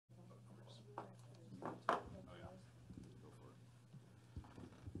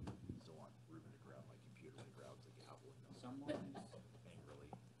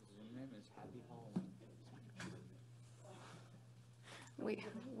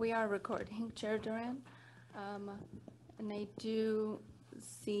We are recording, Chair Duran. And I do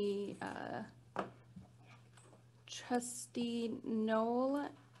see Trustee Knoll,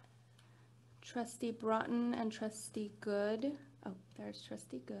 Trustee Broughton, and Trustee Good. Oh, there's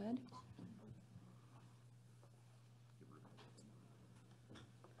Trustee Good.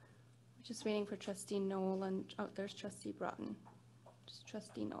 We're just waiting for Trustee Knoll and, oh, there's Trustee Broughton. Just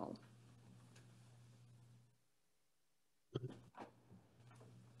Trustee Knoll.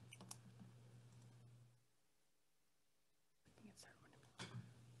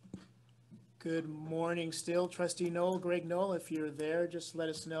 Good morning still, Trustee Knoll, Greg Knoll. If you're there, just let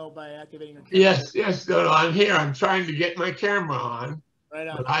us know by activating your camera. Yes, no, I'm here. I'm trying to get my camera on. Right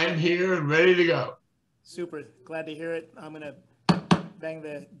on. But I am here and ready to go. Super, glad to hear it. I'm gonna bang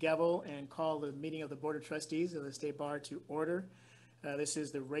the gavel and call the meeting of the Board of Trustees of the State Bar to order. This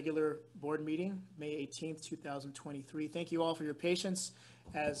is the regular board meeting, May 18th, 2023. Thank you all for your patience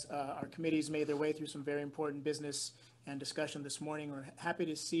as our committees made their way through some very important business and discussion this morning. We're happy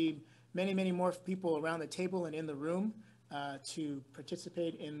to see many more people around the table and in the room to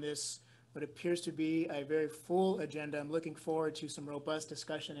participate in this, what appears to be a very full agenda. I'm looking forward to some robust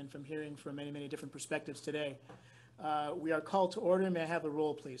discussion and from hearing from many different perspectives today. We are called to order. May I have a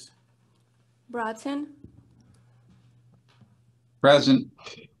roll, please? Broughton. Present.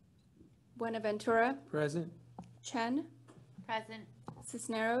 Buenaventura. Present. Chen. Present.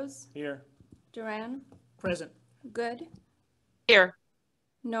 Cisneros. Here. Duran. Present. Good. Here.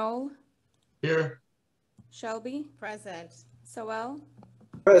 Knoll. Here. Shelby. Present. Sowell.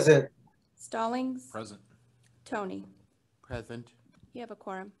 Present. Stallings. Present. Tony. Present. You have a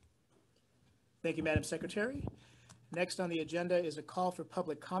quorum. Thank you, Madam Secretary. Next on the agenda is a call for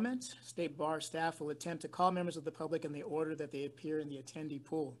public comment. State Bar staff will attempt to call members of the public in the order that they appear in the attendee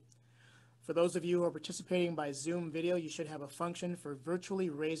pool. For those of you who are participating by Zoom video, you should have a function for virtually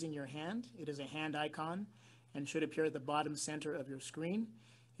raising your hand. It is a hand icon and should appear at the bottom center of your screen.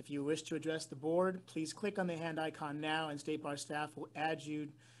 If you wish to address the board, please click on the hand icon now and State Bar staff will add you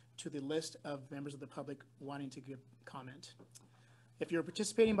to the list of members of the public wanting to give comment. If you're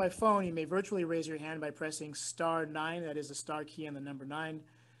participating by phone, you may virtually raise your hand by pressing *9, that is the star key and the number 9.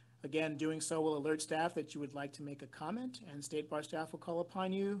 Again, doing so will alert staff that you would like to make a comment, and State Bar staff will call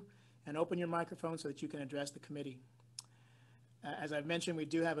upon you and open your microphone so that you can address the committee. As I've mentioned, we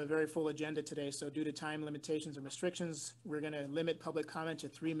do have a very full agenda today, so due to time limitations and restrictions, we're going to limit public comment to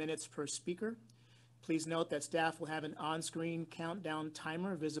 3 minutes per speaker. Please note that staff will have an on-screen countdown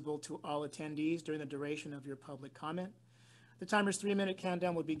timer visible to all attendees during the duration of your public comment. The timer's 3-minute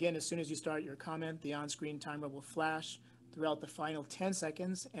countdown will begin as soon as you start your comment. The on-screen timer will flash throughout the final 10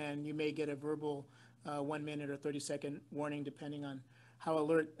 seconds, and you may get a verbal 1 minute or 30-second warning depending on how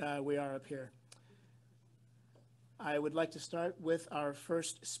alert we are up here. I would like to start with our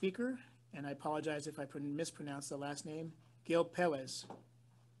first speaker, and I apologize if I mispronounce the last name, Gil Pelez.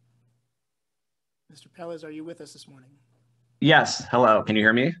 Mr. Pelez, are you with us this morning? Yes, hello, can you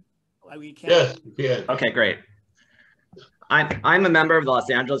hear me? We can. Yes, you can. Okay, great. I'm a member of the Los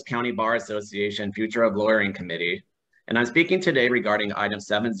Angeles County Bar Association Future of Lawyering Committee, and I'm speaking today regarding item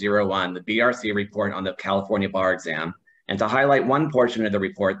 701, the BRC report on the California bar exam, and to highlight one portion of the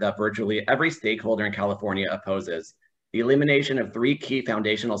report that virtually every stakeholder in California opposes: the elimination of 3 key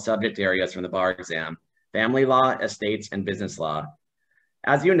foundational subject areas from the bar exam: family law, estates, and business law.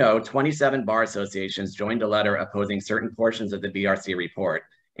 As you know, 27 bar associations joined a letter opposing certain portions of the BRC report,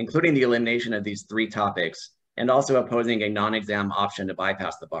 including the elimination of these 3 topics, and also opposing a non-exam option to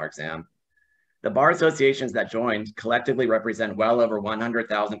bypass the bar exam. The bar associations that joined collectively represent well over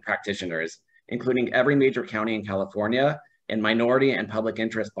 100,000 practitioners, including every major county in California and minority and public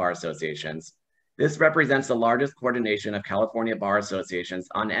interest bar associations. This represents the largest coordination of California bar associations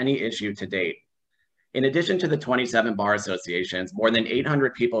on any issue to date. In addition to the 27 bar associations, more than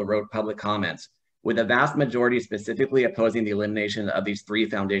 800 people wrote public comments, with a vast majority specifically opposing the elimination of these 3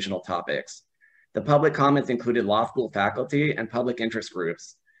 foundational topics. The public comments included law school faculty and public interest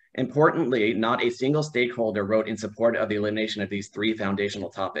groups. Importantly, not a single stakeholder wrote in support of the elimination of these 3 foundational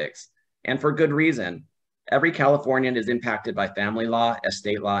topics. And for good reason. Every Californian is impacted by family law,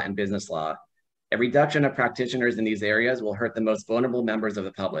 estate law, and business law. A reduction of practitioners in these areas will hurt the most vulnerable members of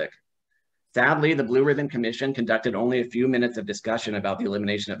the public. Sadly, the Blue Ribbon Commission conducted only a few minutes of discussion about the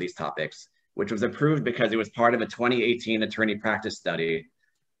elimination of these topics, which was approved because it was part of a 2018 attorney practice study.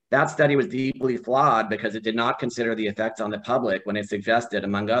 That study was deeply flawed because it did not consider the effects on the public when it suggested,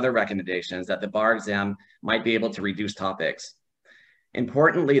 among other recommendations, that the bar exam might be able to reduce topics.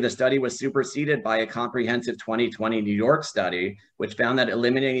 Importantly, the study was superseded by a comprehensive 2020 New York study, which found that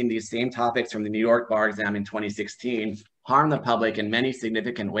eliminating these same topics from the New York bar exam in 2016 harm the public in many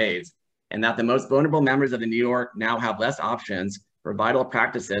significant ways, and that the most vulnerable members of the New York now have less options for vital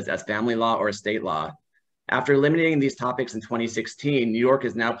practices as family law or estate law. After eliminating these topics in 2016, New York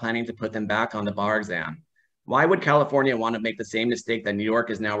is now planning to put them back on the bar exam. Why would California want to make the same mistake that New York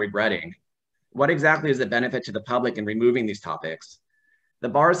is now regretting? What exactly is the benefit to the public in removing these topics? The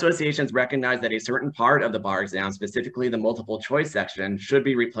bar associations recognize that a certain part of the bar exam, specifically the multiple choice section, should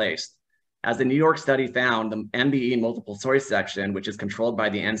be replaced. As the New York study found, the MBE multiple choice section, which is controlled by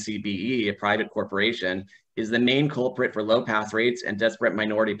the NCBE, a private corporation, is the main culprit for low pass rates and disparate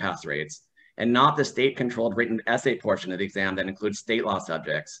minority pass rates, and not the state-controlled written essay portion of the exam that includes state law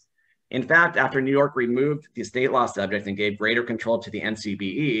subjects. In fact, after New York removed the state law subjects and gave greater control to the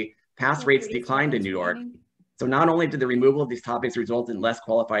NCBE, pass rates declined in New York. So not only did the removal of these topics result in less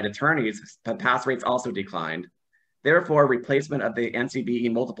qualified attorneys, but pass rates also declined. Therefore, replacement of the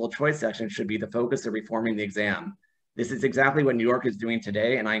NCBE multiple choice section should be the focus of reforming the exam. This is exactly what New York is doing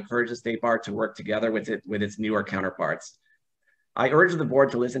today, and I encourage the State Bar to work together with its New York counterparts. I urge the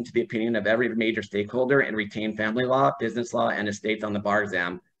board to listen to the opinion of every major stakeholder and retain family law, business law, and estates on the bar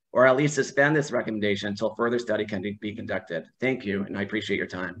exam, or at least suspend this recommendation until further study can be conducted. Thank you, and I appreciate your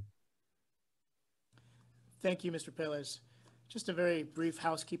time. Thank you, Mr. Pelez. Just a very brief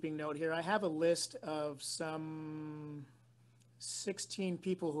housekeeping note here. I have a list of some 16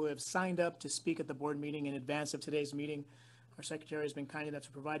 people who have signed up to speak at the board meeting in advance of today's meeting. Our secretary has been kind enough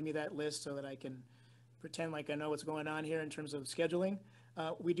to provide me that list so that I can pretend like I know what's going on here in terms of scheduling.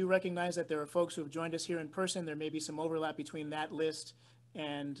 We do recognize that there are folks who have joined us here in person. There may be some overlap between that list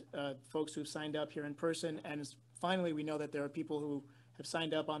and folks who've signed up here in person. And finally, we know that there are people who have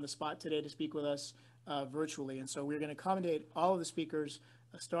signed up on the spot today to speak with us virtually. And so we're going to accommodate all of the speakers,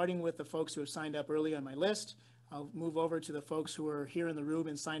 starting with the folks who have signed up early on my list. I'll move over to the folks who are here in the room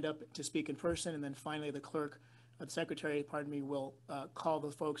and signed up to speak in person. And then finally, the clerk, the secretary, pardon me, will call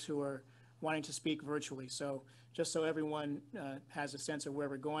the folks who are wanting to speak virtually. So just so everyone has a sense of where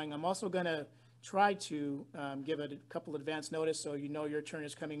we're going. I'm also going to try to give a couple advance notice so you know your turn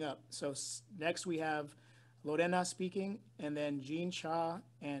is coming up. So next we have Lorena speaking, and then Jean Cha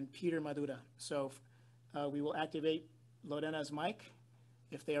and Peter Madura. So we will activate Lorena's mic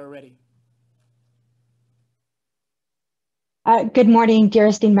if they are ready. Good morning, dear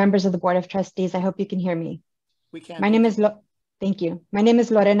esteemed members of the Board of Trustees. I hope you can hear me. We can. Thank you. My name is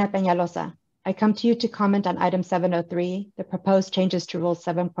Lorena Peñalosa. I come to you to comment on item 703, the proposed changes to rules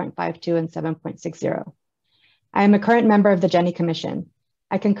 7.52 and 7.60. I am a current member of the Jenny Commission.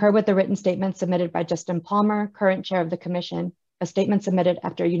 I concur with the written statement submitted by Justin Palmer, current chair of the commission, a statement submitted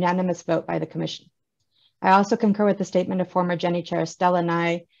after a unanimous vote by the commission. I also concur with the statement of former Jenny chair Stella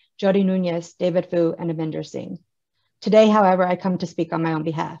Nye, Jody Nunez, David Fu, and Aminder Singh. Today, however, I come to speak on my own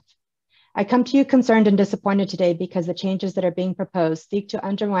behalf. I come to you concerned and disappointed today because the changes that are being proposed seek to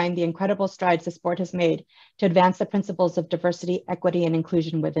undermine the incredible strides this board has made to advance the principles of diversity, equity, and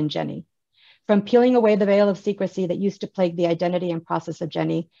inclusion within Jenny. From peeling away the veil of secrecy that used to plague the identity and process of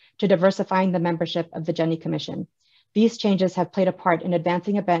Jenny to diversifying the membership of the Jenny Commission, these changes have played a part in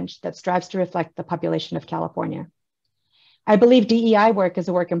advancing a bench that strives to reflect the population of California. I believe DEI work is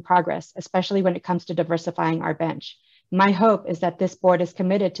a work in progress, especially when it comes to diversifying our bench. My hope is that this board is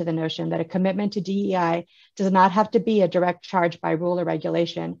committed to the notion that a commitment to DEI does not have to be a direct charge by rule or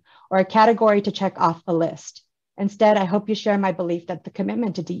regulation or a category to check off a list. Instead, I hope you share my belief that the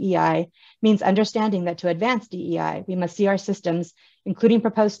commitment to DEI means understanding that to advance DEI, we must see our systems, including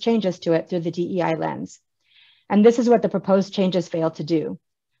proposed changes to it, through the DEI lens. And this is what the proposed changes fail to do.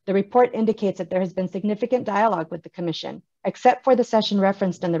 The report indicates that there has been significant dialogue with the Commission. Except for the session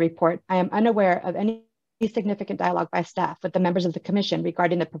referenced in the report, I am unaware of any significant dialogue by staff with the members of the Commission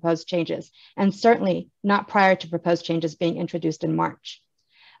regarding the proposed changes, and certainly not prior to proposed changes being introduced in March.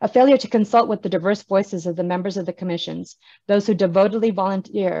 A failure to consult with the diverse voices of the members of the commissions, those who devotedly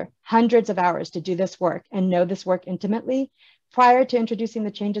volunteer hundreds of hours to do this work and know this work intimately, prior to introducing the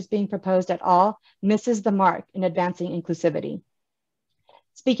changes being proposed at all, misses the mark in advancing inclusivity.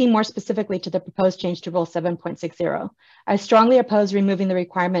 Speaking more specifically to the proposed change to Rule 7.60, I strongly oppose removing the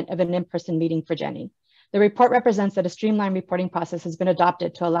requirement of an in-person meeting for Jenny. The report represents that a streamlined reporting process has been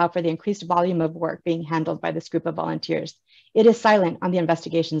adopted to allow for the increased volume of work being handled by this group of volunteers. It is silent on the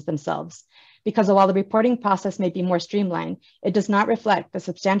investigations themselves, because while the reporting process may be more streamlined, it does not reflect the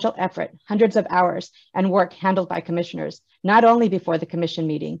substantial effort, hundreds of hours, and work handled by commissioners, not only before the commission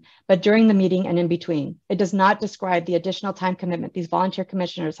meeting, but during the meeting and in between. It does not describe the additional time commitment these volunteer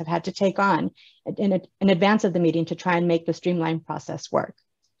commissioners have had to take on in advance of the meeting to try and make the streamlined process work.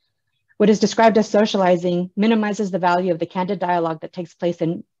 What is described as socializing minimizes the value of the candid dialogue that takes place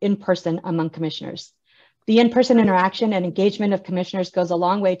in person among commissioners. The in-person interaction and engagement of commissioners goes a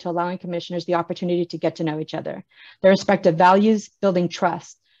long way to allowing commissioners the opportunity to get to know each other, their respective values, building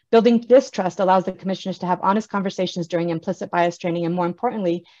trust. Building this trust allows the commissioners to have honest conversations during implicit bias training and, more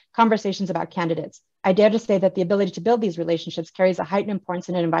importantly, conversations about candidates. I dare to say that the ability to build these relationships carries a heightened importance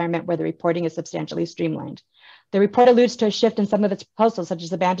in an environment where the reporting is substantially streamlined. The report alludes to a shift in some of its proposals, such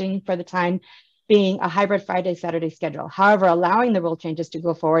as abandoning for the time being a hybrid Friday-Saturday schedule. However, allowing the rule changes to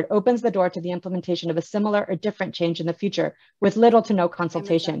go forward opens the door to the implementation of a similar or different change in the future with little to no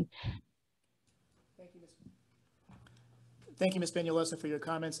consultation. Thank you, Ms. Peñalosa, for your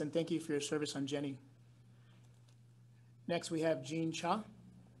comments, and thank you for your service on Jenny. Next, we have Jean Cha.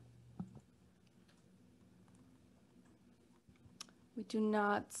 We do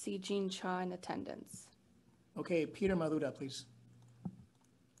not see Jean Cha in attendance. Okay, Peter Maluda, please.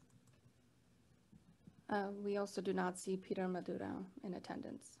 We also do not see Peter Madura in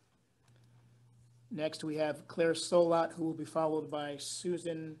attendance. Next, we have Claire Solat, who will be followed by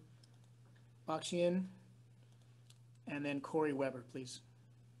Susan Bakshian, and then Corey Weber, please.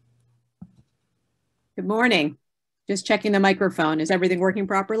 Good morning. Just checking the microphone. Is everything working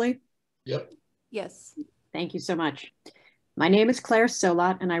properly? Yep. Yes. Thank you so much. My name is Claire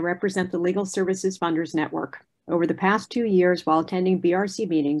Solat, and I represent the Legal Services Funders Network. Over the past 2 years, while attending BRC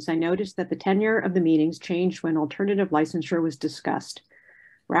meetings, I noticed that the tenure of the meetings changed when alternative licensure was discussed.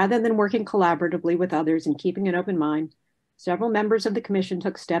 Rather than working collaboratively with others and keeping an open mind, several members of the commission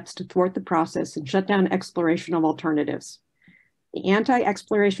took steps to thwart the process and shut down exploration of alternatives. The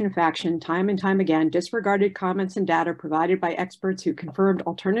anti-exploration faction, time and time again, disregarded comments and data provided by experts who confirmed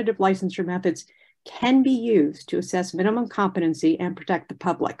alternative licensure methods can be used to assess minimum competency and protect the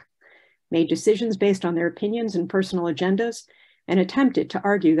public, made decisions based on their opinions and personal agendas, and attempted to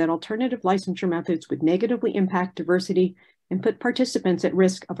argue that alternative licensure methods would negatively impact diversity and put participants at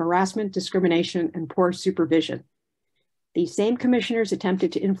risk of harassment, discrimination, and poor supervision. These same commissioners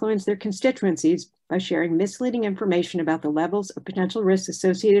attempted to influence their constituencies by sharing misleading information about the levels of potential risks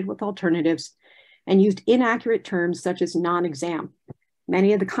associated with alternatives and used inaccurate terms such as non-exam.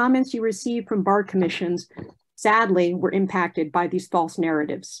 Many of the comments you received from bar commissions, sadly, were impacted by these false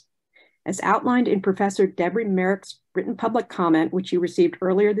narratives. As outlined in Professor Deborah Merrick's written public comment, which you received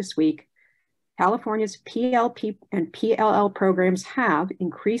earlier this week, California's PLP and PLL programs have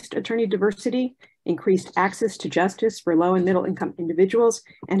increased attorney diversity, increased access to justice for low and middle income individuals,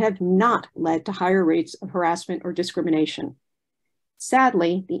 and have not led to higher rates of harassment or discrimination.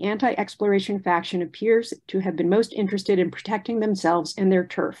 Sadly, the anti-exploration faction appears to have been most interested in protecting themselves and their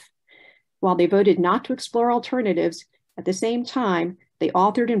turf. While they voted not to explore alternatives, at the same time, they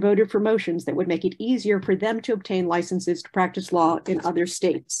authored and voted for motions that would make it easier for them to obtain licenses to practice law in other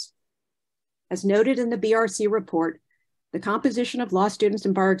states. As noted in the BRC report, the composition of law students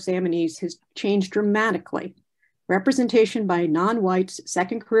and bar examinees has changed dramatically. Representation by non-whites,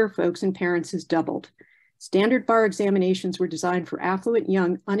 second career folks, and parents has doubled. Standard bar examinations were designed for affluent,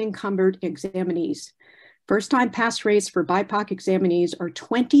 young, unencumbered examinees. First-time pass rates for BIPOC examinees are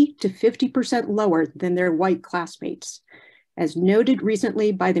 20 to 50% lower than their white classmates. As noted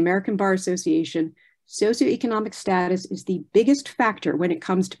recently by the American Bar Association, socioeconomic status is the biggest factor when it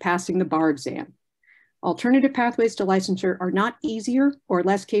comes to passing the bar exam. Alternative pathways to licensure are not easier or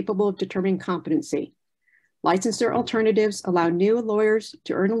less capable of determining competency. Licensure alternatives allow new lawyers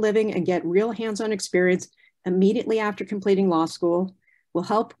to earn a living and get real hands-on experience immediately after completing law school, will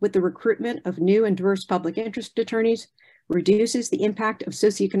help with the recruitment of new and diverse public interest attorneys, reduces the impact of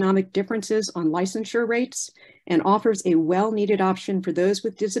socioeconomic differences on licensure rates, and offers a well-needed option for those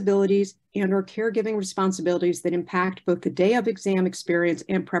with disabilities and or caregiving responsibilities that impact both the day of exam experience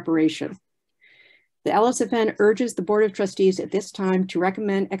and preparation. The LSFN urges the Board of Trustees at this time to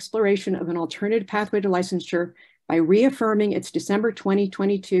recommend exploration of an alternative pathway to licensure by reaffirming its December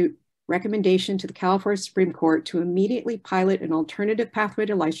 2022 recommendation to the California Supreme Court to immediately pilot an alternative pathway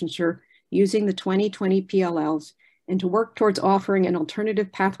to licensure using the 2020 PLLs and to work towards offering an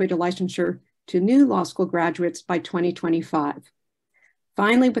alternative pathway to licensure to new law school graduates by 2025.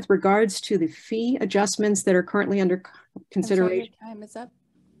 Finally, with regards to the fee adjustments that are currently under consideration. Your time is up.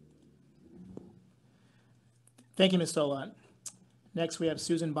 Thank you, Ms. Solat. Next, we have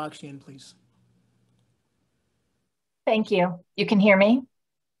Susan Bakshian, please. Thank you. You can hear me?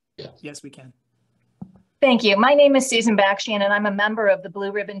 Yes, we can. Thank you. My name is Susan Bakshian, and I'm a member of the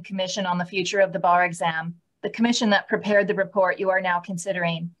Blue Ribbon Commission on the Future of the Bar Exam, the commission that prepared the report you are now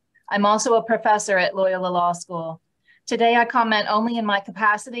considering. I'm also a professor at Loyola Law School. Today, I comment only in my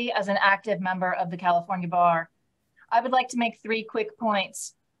capacity as an active member of the California Bar. I would like to make 3 quick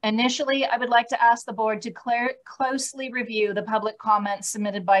points. Initially, I would like to ask the board to closely review the public comments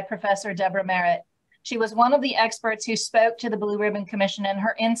submitted by Professor Deborah Merritt. She was one of the experts who spoke to the Blue Ribbon Commission, and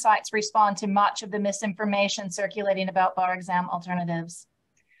her insights respond to much of the misinformation circulating about bar exam alternatives.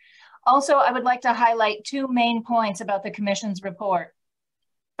 Also, I would like to highlight two main points about the Commission's report.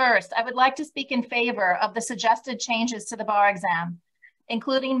 First, I would like to speak in favor of the suggested changes to the bar exam,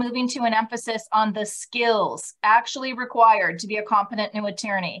 including moving to an emphasis on the skills actually required to be a competent new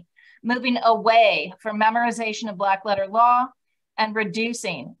attorney, moving away from memorization of black letter law, and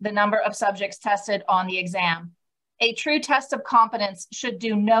reducing the number of subjects tested on the exam. A true test of competence should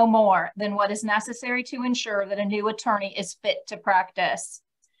do no more than what is necessary to ensure that a new attorney is fit to practice.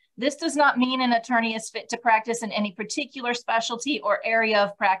 This does not mean an attorney is fit to practice in any particular specialty or area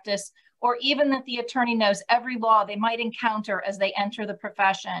of practice, or even that the attorney knows every law they might encounter as they enter the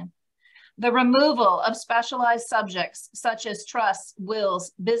profession. The removal of specialized subjects such as trusts,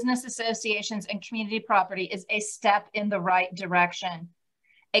 wills, business associations, and community property is a step in the right direction.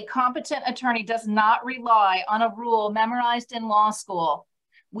 A competent attorney does not rely on a rule memorized in law school.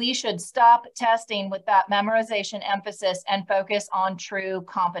 We should stop testing with that memorization emphasis and focus on true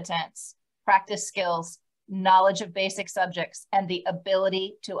competence, practice skills, knowledge of basic subjects, and the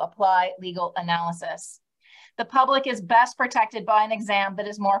ability to apply legal analysis. The public is best protected by an exam that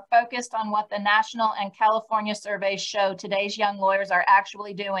is more focused on what the national and California surveys show today's young lawyers are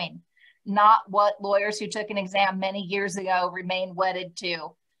actually doing, not what lawyers who took an exam many years ago remain wedded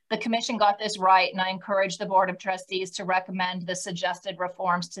to. The Commission got this right, and I encourage the Board of Trustees to recommend the suggested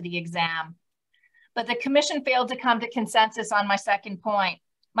reforms to the exam. But the Commission failed to come to consensus on my second point.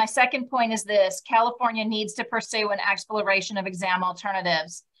 My second point is this: California needs to pursue an exploration of exam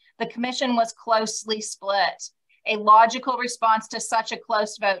alternatives. The Commission was closely split. A logical response to such a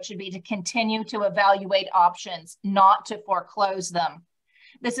close vote should be to continue to evaluate options, not to foreclose them.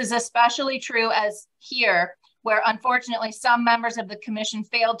 This is especially true as here, where unfortunately some members of the Commission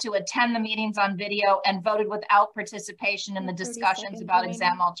failed to attend the meetings on video and voted without participation in the discussions about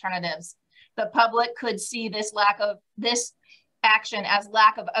exam alternatives. The public could see this action as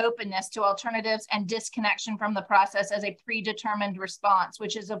lack of openness to alternatives and disconnection from the process as a predetermined response,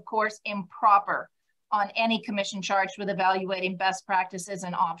 which is of course improper on any commission charged with evaluating best practices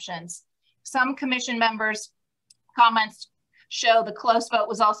and options. Some Commission members' comments show the close vote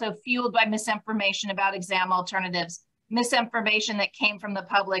was also fueled by misinformation about exam alternatives, misinformation that came from the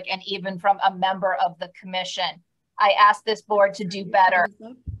public and even from a member of the Commission. I ask this board to do better.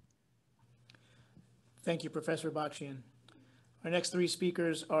 Thank you, Professor Bakshian. Our next three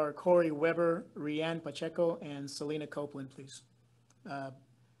speakers are Corey Weber, Rianne Pacheco, and Selena Copeland, please.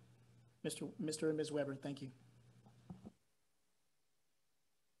 Mr. and Ms. Weber, thank you.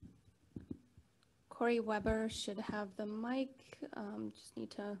 Corey Weber should have the mic. Just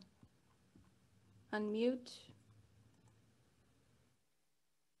need to unmute.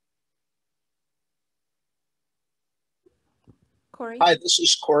 Corey? Hi, this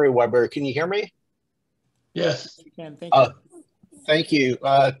is Corey Weber. Can you hear me? Yes. You can, thank you. Thank you.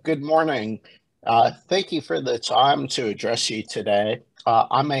 Good morning. Thank you for the time to address you today.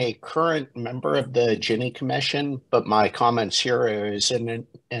 I'm a current member of the Ginny Commission, but my comments here is in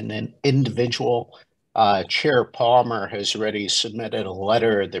an individual. Chair Palmer has already submitted a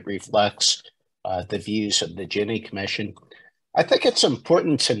letter that reflects the views of the Ginny Commission. I think it's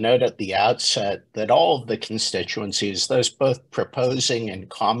important to note at the outset that all of the constituencies, those both proposing and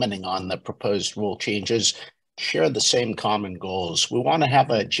commenting on the proposed rule changes, share the same common goals. We want to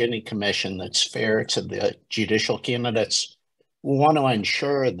have a Ginny Commission that's fair to the judicial candidates. We want to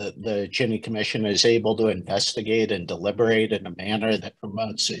ensure that the Ginny Commission is able to investigate and deliberate in a manner that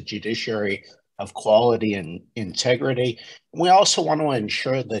promotes a judiciary of quality and integrity. We also want to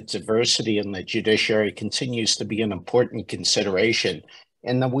ensure that diversity in the judiciary continues to be an important consideration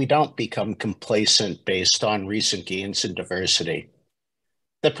and that we don't become complacent based on recent gains in diversity.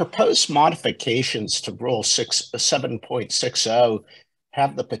 The proposed modifications to Rule 7.60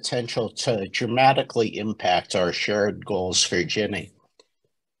 have the potential to dramatically impact our shared goals for Ginny.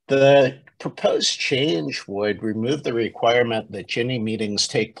 The proposed change would remove the requirement that Ginny meetings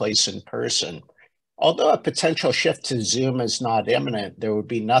take place in person. Although a potential shift to Zoom is not imminent, there would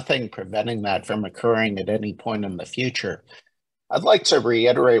be nothing preventing that from occurring at any point in the future. I'd like to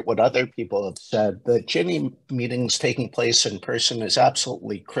reiterate what other people have said, that Ginny meetings taking place in person is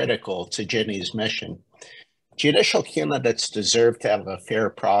absolutely critical to Ginny's mission. Judicial candidates deserve to have a fair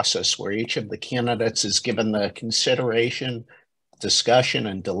process where each of the candidates is given the consideration, discussion,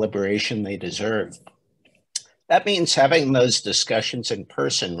 and deliberation they deserve. That means having those discussions in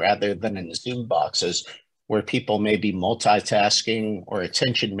person rather than in Zoom boxes where people may be multitasking or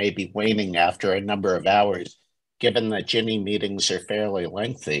attention may be waning after a number of hours, given that Ginny meetings are fairly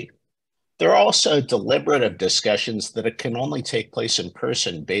lengthy. There are also deliberative discussions that can only take place in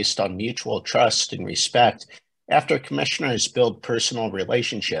person based on mutual trust and respect after commissioners build personal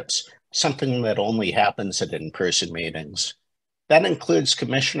relationships, something that only happens at in-person meetings. That includes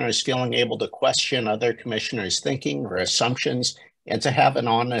commissioners feeling able to question other commissioners' thinking or assumptions and to have an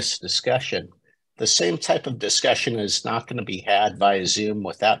honest discussion. The same type of discussion is not going to be had via Zoom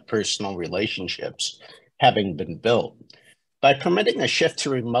without personal relationships having been built. By permitting a shift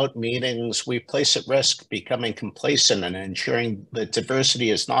to remote meetings, we place at risk becoming complacent and ensuring that diversity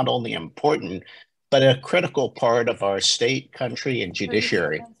is not only important, but a critical part of our state, country, and 30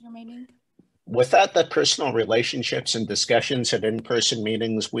 judiciary. seconds remaining. Without the personal relationships and discussions at in-person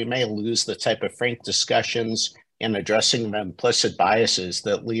meetings, we may lose the type of frank discussions and addressing of implicit biases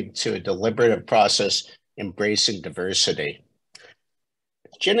that lead to a deliberative process embracing diversity.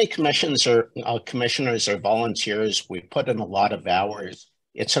 Ginny commissioners are volunteers. We put in a lot of hours.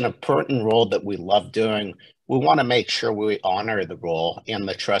 It's an important role that we love doing. We want to make sure we honor the role and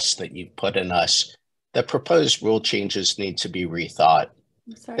the trust that you've put in us. The proposed rule changes need to be rethought.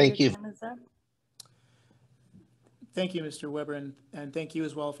 I'm sorry, Thank your you. time is up. Thank you, Mr. Weber, and thank you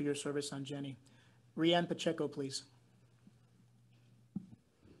as well for your service on Jenny. Rianne Pacheco, please.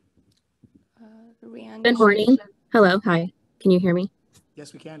 Rianne. Good morning. Hello. Hi. Can you hear me?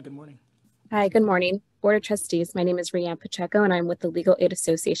 Yes, we can. Good morning. Hi. Good morning. Board of Trustees. My name is Rianne Pacheco, and I'm with the Legal Aid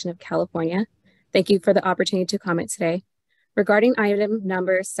Association of California. Thank you for the opportunity to comment today. Regarding item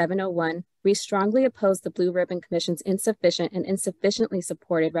number 701, we strongly oppose the Blue Ribbon Commission's insufficient and insufficiently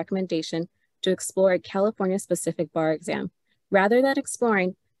supported recommendation to explore a California-specific bar exam, rather than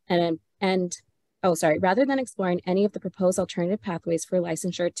exploring any of the proposed alternative pathways for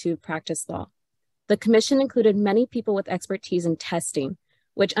licensure to practice law. The commission included many people with expertise in testing,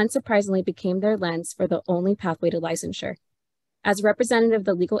 which unsurprisingly became their lens for the only pathway to licensure. As a representative of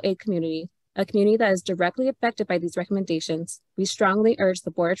the legal aid community, a community that is directly affected by these recommendations, we strongly urge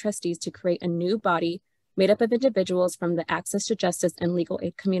the Board of Trustees to create a new body made up of individuals from the access to justice and legal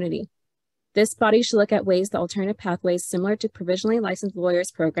aid community. This body should look at ways the alternative pathways similar to provisionally licensed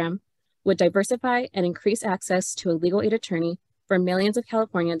lawyers program would diversify and increase access to a legal aid attorney for millions of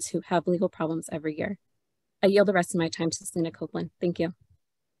Californians who have legal problems every year. I yield the rest of my time to Selena Copeland. Thank you.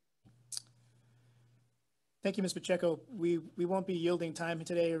 Thank you, Ms. Pacheco. We won't be yielding time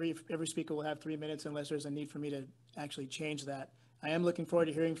today. Every speaker will have 3 minutes unless there's a need for me to actually change that. I am looking forward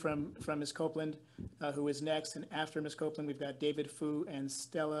to hearing from Ms. Copeland, who is next. And after Ms. Copeland, we've got David Fu and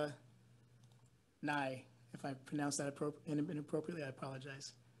Stella Nye. If I pronounced that inappropriately, I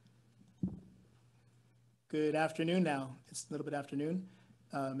apologize. Good afternoon now. It's a little bit afternoon.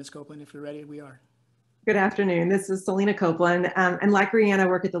 Ms. Copeland, if you're ready, we are. Good afternoon. This is Selena Copeland. And like Rihanna, I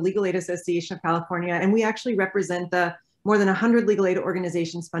work at the Legal Aid Association of California, and we actually represent the more than 100 legal aid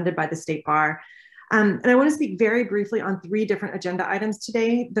organizations funded by the State Bar. And I want to speak very briefly on 3 different agenda items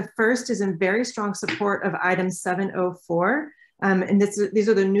today. The first is in very strong support of item 704. And these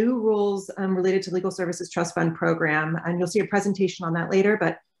are the new rules related to Legal Services Trust Fund program. And you'll see a presentation on that later,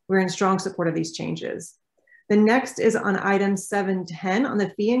 but we're in strong support of these changes. The next is on item 710 on the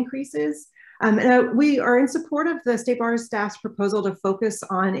fee increases. We are in support of the State Bar staff's proposal to focus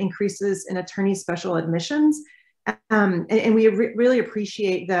on increases in attorney special admissions. And we really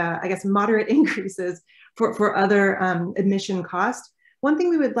appreciate the, I guess, moderate increases for other admission costs. One thing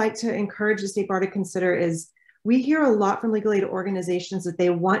we would like to encourage the State Bar to consider is we hear a lot from legal aid organizations that they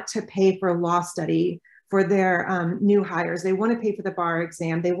want to pay for a law study for their new hires. They want to pay for the bar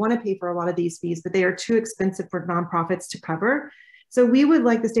exam. They want to pay for a lot of these fees, but they are too expensive for nonprofits to cover. So we would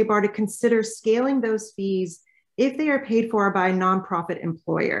like the State Bar to consider scaling those fees if they are paid for by a nonprofit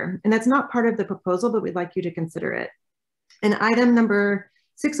employer. And that's not part of the proposal, but we'd like you to consider it. And item number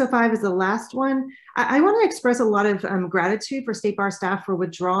 605 is the last one. I want to express a lot of gratitude for State Bar staff for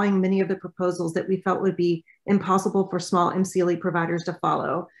withdrawing many of the proposals that we felt would be impossible for small MCLE providers to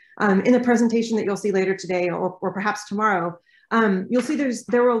follow. In the presentation that you'll see later today or perhaps tomorrow, you'll see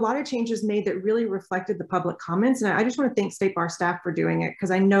there were a lot of changes made that really reflected the public comments. And I just want to thank State Bar staff for doing it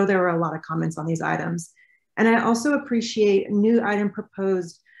because I know there were a lot of comments on these items. And I also appreciate a new item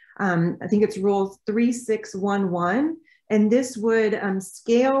proposed, I think it's rule 3611. And this would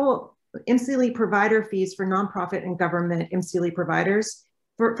scale MCLE provider fees for nonprofit and government MCLE providers.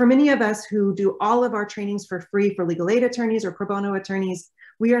 For many of us who do all of our trainings for free for legal aid attorneys or pro bono attorneys,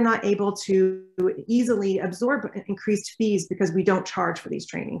 we are not able to easily absorb increased fees because we don't charge for these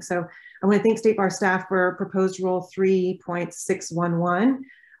trainings. So I want to thank State Bar staff for proposed rule 3.611.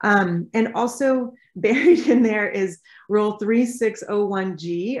 And also buried in there is rule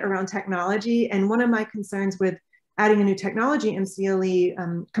 3601G around technology. And one of my concerns with adding a new technology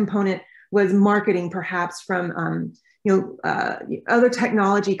MCLE component was marketing, perhaps from other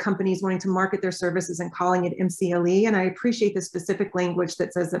technology companies wanting to market their services and calling it MCLE. And I appreciate the specific language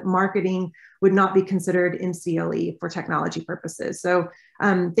that says that marketing would not be considered MCLE for technology purposes. So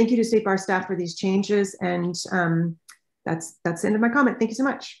thank you to State Bar staff for these changes. And that's the end of my comment. Thank you so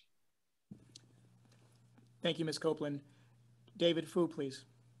much. Thank you, Ms. Copeland. David Fu, please.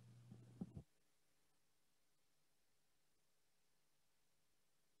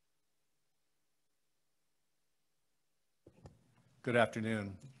 Good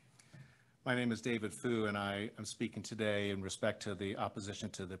afternoon. My name is David Fu, and I am speaking today in respect to the opposition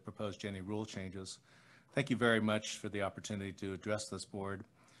to the proposed Jenny rule changes. Thank you very much for the opportunity to address this board.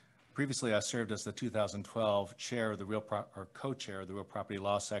 Previously, I served as the 2012 chair of the co-chair of the real property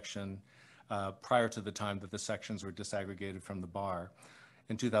law section prior to the time that the sections were disaggregated from the bar.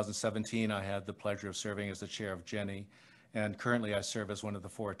 In 2017, I had the pleasure of serving as the chair of Jenny, and currently I serve as one of the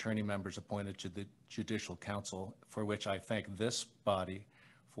 4 attorney members appointed to the Judicial Council, for which I thank this body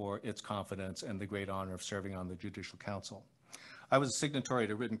for its confidence and the great honor of serving on the Judicial Council. I was a signatory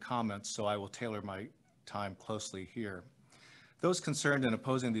to written comments, so I will tailor my time closely here. Those concerned in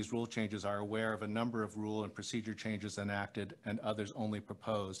opposing these rule changes are aware of a number of rule and procedure changes enacted and others only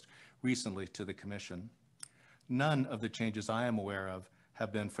proposed recently to the Commission. None of the changes I am aware of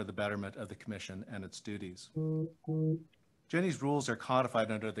have been for the betterment of the Commission and its duties. Jenny's rules are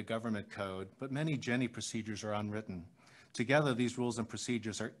codified under the Government Code, but many Jenny procedures are unwritten. Together, these rules and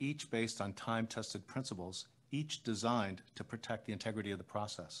procedures are each based on time-tested principles, each designed to protect the integrity of the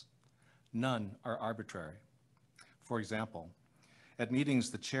process. None are arbitrary. For example, at meetings,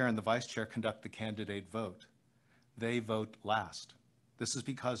 the chair and the vice chair conduct the candidate vote. They vote last. This is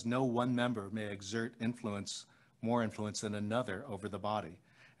because no one member may exert more influence than another over the body,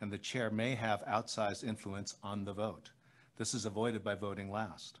 and the chair may have outsized influence on the vote. This is avoided by voting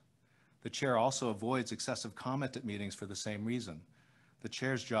last. The chair also avoids excessive comment at meetings for the same reason. The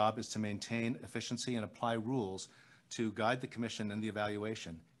chair's job is to maintain efficiency and apply rules to guide the Commission in the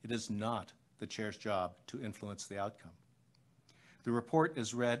evaluation. It is not the chair's job to influence the outcome. The report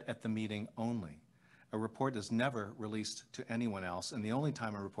is read at the meeting only. A report is never released to anyone else, and the only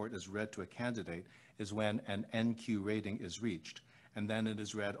time a report is read to a candidate is when an NQ rating is reached, and then it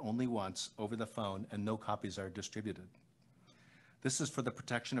is read only once over the phone and no copies are distributed. This is for the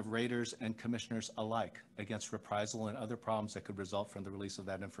protection of raters and commissioners alike against reprisal and other problems that could result from the release of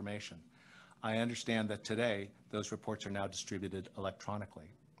that information. I understand that today those reports are now distributed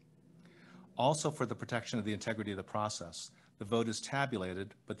electronically. Also for the protection of the integrity of the process, the vote is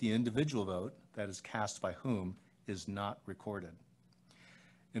tabulated, but the individual vote, that is cast by whom, is not recorded.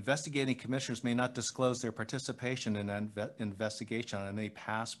 Investigating commissioners may not disclose their participation in an investigation on any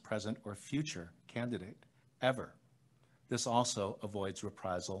past, present, or future candidate, ever. This also avoids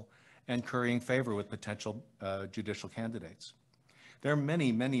reprisal and currying favor with potential judicial candidates. There are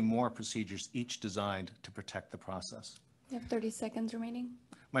many, many more procedures, each designed to protect the process. You have 30 seconds remaining.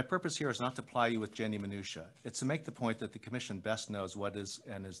 My purpose here is not to ply you with Jenny minutia. It's to make the point that the Commission best knows what is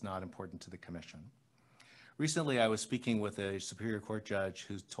and is not important to the Commission. Recently, I was speaking with a Superior Court judge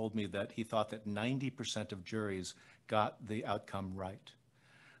who told me that he thought that 90% of juries got the outcome right.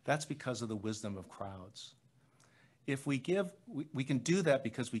 That's because of the wisdom of crowds. If we can do that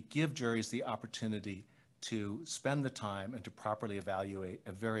because we give juries the opportunity to spend the time and to properly evaluate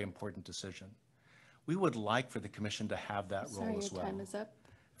a very important decision. We would like for the Commission to have that role as well. Sorry, your time is up.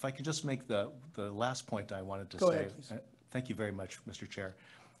 If I can just make the last point I wanted to Go say. ahead, please. Thank you very much, Mr. Chair.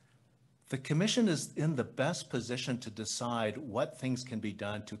 The Commission is in the best position to decide what things can be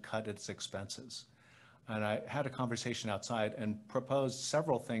done to cut its expenses. And I had a conversation outside and proposed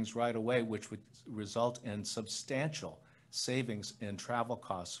several things right away, which would result in substantial savings in travel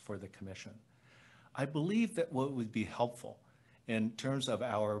costs for the Commission. I believe that what would be helpful in terms of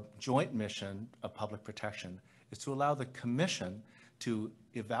our joint mission of public protection is to allow the Commission to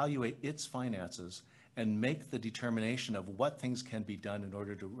evaluate its finances and make the determination of what things can be done in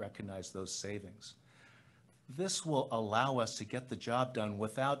order to recognize those savings. This will allow us to get the job done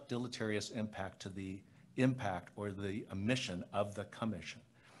without deleterious impact to the impact or the mission of the Commission.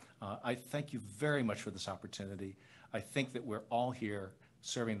 I thank you very much for this opportunity. I think that we're all here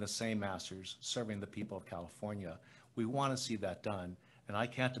serving the same masters, serving the people of California. We want to see that done, and I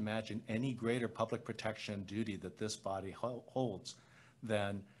can't imagine any greater public protection duty that this body holds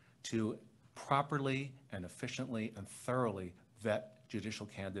than to properly and efficiently and thoroughly vet judicial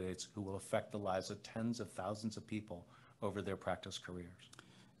candidates who will affect the lives of tens of thousands of people over their practice careers.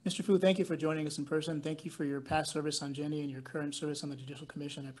 Mr. Fu, thank you for joining us in person. Thank you for your past service on Jenny and your current service on the Judicial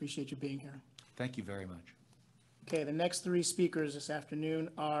Commission. I appreciate you being here. Thank you very much. Okay, the next 3 speakers this afternoon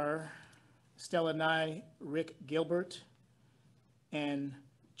are Stella Nye, Rick Gilbert, and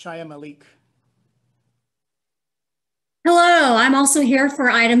Chaya Malik. Hello, I'm also here for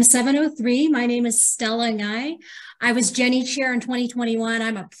item 703. My name is Stella Nye. I was Jenny Chair in 2021.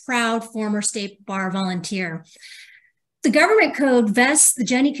 I'm a proud former State Bar volunteer. The Government Code vests the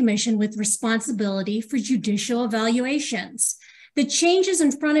Jenny Commission with responsibility for judicial evaluations. The changes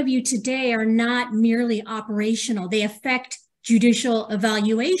in front of you today are not merely operational. They affect judicial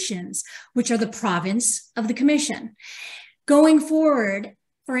evaluations, which are the province of the Commission. Going forward,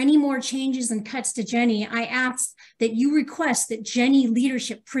 for any more changes and cuts to Jenny, I ask that you request that Jenny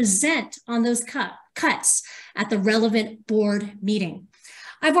leadership present on those cuts at the relevant board meeting.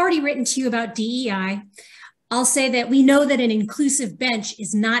 I've already written to you about DEI. I'll say that we know that an inclusive bench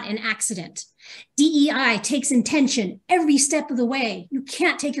is not an accident. DEI takes intention every step of the way. You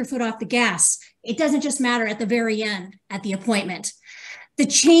can't take your foot off the gas. It doesn't just matter at the very end, at the appointment. The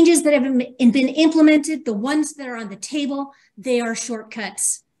changes that have been implemented, the ones that are on the table, they are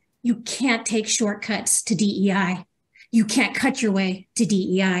shortcuts. You can't take shortcuts to DEI. You can't cut your way to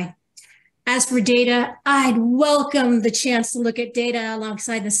DEI. As for data, I'd welcome the chance to look at data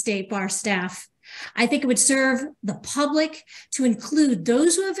alongside the State Bar staff. I think it would serve the public to include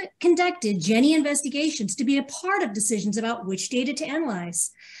those who have conducted Jenny investigations to be a part of decisions about which data to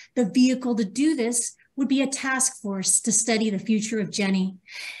analyze. The vehicle to do this would be a task force to study the future of Jenny.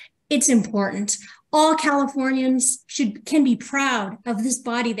 It's important. All Californians can be proud of this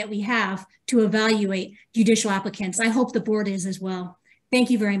body that we have to evaluate judicial applicants. I hope the board is as well. Thank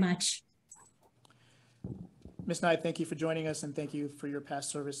you very much. Ms. Nye, thank you for joining us and thank you for your past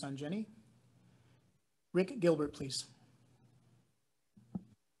service on Jenny. Rick Gilbert, please.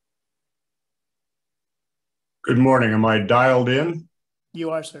 Good morning. Am I dialed in?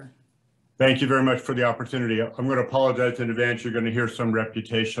 You are, sir. Thank you very much for the opportunity. I'm going to apologize in advance. You're going to hear some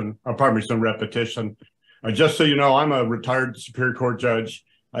repetition. Just so you know, I'm a retired Superior Court judge.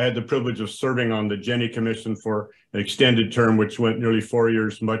 I had the privilege of serving on the Jenny Commission for an extended term, which went nearly 4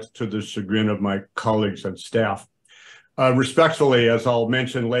 years, much to the chagrin of my colleagues and staff. Respectfully, as I'll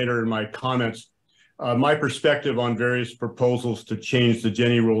mention later in my comments, my perspective on various proposals to change the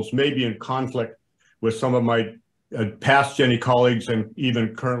Jenny rules may be in conflict with some of my past Jenny colleagues and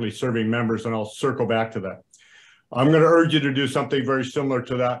even currently serving members, and I'll circle back to that. I'm going to urge you to do something very similar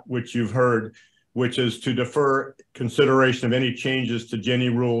to that which you've heard, which is to defer consideration of any changes to Jenny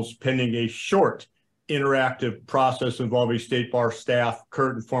rules pending a short interactive process involving State Bar staff,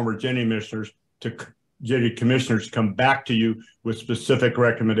 current and former Jenny commissioners come back to you with specific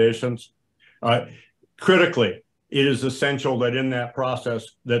recommendations. Critically, it is essential that in that process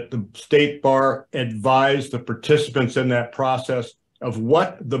that the State Bar advise the participants in that process of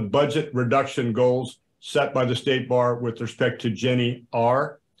what the budget reduction goals set by the State Bar with respect to Jenny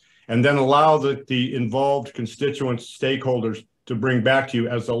are, and then allow the involved constituents, stakeholders to bring back to you,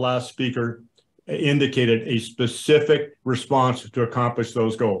 as the last speaker indicated, a specific response to accomplish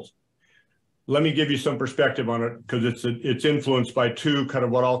those goals. Let me give you some perspective on it because it's influenced by two kind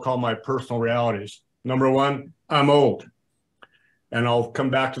of what I'll call my personal realities. Number one, I'm old, and I'll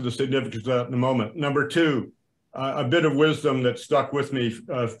come back to the significance of that in a moment. Number two, a bit of wisdom that stuck with me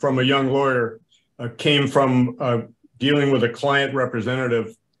from a young lawyer came from dealing with a client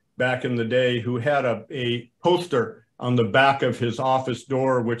representative back in the day who had a poster on the back of his office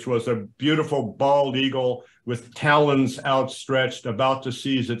door, which was a beautiful bald eagle with talons outstretched, about to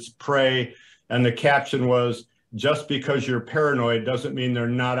seize its prey. And the caption was, "Just because you're paranoid doesn't mean they're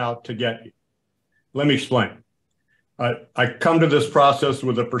not out to get you." Let me explain. I come to this process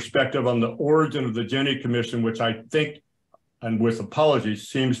with a perspective on the origin of the Jenny Commission, which I think, and with apologies,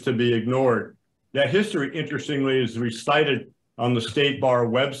 seems to be ignored. That history, interestingly, is recited on the State Bar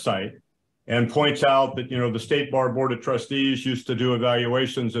website and points out that, the State Bar Board of Trustees used to do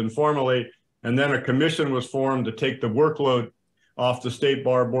evaluations informally, and then a commission was formed to take the workload off the State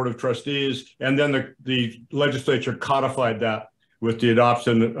Bar Board of Trustees, and then the legislature codified that with the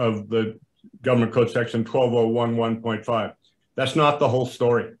adoption of the Government Code Section 12011.5. That's not the whole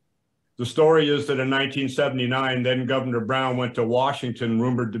story. The story is that in 1979, then Governor Brown went to Washington,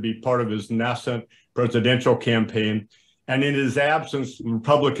 rumored to be part of his nascent presidential campaign. And in his absence,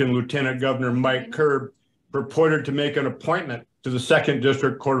 Republican Lieutenant Governor Mike Curb purported to make an appointment to the 2nd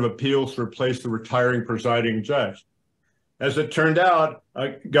District Court of Appeals to replace the retiring presiding judge. As it turned out,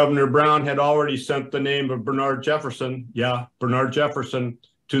 Governor Brown had already sent the name of Bernard Jefferson,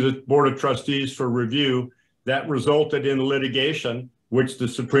 to the Board of Trustees for review. That resulted in litigation, which the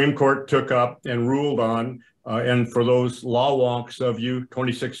Supreme Court took up and ruled on. And for those law wonks of you,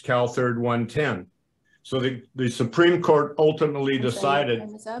 26 Cal 3rd 110. So the Supreme Court ultimately I'm sorry, decided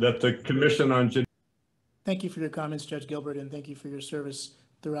time is up. that the Commission on Thank you for your comments, Judge Gilbert, and thank you for your service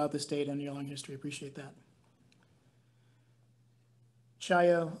throughout the state and your long history. Appreciate that.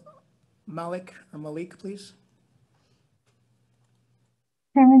 Chaya Malik, please.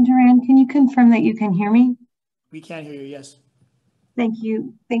 Chairman Duran, can you confirm that you can hear me? We can hear you, yes. Thank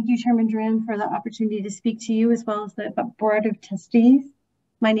you. Thank you, Chairman Duran, for the opportunity to speak to you as well as the Board of Trustees.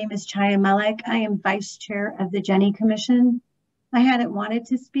 My name is Chaya Malik. I am Vice Chair of the Jenny Commission. I hadn't wanted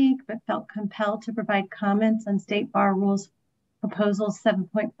to speak, but felt compelled to provide comments on State Bar Rules Proposals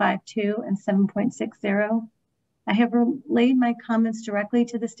 7.52 and 7.60. I have relayed my comments directly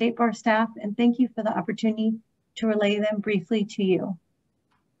to the State Bar staff, and thank you for the opportunity to relay them briefly to you.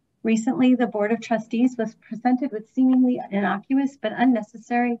 Recently, the Board of Trustees was presented with seemingly innocuous but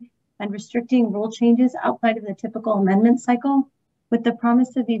unnecessary and restricting rule changes outside of the typical amendment cycle, with the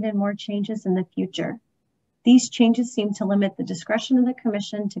promise of even more changes in the future. These changes seem to limit the discretion of the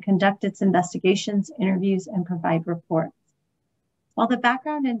Commission to conduct its investigations, interviews, and provide reports. While the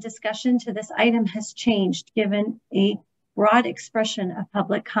background and discussion to this item has changed, given a broad expression of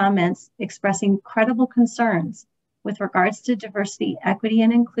public comments expressing credible concerns with regards to diversity, equity,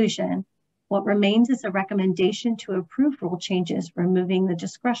 and inclusion, what remains is a recommendation to approve rule changes, removing the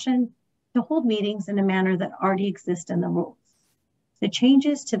discretion to hold meetings in a manner that already exists in the rules. The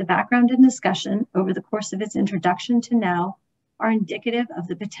changes to the background and discussion over the course of its introduction to now are indicative of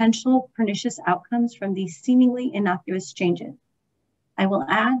the potential pernicious outcomes from these seemingly innocuous changes. I will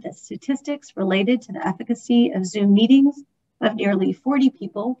add that statistics related to the efficacy of Zoom meetings of nearly 40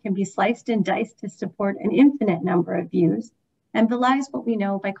 people can be sliced and diced to support an infinite number of views and belies what we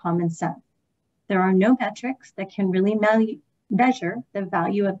know by common sense. There are no metrics that can really measure the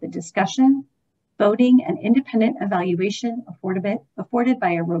value of the discussion, voting, and independent evaluation afforded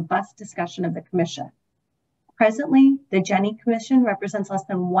by a robust discussion of the Commission. Presently, the Jenny Commission represents less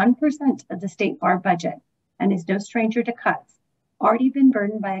than 1% of the State Bar budget and is no stranger to cuts, already been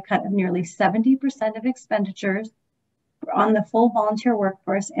burdened by a cut of nearly 70% of expenditures on the full volunteer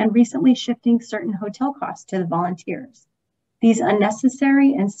workforce and recently shifting certain hotel costs to the volunteers. These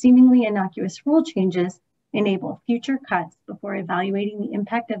unnecessary and seemingly innocuous rule changes enable future cuts before evaluating the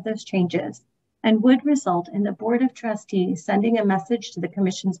impact of those changes and would result in the Board of Trustees sending a message to the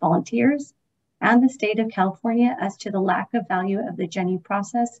Commission's volunteers and the state of California as to the lack of value of the Jenny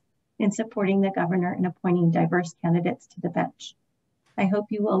process in supporting the governor in appointing diverse candidates to the bench. I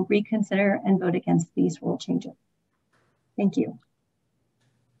hope you will reconsider and vote against these rule changes. Thank you.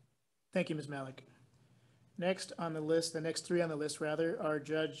 Thank you, Ms. Malik. Next on the list, the next three on the list rather, are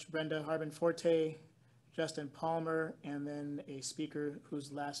Judge Brenda Harbin-Forte, Justin Palmer, and then a speaker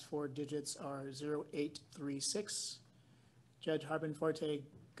whose last four digits are 0836. Judge Harbin-Forte,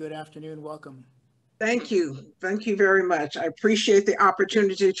 good afternoon, welcome. Thank you. Thank you very much. I appreciate the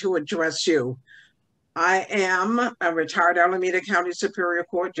opportunity to address you. I am a retired Alameda County Superior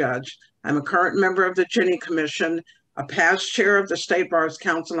Court judge. I'm a current member of the Jenny Commission, a past chair of the State Bar's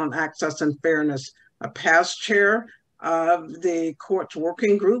Council on Access and Fairness, a past chair of the court's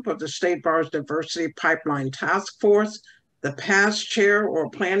working group of the State Bar's Diversity Pipeline Task Force, the past chair or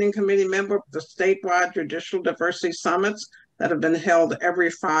planning committee member of the statewide judicial diversity summits that have been held every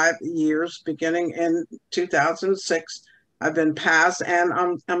 5 years, beginning in 2006. I've been past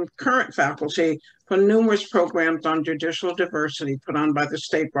and I'm current faculty for numerous programs on judicial diversity put on by the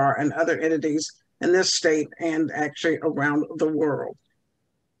State Bar and other entities in this state and actually around the world.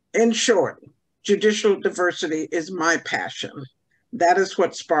 In short, judicial diversity is my passion. That is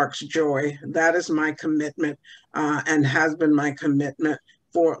what sparks joy. That is my commitment and has been my commitment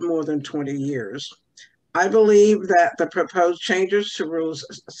for more than 20 years. I believe that the proposed changes to rules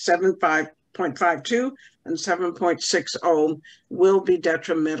 7.52 and 7.60 will be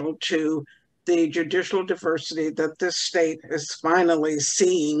detrimental to the judicial diversity that this state is finally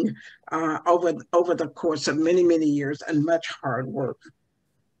seeing over the course of many, many years and much hard work.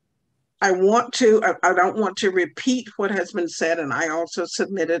 I don't want to repeat what has been said, and I also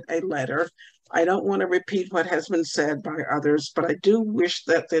submitted a letter. I don't want to repeat what has been said by others, but I do wish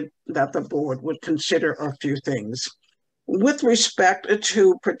that the board would consider a few things. With respect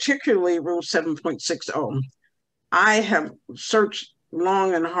to particularly Rule 7.60, I have searched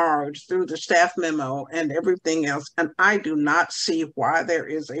long and hard through the staff memo and everything else, and I do not see why there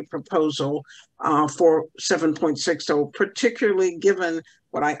is a proposal for 7.60, particularly given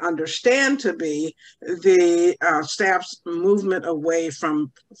what I understand to be the staff's movement away from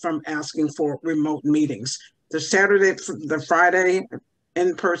asking for remote meetings. The Friday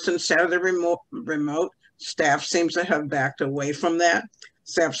in-person, Saturday remote, staff seems to have backed away from that.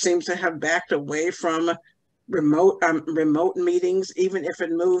 Staff seems to have backed away from remote meetings, even if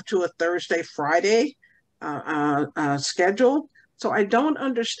it moved to a Thursday, Friday schedule. So I don't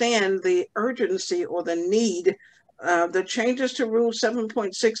understand the urgency or the need. The changes to Rule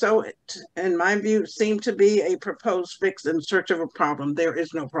 7.60, in my view, seem to be a proposed fix in search of a problem. There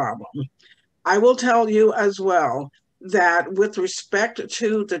is no problem. I will tell you as well that with respect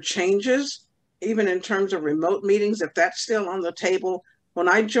to the changes, even in terms of remote meetings, if that's still on the table, when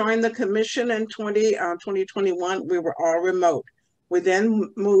I joined the commission in 2021, we were all remote. We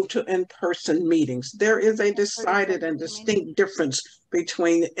then moved to in-person meetings. There is a decided and distinct difference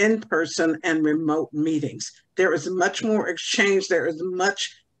between in-person and remote meetings. There is much more exchange. There is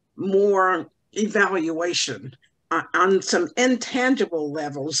much more evaluation on some intangible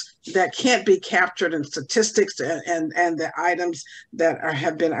levels that can't be captured in statistics and the items that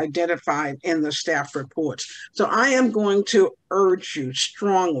have been identified in the staff reports. So I am going to urge you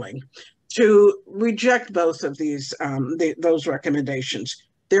strongly to reject both of these, those recommendations.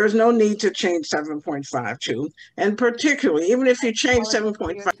 There is no need to change 7.52, and particularly, even if you change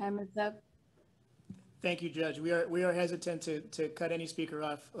 7.5. Time is up. Thank you, Judge. We are hesitant to cut any speaker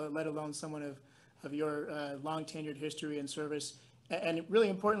off, let alone someone of your long tenured history and service, and really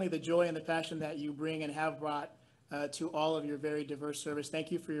importantly, the joy and the passion that you bring and have brought to all of your very diverse service.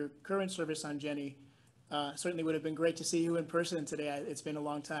 Thank you for your current service on Jenny. Certainly would have been great to see you in person today. It's been a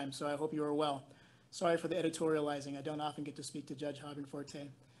long time, so I hope you are well. Sorry for the editorializing. I don't often get to speak to Judge Hobbin-Forte.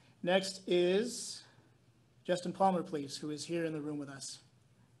 Next is Justin Palmer, please, who is here in the room with us.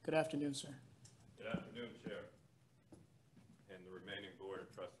 Good afternoon, sir. Good afternoon, Chair, and the remaining Board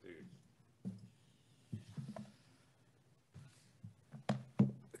of Trustees.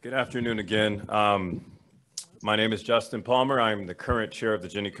 Good afternoon again. My name is Justin Palmer. I'm the current chair of the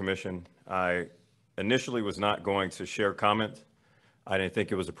Jenny Commission. I initially was not going to share comment. I didn't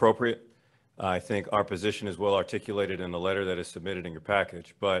think it was appropriate. I think our position is well articulated in the letter that is submitted in your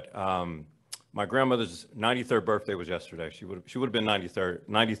package. But my grandmother's 93rd birthday was yesterday. She would have been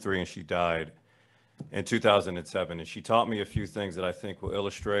 93, and she died in 2007. And she taught me a few things that I think will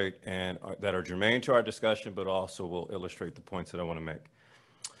illustrate and that are germane to our discussion, but also will illustrate the points that I want to make.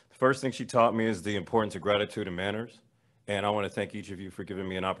 The first thing she taught me is the importance of gratitude and manners. And I want to thank each of you for giving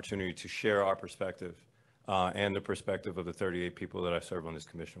me an opportunity to share our perspective and the perspective of the 38 people that I serve on this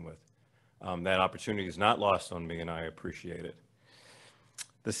commission with. That opportunity is not lost on me, and I appreciate it.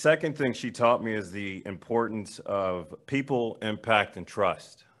 The second thing she taught me is the importance of people, impact, and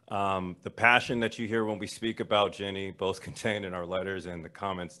trust. The passion that you hear when we speak about Jenny, both contained in our letters and the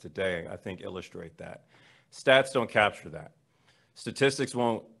comments today, I think illustrate that. Stats don't capture that. Statistics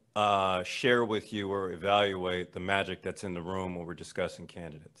won't share with you or evaluate the magic that's in the room when we're discussing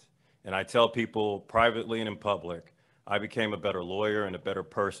candidates. And I tell people privately and in public, I became a better lawyer and a better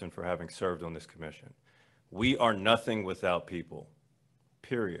person for having served on this commission. We are nothing without people,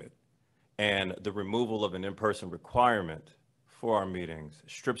 period. And the removal of an in-person requirement for our meetings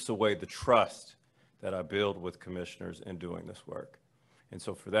strips away the trust that I build with commissioners in doing this work. And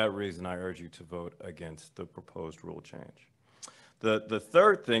so for that reason, I urge you to vote against the proposed rule change. The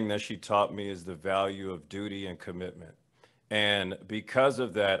third thing that she taught me is the value of duty and commitment. And because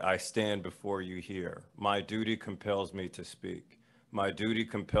of that, I stand before you here. My duty compels me to speak. My duty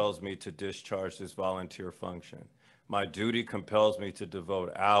compels me to discharge this volunteer function. My duty compels me to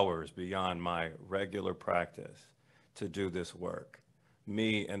devote hours beyond my regular practice to do this work.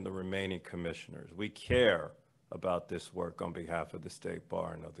 Me and the remaining commissioners, we care about this work on behalf of the State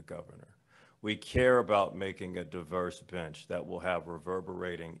Bar and of the governor. We care about making a diverse bench that will have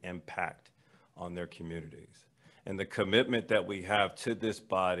reverberating impact on their communities. And the commitment that we have to this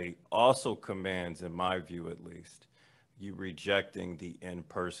body also commands, in my view at least, you rejecting the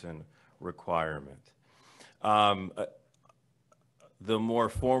in-person requirement. The more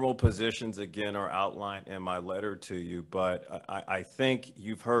formal positions, again, are outlined in my letter to you, but I think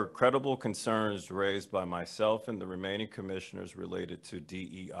you've heard credible concerns raised by myself and the remaining commissioners related to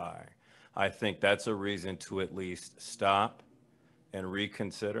DEI. I think that's a reason to at least stop and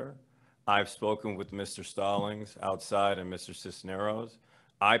reconsider. I've spoken with Mr. Stallings outside and Mr. Cisneros.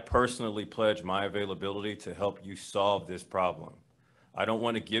 I personally pledge my availability to help you solve this problem. I don't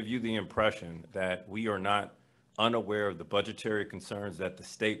want to give you the impression that we are not unaware of the budgetary concerns that the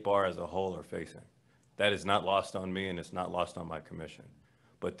State Bar as a whole are facing. That is not lost on me, and it's not lost on my commission.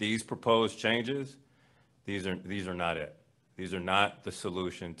 But these proposed changes, these are not it. These are not the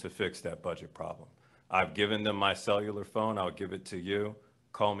solution to fix that budget problem. I've given them my cellular phone. I'll give it to you.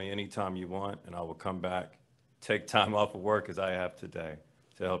 Call me anytime you want, and I will come back, take time off of work as I have today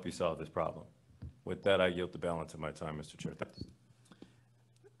to help you solve this problem. With that, I yield the balance of my time, Mr. Chair. Thanks.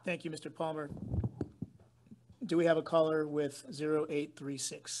 Thank you, Mr. Palmer. Do we have a caller with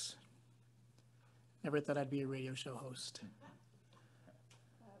 0836? Never thought I'd be a radio show host.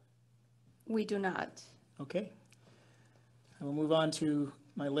 We do not. Okay. I will move on to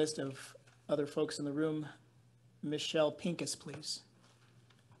my list of other folks in the room. Michelle Pincus, please.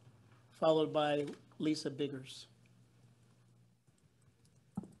 Followed by Lisa Biggers.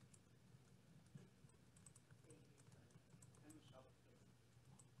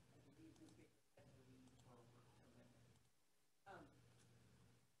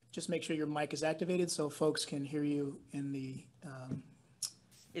 Just make sure your mic is activated so folks can hear you in the.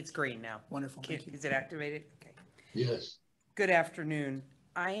 It's green now. Wonderful. Thank you. Is it activated? Okay. Yes. Good afternoon.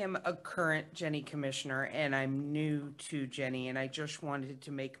 I am a current Jenny commissioner and I'm new to Jenny, and I just wanted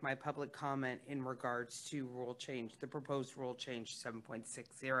to make my public comment in regards to rule change, the proposed rule change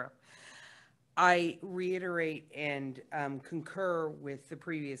 7.60. I reiterate and concur with the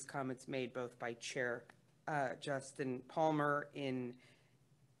previous comments made both by Chair Justin Palmer in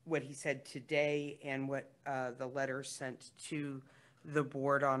what he said today and what the letter sent to the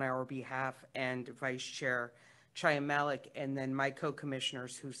board on our behalf, and Vice Chair Chaya Malik, and then my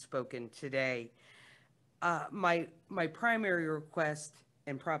co-commissioners who've spoken today. My primary request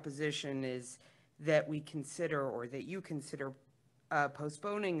and proposition is that we consider, or that you consider,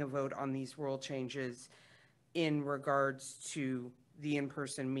 postponing a vote on these rule changes in regards to the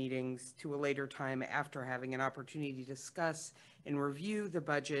in-person meetings to a later time after having an opportunity to discuss and review the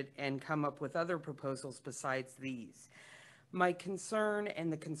budget and come up with other proposals besides these. My concern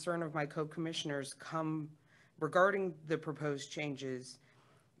and the concern of my co-commissioners come regarding the proposed changes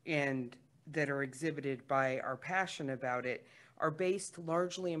and that are exhibited by our passion about it are based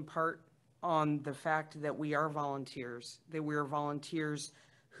largely in part on the fact that we are volunteers,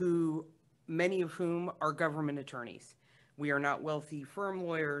 who, many of whom are government attorneys. We are not wealthy firm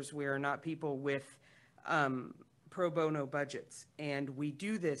lawyers. We are not people with pro bono budgets. And we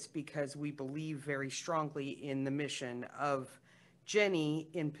do this because we believe very strongly in the mission of Jenny,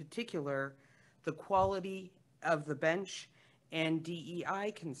 in particular, the quality of the bench and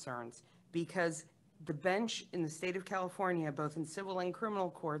DEI concerns, because the bench in the state of California, both in civil and criminal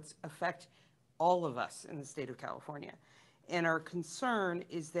courts, affect all of us in the state of California. And our concern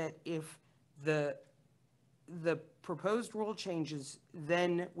is that if the proposed rule changes,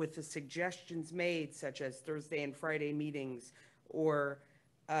 then with the suggestions made, such as Thursday and Friday meetings, or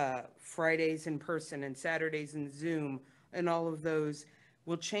Fridays in person and Saturdays in Zoom, and all of those,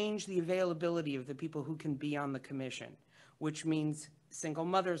 will change the availability of the people who can be on the commission, which means single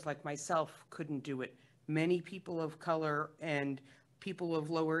mothers like myself couldn't do it. Many people of color and people of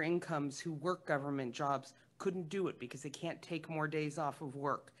lower incomes who work government jobs couldn't do it because they can't take more days off of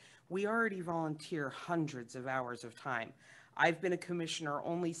work. We already volunteer hundreds of hours of time. I've been a commissioner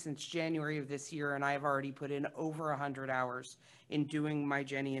only since January of this year, and I've already put in over 100 hours in doing my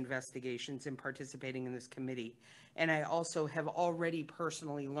Jenny investigations and participating in this committee. And I also have already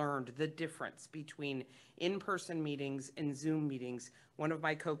personally learned the difference between in-person meetings and Zoom meetings. One of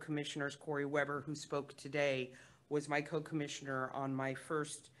my co-commissioners, Corey Weber, who spoke today, was my co-commissioner on my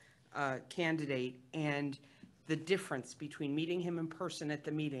first candidate, and the difference between meeting him in person at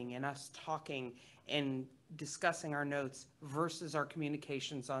the meeting and us talking and discussing our notes versus our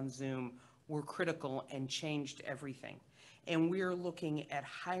communications on Zoom were critical and changed everything. And we're looking at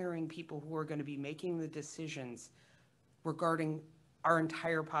hiring people who are going to be making the decisions regarding our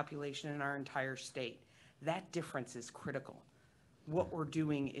entire population and our entire state. That difference is critical. What we're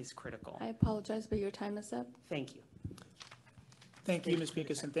doing is critical. I apologize, but your time is up. Thank you. Thank you, Ms.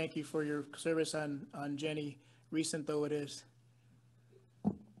 Pincus, and thank you for your service on Jenny, recent though it is.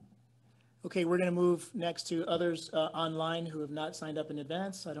 Okay, we're going to move next to others online who have not signed up in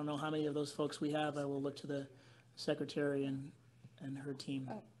advance. I don't know how many of those folks we have. I will look to the secretary and her team.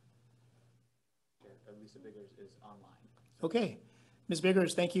 Lisa Biggers is online. Okay. Ms.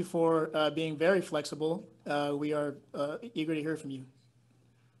 Biggers, thank you for being very flexible. We are eager to hear from you.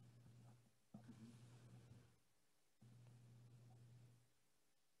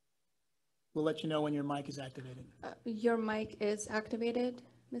 We'll let you know when your mic is activated. Your mic is activated,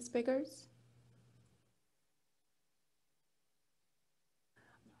 Ms. Biggers?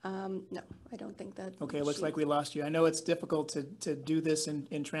 No, I don't think that. Okay, looks like we lost you. I know it's difficult to do this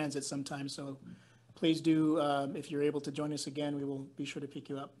in transit sometimes, so please do, if you're able to join us again, we will be sure to pick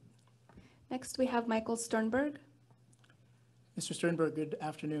you up. Next, we have Michael Sternberg. Mr. Sternberg, good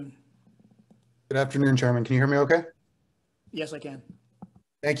afternoon. Good afternoon, Chairman. Can you hear me okay? Yes, I can.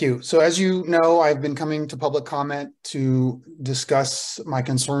 Thank you. So as you know, I've been coming to public comment to discuss my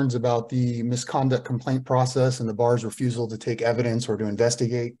concerns about the misconduct complaint process and the bar's refusal to take evidence or to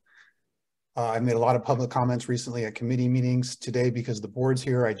investigate. I've made a lot of public comments recently at committee meetings. Today, because the board's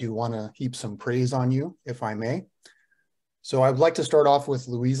here, I do want to heap some praise on you, if I may. So I'd like to start off with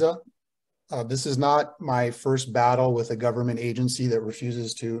Louisa. This is not my first battle with a government agency that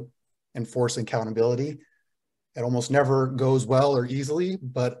refuses to enforce accountability. It almost never goes well or easily,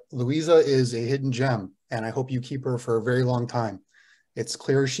 but Louisa is a hidden gem, and I hope you keep her for a very long time. It's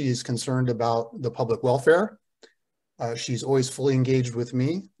clear she is concerned about the public welfare. She's always fully engaged with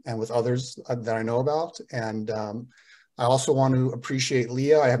me and with others that I know about. And I also want to appreciate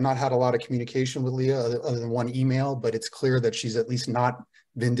Leah. I have not had a lot of communication with Leah other than one email, but it's clear that she's at least not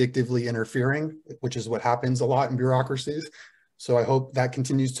vindictively interfering, which is what happens a lot in bureaucracies. So I hope that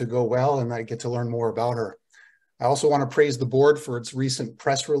continues to go well and I get to learn more about her. I also want to praise the board for its recent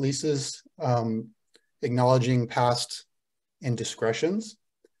press releases acknowledging past indiscretions.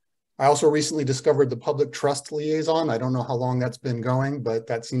 I also recently discovered the public trust liaison. I don't know how long that's been going, but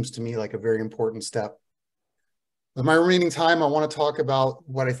that seems to me like a very important step. With my remaining time, I want to talk about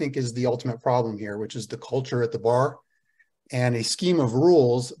what I think is the ultimate problem here, which is the culture at the bar and a scheme of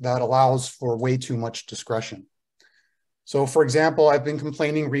rules that allows for way too much discretion. So for example, I've been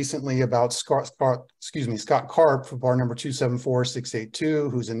complaining recently about Scott Karp for bar number 274682,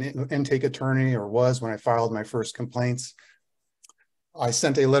 who's an intake attorney or was when I filed my first complaints. I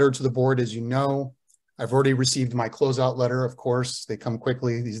sent a letter to the board, as you know. I've already received my closeout letter, of course. They come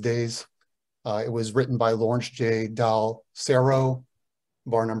quickly these days. It was written by Lawrence J. Dal Cerro,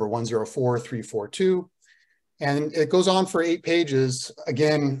 bar number 104342. And it goes on for 8 pages,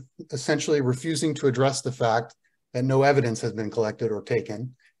 again, essentially refusing to address the fact that no evidence has been collected or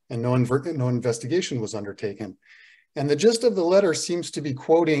taken and no investigation was undertaken. And the gist of the letter seems to be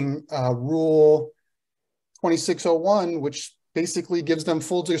quoting Rule 2601, which basically gives them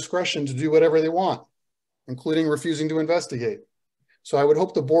full discretion to do whatever they want, including refusing to investigate. So I would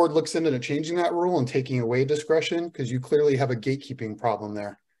hope the board looks into changing that rule and taking away discretion, because you clearly have a gatekeeping problem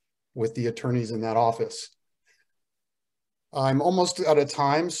there with the attorneys in that office. I'm almost out of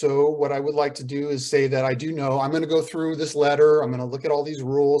time, so what I would like to do is say that I do know I'm going to go through this letter, I'm going to look at all these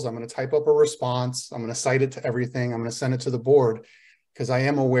rules, I'm going to type up a response, I'm going to cite it to everything, I'm going to send it to the board, because I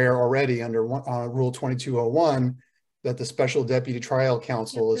am aware already under Rule 2201 that the Special Deputy Trial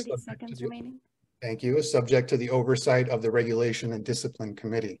Counsel is subject to is subject to the oversight of the Regulation and Discipline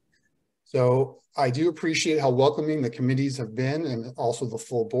Committee. So I do appreciate how welcoming the committees have been and also the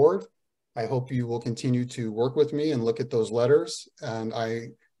full board. I hope you will continue to work with me and look at those letters. And I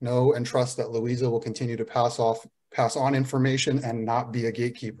know and trust that Louisa will continue to pass on information and not be a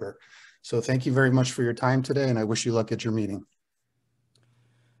gatekeeper. So thank you very much for your time today, and I wish you luck at your meeting.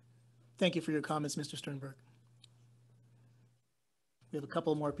 Thank you for your comments, Mr. Sternberg. We have a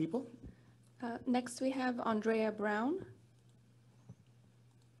couple more people. Next, we have Andrea Brown.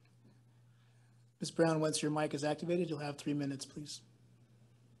 Ms. Brown, once your mic is activated, you'll have 3 minutes, please.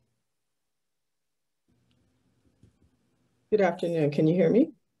 Good afternoon. Can you hear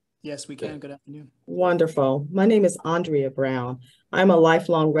me? Yes, we can. Good afternoon. Wonderful. My name is Andrea Brown. I'm a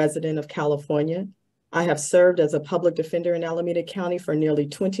lifelong resident of California. I have served as a public defender in Alameda County for nearly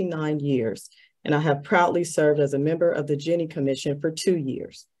 29 years, and I have proudly served as a member of the Jenny Commission for 2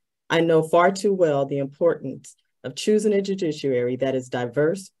 years. I know far too well the importance of choosing a judiciary that is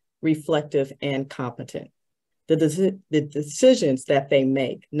diverse, reflective, and competent. The decisions that they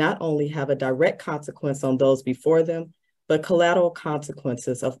make not only have a direct consequence on those before them, but collateral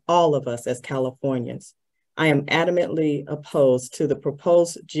consequences of all of us as Californians. I am adamantly opposed to the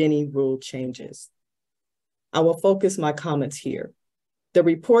proposed Jenny rule changes. I will focus my comments here. The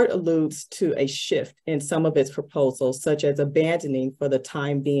report alludes to a shift in some of its proposals, such as abandoning for the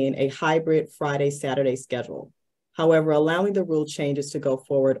time being a hybrid Friday-Saturday schedule. However, allowing the rule changes to go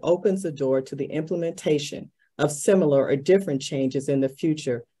forward opens the door to the implementation of similar or different changes in the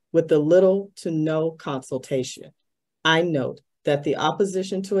future with the little to no consultation. I note that the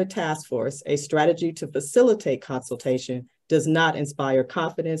opposition to a task force, a strategy to facilitate consultation, does not inspire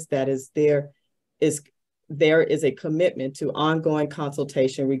confidence that there is a commitment to ongoing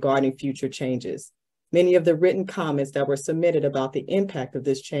consultation regarding future changes. Many of the written comments that were submitted about the impact of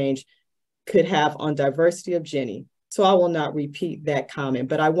this change could have on diversity of Jenny, so I will not repeat that comment,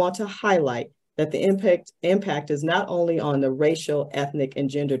 but I want to highlight that the impact is not only on the racial, ethnic,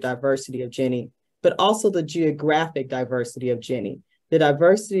 and gender diversity of Jenny, but also the geographic diversity of Jenny, the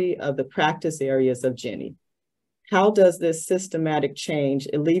diversity of the practice areas of Jenny. How does this systematic change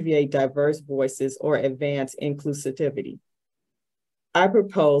alleviate diverse voices or advance inclusivity? I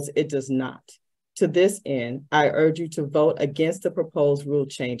propose it does not. To this end, I urge you to vote against the proposed rule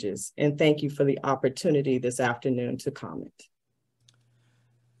changes, and thank you for the opportunity this afternoon to comment.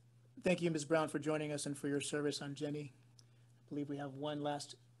 Thank you, Ms. Brown, for joining us and for your service on Jenny. I believe we have one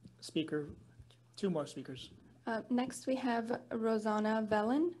last speaker, two more speakers. Next, we have Rosanna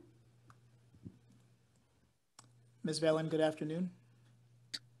Vellen. Ms. Vellen, good afternoon.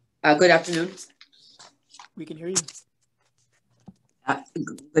 Good afternoon. We can hear you.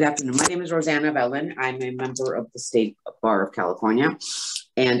 Good afternoon. My name is Rosanna Vellen. I'm a member of the State Bar of California,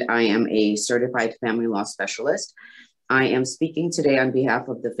 and I am a certified family law specialist. I am speaking today on behalf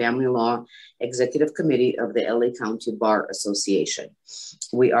of the Family Law Executive Committee of the LA County Bar Association.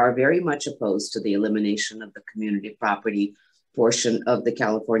 We are very much opposed to the elimination of the community property portion of the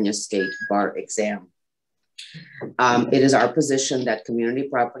California State Bar exam. It is our position that community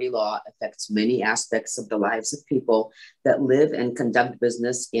property law affects many aspects of the lives of people that live and conduct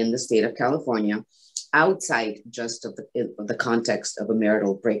business in the state of California outside just of the context of a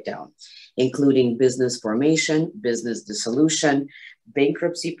marital breakdown, including business formation, business dissolution,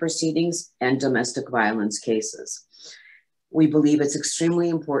 bankruptcy proceedings, and domestic violence cases. We believe it's extremely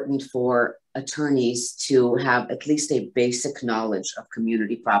important for attorneys to have at least a basic knowledge of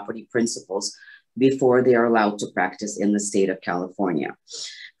community property principles before they are allowed to practice in the state of California.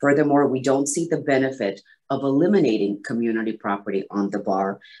 Furthermore, we don't see the benefit of eliminating community property on the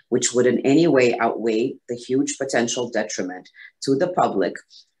bar, which would in any way outweigh the huge potential detriment to the public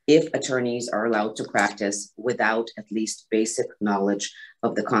if attorneys are allowed to practice without at least basic knowledge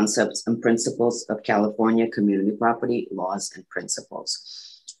of the concepts and principles of California community property laws and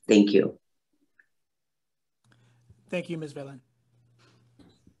principles. Thank you. Thank you, Ms. Vellen.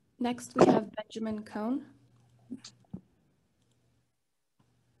 Next, we have Benjamin Cohn.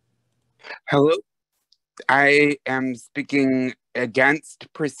 Hello. I am speaking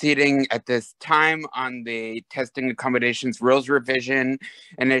against proceeding at this time on the Testing Accommodations Rules Revision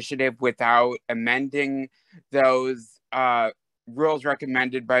Initiative without amending those rules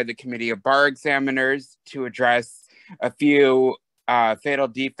recommended by the Committee of Bar Examiners to address a few fatal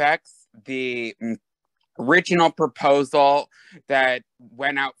defects. The original proposal that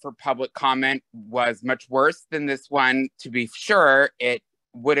went out for public comment was much worse than this one. To be sure, it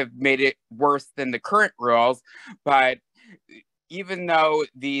would have made it worse than the current rules, but even though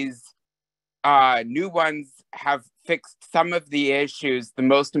these new ones have fixed some of the issues, the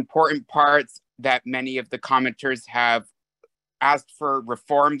most important parts that many of the commenters have asked for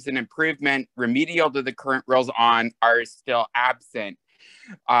reforms and improvement remedial to the current rules on are still absent.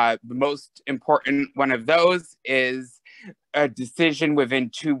 The most important one of those is a decision within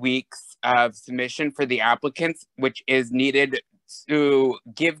 2 weeks of submission for the applicants, which is needed to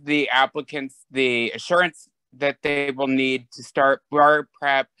give the applicants the assurance that they will need to start bar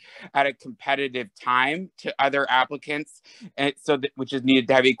prep at a competitive time to other applicants, and which is needed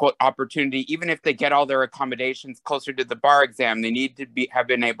to have equal opportunity. Even if they get all their accommodations closer to the bar exam, they need to have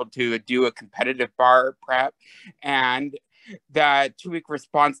been able to do a competitive bar prep. And that 2-week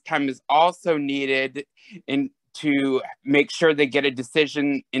response time is also needed to make sure they get a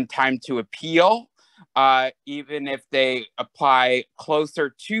decision in time to appeal, even if they apply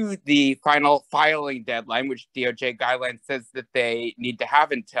closer to the final filing deadline, which DOJ guidelines says that they need to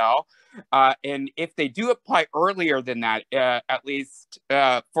have until. And if they do apply earlier than that, at least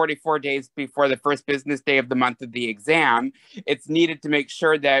 44 days before the first business day of the month of the exam, it's needed to make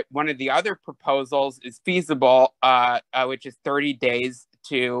sure that one of the other proposals is feasible, which is 30 days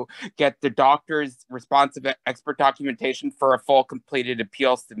to get the doctor's responsive expert documentation for a full completed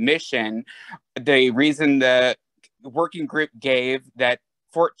appeal submission. The reason the working group gave that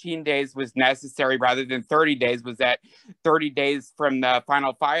 14 days was necessary rather than 30 days was that 30 days from the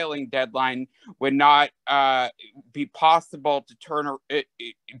final filing deadline would not be possible to turn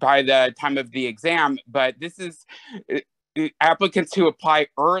by the time of the exam. But this is applicants who apply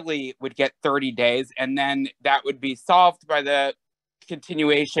early would get 30 days, and then that would be solved by the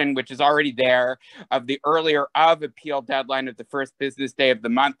continuation, which is already there, of the earlier of appeal deadline of the first business day of the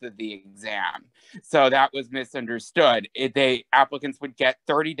month of the exam. So that was misunderstood. Applicants would get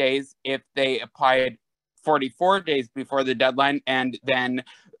 30 days if they applied 44 days before the deadline, and then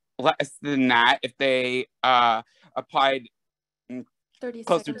less than that if they applied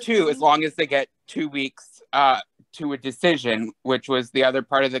closer to, as long as they get 2 weeks to a decision, which was the other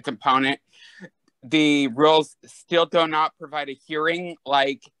part of the component. The rules still do not provide a hearing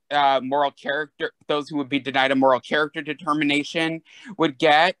like moral character, those who would be denied a moral character determination would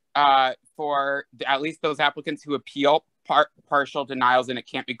get for at least those applicants who appeal partial denials and it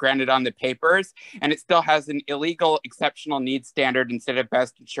can't be granted on the papers. And it still has an illegal exceptional needs standard instead of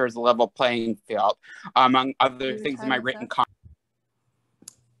best ensures a level playing field, among other things in my written comment.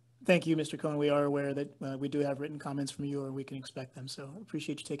 Thank you, Mr. Cohen. We are aware that we do have written comments from you, or we can expect them. So I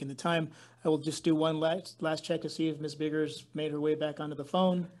appreciate you taking the time. I will just do one last check to see if Ms. Biggers made her way back onto the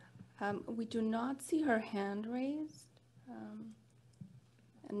phone. We do not see her hand raised.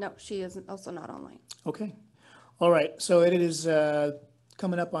 No, she is also not online. Okay. All right. So it is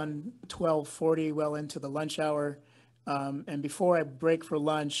coming up on 12:40, well into the lunch hour. And before I break for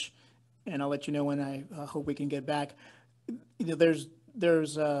lunch, and I'll let you know when I hope we can get back, there's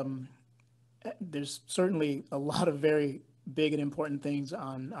certainly a lot of very big and important things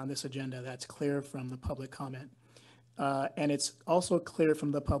on this agenda that's clear from the public comment. And it's also clear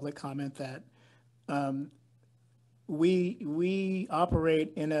from the public comment that we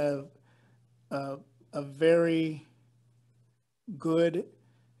operate in a very good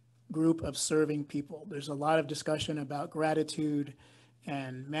group of serving people. There's a lot of discussion about gratitude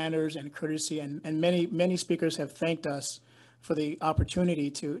and manners and courtesy, and many speakers have thanked us for the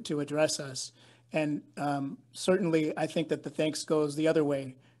opportunity to address us. And certainly I think that the thanks goes the other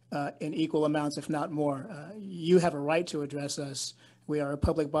way in equal amounts, if not more. You have a right to address us. We are a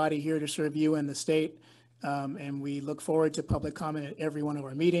public body here to serve you and the state, and we look forward to public comment at every one of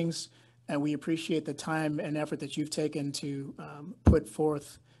our meetings. And we appreciate the time and effort that you've taken to put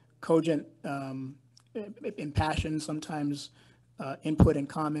forth cogent, impassioned, sometimes input and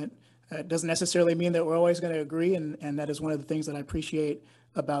comment. It doesn't necessarily mean that we're always going to agree, and that is one of the things that I appreciate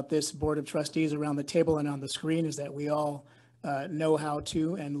about this Board of Trustees around the table and on the screen, is that we all know how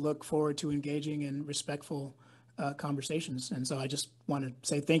to and look forward to engaging in respectful conversations. And so I just want to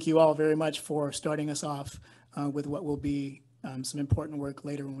say thank you all very much for starting us off with what will be some important work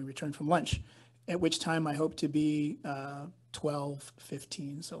later when we return from lunch, at which time I hope to be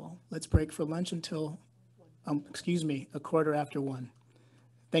 12:15. So let's break for lunch until, excuse me, 1:15.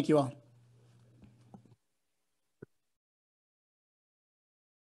 Thank you all.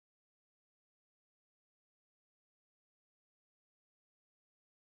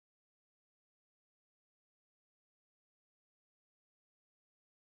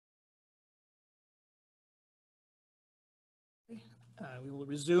 We will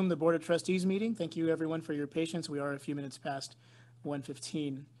resume the Board of Trustees meeting. Thank you, everyone, for your patience. We are a few minutes past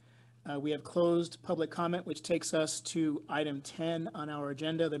 1:15. We have closed public comment, which takes us to item 10 on our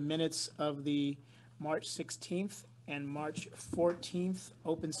agenda, the minutes of the March 16th and March 14th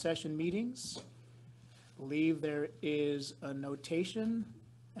open session meetings. I believe there is a notation,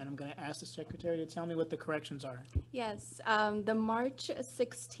 and I'm going to ask the secretary to tell me what the corrections are. Yes, the March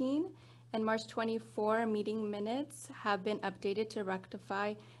 16 and March 24 meeting minutes have been updated to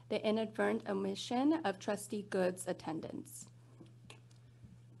rectify the inadvertent omission of Trustee Good's attendance.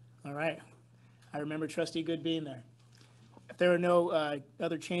 All right. I remember Trustee Good being there. If there are no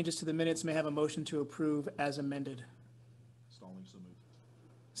other changes to the minutes, may I have a motion to approve as amended? Stallings so moved.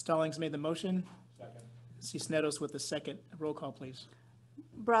 Stallings made the motion. Second. Cisneros with the second. Roll call, please.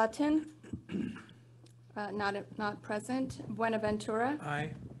 Broughton, not present. Buenaventura.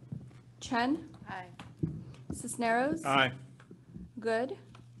 Aye. Chen. Aye. Cisneros. Aye. Good.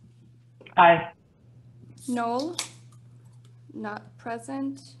 Aye. Knoll, not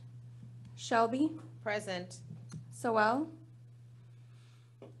present. Shelby. Present. Sowell.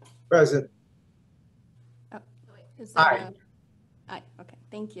 Present. Oh, is Aye. there a- Aye, okay,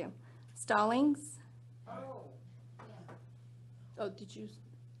 thank you. Stallings. Oh, did you?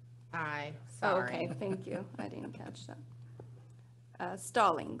 Aye. Oh, Sorry. okay, thank you. I didn't catch that.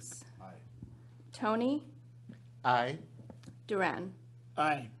 Stallings. Aye. Tony. Aye. Duran.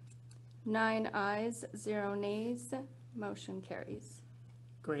 Aye. 9 ayes, 0 nays. Motion carries.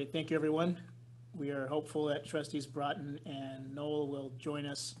 Great. Thank you, everyone. We are hopeful that Trustees Broughton and Knoll will join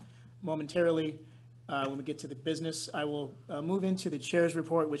us momentarily when we get to the business. I will move into the chair's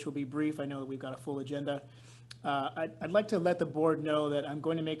report, which will be brief. I know that we've got a full agenda. I'd like to let the board know that I'm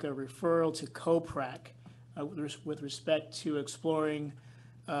going to make a referral to COPRAC with respect to exploring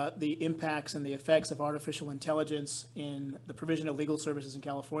the impacts and the effects of artificial intelligence in the provision of legal services in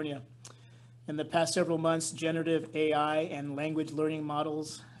California. In the past several months, generative AI and language learning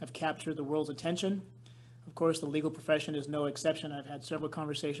models have captured the world's attention. Of course, the legal profession is no exception. I've had several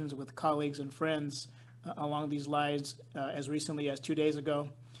conversations with colleagues and friends along these lines as recently as 2 days ago.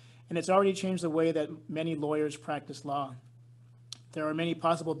 And it's already changed the way that many lawyers practice law. There are many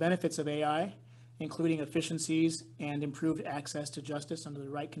possible benefits of AI, including efficiencies and improved access to justice under the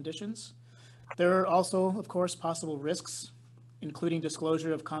right conditions. There are also, of course, possible risks, including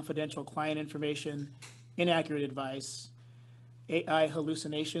disclosure of confidential client information, inaccurate advice, AI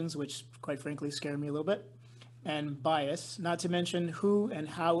hallucinations, which quite frankly scare me a little bit, and bias, not to mention who and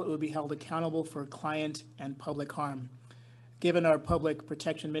how it will be held accountable for client and public harm. Given our public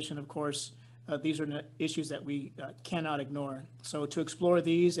protection mission, of course, these are issues that we cannot ignore. So to explore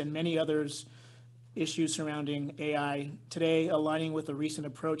these and many others issues surrounding AI today, aligning with the recent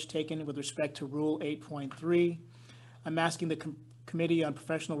approach taken with respect to Rule 8.3, I'm asking the Committee on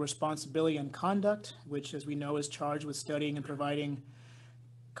Professional Responsibility and Conduct, which, as we know, is charged with studying and providing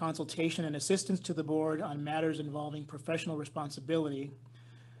consultation and assistance to the board on matters involving professional responsibility,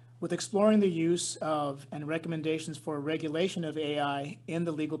 with exploring the use of and recommendations for regulation of AI in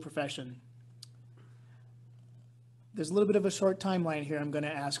the legal profession. There's a little bit of a short timeline here I'm going to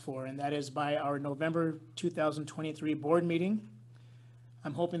ask for, and that is by our November 2023 board meeting.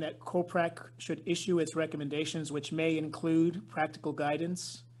 I'm hoping that COPRAC should issue its recommendations, which may include practical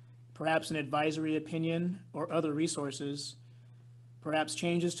guidance, perhaps an advisory opinion or other resources, perhaps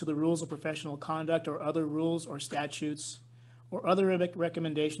changes to the rules of professional conduct or other rules or statutes, or other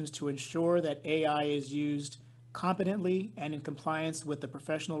recommendations to ensure that AI is used competently and in compliance with the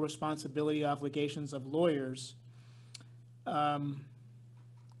professional responsibility obligations of lawyers.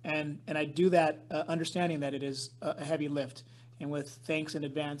 And I do that understanding that it is a heavy lift, and with thanks in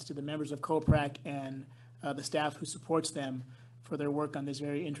advance to the members of COPRAC and the staff who supports them for their work on this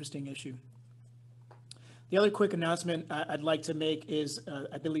very interesting issue. The other quick announcement I'd like to make is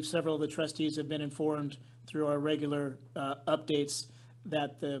I believe several of the trustees have been informed through our regular updates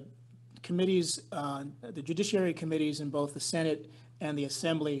that the committees, the judiciary committees in both the Senate and the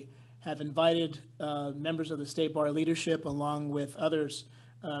Assembly have invited members of the State Bar leadership, along with others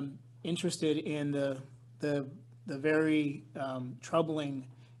interested in the very troubling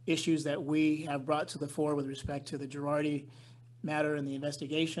issues that we have brought to the fore with respect to the Girardi matter and the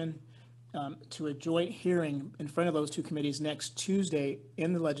investigation, to a joint hearing in front of those two committees next Tuesday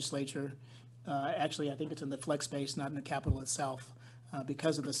in the legislature. Actually, I think it's in the flex space, not in the Capitol itself,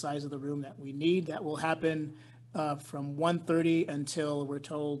 because of the size of the room that we need. That will happen from 1:30 until we're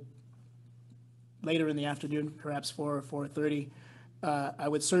told later in the afternoon, perhaps 4 or 4:30. I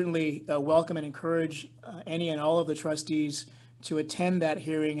would certainly welcome and encourage any and all of the trustees to attend that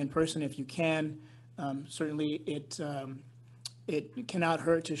hearing in person if you can. Certainly, it cannot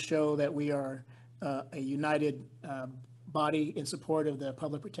hurt to show that we are a united body in support of the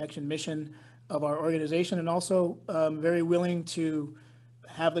public protection mission of our organization, and also very willing to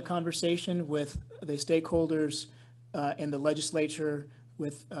have the conversation with the stakeholders in the legislature,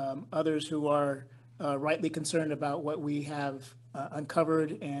 with others who are rightly concerned about what we have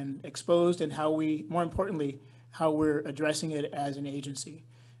uncovered and exposed, and how we, more importantly, how we're addressing it as an agency.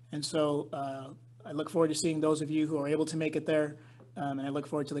 And so I look forward to seeing those of you who are able to make it there, and I look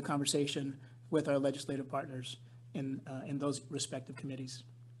forward to the conversation with our legislative partners in those respective committees.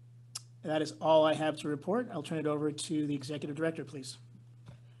 That is all I have to report. I'll turn it over to the Executive Director, please.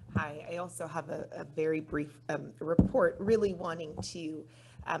 Hi, I also have a very brief report, really wanting to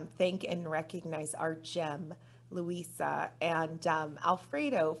thank and recognize our gem, Luisa, and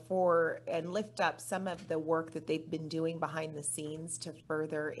Alfredo and lift up some of the work that they've been doing behind the scenes to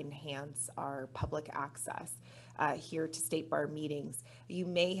further enhance our public access here to State Bar meetings. You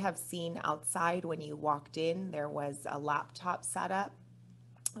may have seen outside when you walked in, there was a laptop set up.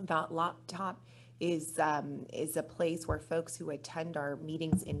 That laptop is a place where folks who attend our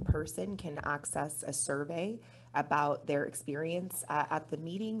meetings in person can access a survey about their experience at the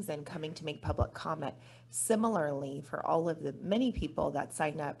meetings and coming to make public comment. Similarly, for all of the many people that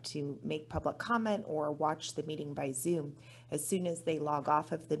sign up to make public comment or watch the meeting by Zoom, as soon as they log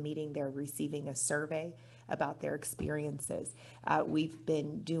off of the meeting, they're receiving a survey about their experiences. We've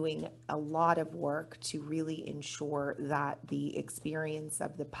been doing a lot of work to really ensure that the experience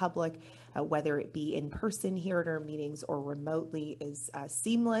of the public, whether it be in person here at our meetings or remotely, is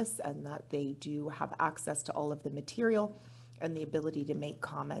seamless, and that they do have access to all of the material and the ability to make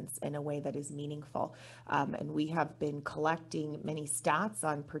comments in a way that is meaningful. And we have been collecting many stats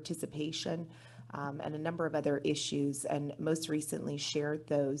on participation and a number of other issues, and most recently shared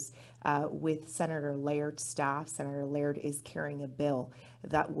those with Senator Laird's staff. Senator Laird is carrying a bill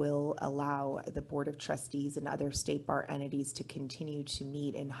that will allow the Board of Trustees and other State Bar entities to continue to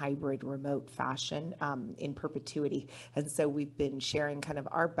meet in hybrid remote fashion in perpetuity. And so we've been sharing kind of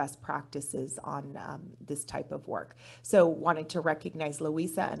our best practices on this type of work. So wanted to recognize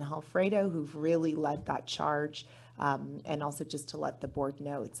Luisa and Alfredo, who've really led that charge. And also just to let the board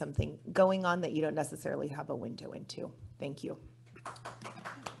know it's something going on that you don't necessarily have a window into. Thank you.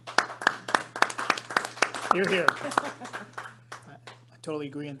 You're here. I totally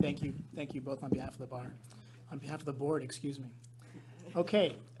agree, and thank you both on behalf of the bar, on behalf of the board, excuse me.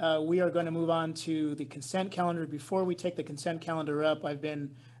 Okay, we are going to move on to the consent calendar. Before we take the consent calendar up, I've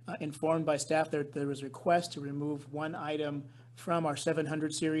been informed by staff that there was a request to remove one item from our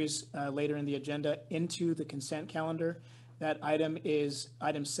 700 series later in the agenda into the consent calendar. That item is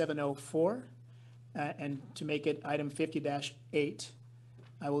item 704, and to make it item 50-8.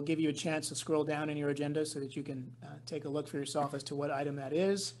 I will give you a chance to scroll down in your agenda so that you can take a look for yourself as to what item that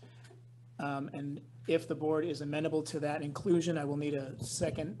is. And if the board is amenable to that inclusion, I will need a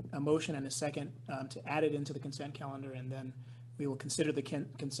motion and a second to add it into the consent calendar, and then we will consider the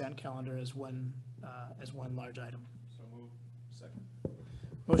consent calendar as one large item. So moved. Second.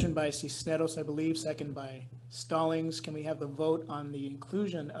 Motion by Cisneros, I believe, second by Stallings. Can we have the vote on the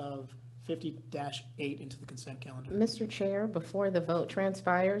inclusion of 50-8 into the consent calendar? Mr. Chair, before the vote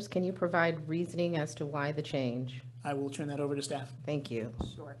transpires, can you provide reasoning as to why the change? I will turn that over to staff. Thank you.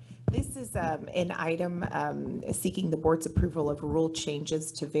 Sure. This is an item seeking the board's approval of rule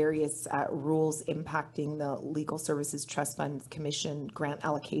changes to various rules impacting the Legal Services Trust Funds Commission grant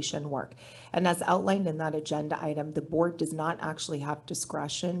allocation work. And as outlined in that agenda item, the board does not actually have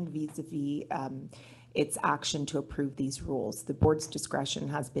discretion vis-a-vis its action to approve these rules. The board's discretion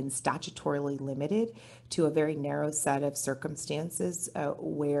has been statutorily limited to a very narrow set of circumstances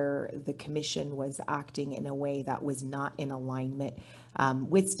where the commission was acting in a way that was not in alignment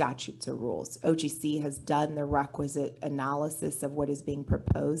with statutes or rules. OGC has done the requisite analysis of what is being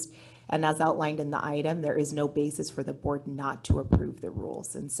proposed, and as outlined in the item, there is no basis for the board not to approve the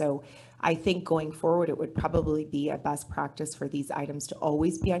rules. And so I think going forward, it would probably be a best practice for these items to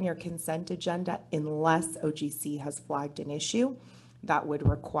always be on your consent agenda unless OGC has flagged an issue that would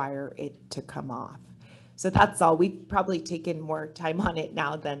require it to come off. So that's all. We've probably taken more time on it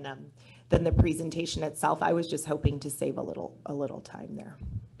now than the presentation itself. I was just hoping to save a little time there.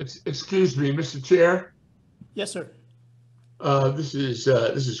 Excuse me, Mr. Chair. Yes, sir. This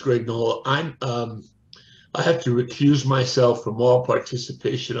is Greg Knoll. I have to recuse myself from all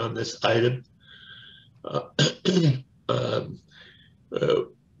participation on this item.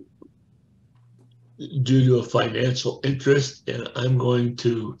 Due to a financial interest, and I'm going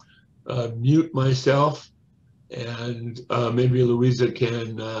to mute myself, and maybe Louisa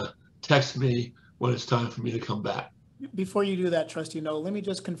can text me when it's time for me to come back. Before you do that, Trustee Knoll, let me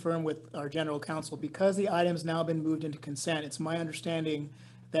just confirm with our general counsel, because the item's now been moved into consent, it's my understanding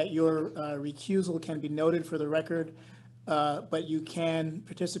that your recusal can be noted for the record, but you can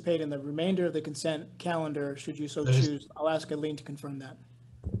participate in the remainder of the consent calendar should you so choose. I'll ask Aline to confirm that.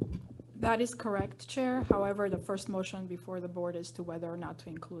 That is correct, Chair. However, the first motion before the board is to whether or not to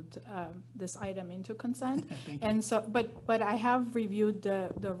include this item into consent. And so, but I have reviewed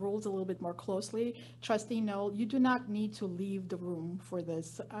the rules a little bit more closely. Trustee Knoll, you do not need to leave the room for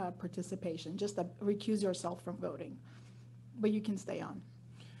this participation. Just recuse yourself from voting, but you can stay on.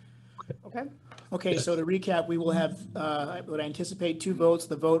 Okay. Okay, so to recap, we will have, I would anticipate 2 votes.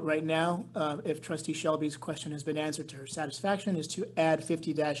 The vote right now, if Trustee Shelby's question has been answered to her satisfaction, is to add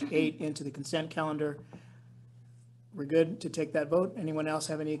 50-8 into the consent calendar. We're good to take that vote. Anyone else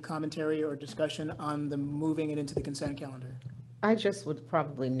have any commentary or discussion on the moving it into the consent calendar? I just would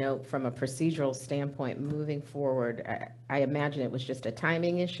probably note from a procedural standpoint, moving forward, I imagine it was just a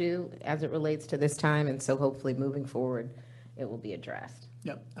timing issue as it relates to this time, and so hopefully moving forward, it will be addressed.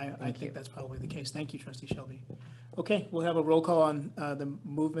 Yep, I think that's probably the case. Thank you, Trustee Shelby. Okay, we'll have a roll call on the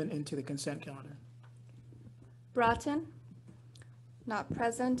movement into the consent calendar. Broughton? Not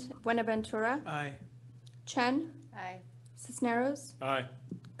present. Buenaventura? Aye. Chen? Aye. Cisneros? Aye.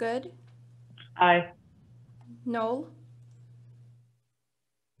 Good? Aye. Knoll?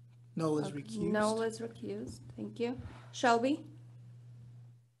 Knoll is recused. Knoll is recused. Thank you. Shelby?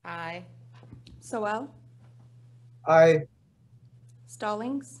 Aye. Soel? Aye.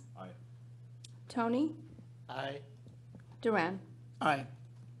 Stallings? Aye. Tony? Aye. Duran? Aye.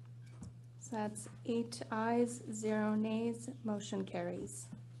 So that's 8 ayes, 0 nays. Motion carries.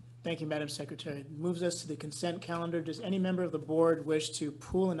 Thank you, Madam Secretary. It moves us to the consent calendar. Does any member of the board wish to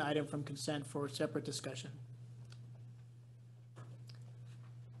pull an item from consent for separate discussion?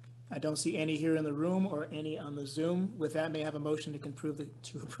 I don't see any here in the room or any on the Zoom. With that, may I have a motion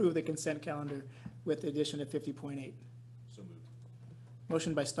to approve the consent calendar with the addition of 50.8? So moved.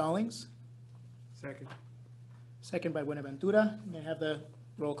 Motion by Stallings. Second. Second by Buenaventura. May I have the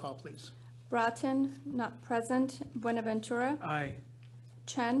roll call, please? Broughton? Not present. Buenaventura? Aye.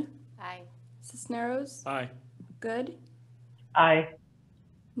 Chen? Aye. Cisneros? Aye. Good? Aye.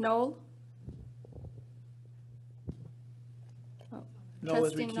 Knoll? Knoll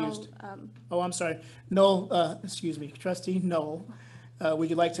is Trustee recused. Knoll, Oh, I'm sorry. Knoll, excuse me, Trustee Knoll Would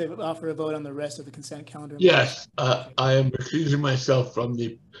you like to offer a vote on the rest of the consent calendar? Yes, I am recusing myself from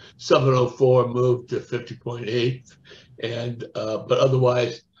the 704 move to 50.8, and but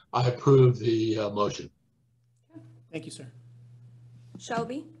otherwise I approve the motion. Thank you, sir.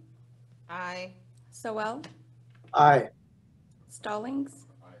 Shelby, Aye. Sowell, Aye. Stallings,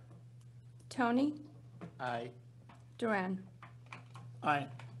 Tony, Aye. Duran. Aye.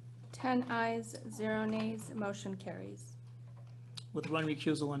 10 ayes, 0 nays, motion carries. With one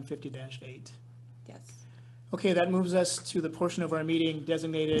recusal on 50-8. Yes. Okay, that moves us to the portion of our meeting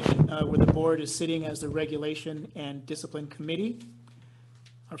designated where the board is sitting as the Regulation and Discipline Committee.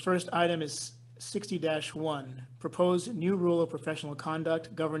 Our first item is 60-1, proposed new rule of professional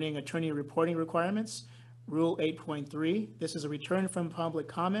conduct governing attorney reporting requirements, Rule 8.3. This is a return from public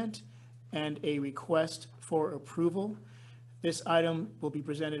comment and a request for approval. This item will be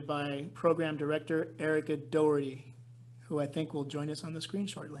presented by Program Director Erica Doherty, who I think will join us on the screen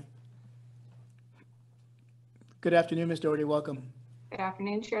shortly. Good afternoon, Ms. Doherty. Welcome. Good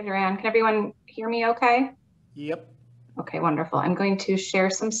afternoon, Chair Duran. Can everyone hear me okay? Yep. Okay, wonderful. I'm going to share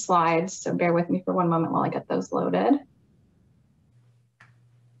some slides, so bear with me for one moment while I get those loaded.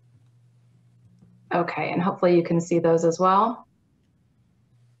 Okay, and hopefully you can see those as well.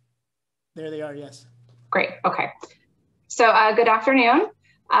 There they are, yes. Great, okay. So good afternoon.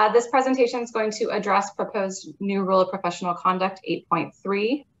 This presentation is going to address proposed new rule of professional conduct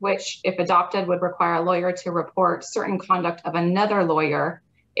 8.3, which, if adopted, would require a lawyer to report certain conduct of another lawyer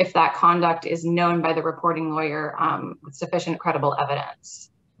if that conduct is known by the reporting lawyer with sufficient credible evidence.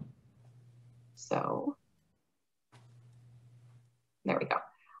 So there we go.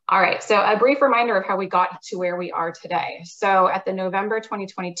 All right, so a brief reminder of how we got to where we are today. So at the November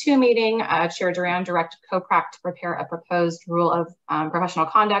 2022 meeting, Chair Duran directed COPRAC to prepare a proposed rule of professional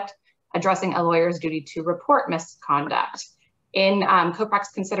conduct addressing a lawyer's duty to report misconduct. In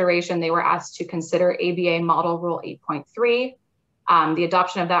COPRAC's consideration, they were asked to consider ABA Model Rule 8.3, the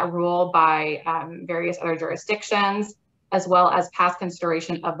adoption of that rule by various other jurisdictions, as well as past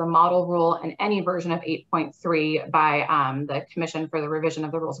consideration of the model rule and any version of 8.3 by the Commission for the Revision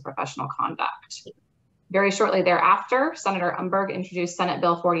of the Rules of Professional Conduct. Very shortly thereafter, Senator Umberg introduced Senate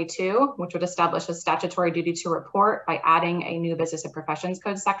Bill 42, which would establish a statutory duty to report by adding a new Business and Professions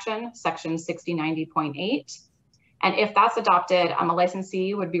Code section, section 6090.8. And if that's adopted, a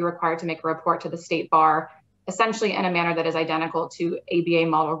licensee would be required to make a report to the State Bar, essentially in a manner that is identical to ABA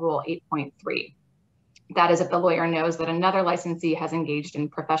Model Rule 8.3. That is if the lawyer knows that another licensee has engaged in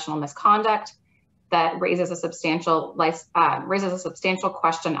professional misconduct that raises a substantial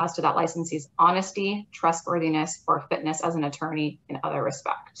question as to that licensee's honesty, trustworthiness, or fitness as an attorney in other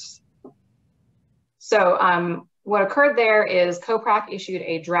respects. So what occurred there is COPRAC issued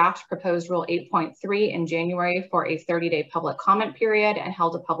a draft proposed Rule 8.3 in January for a 30-day public comment period and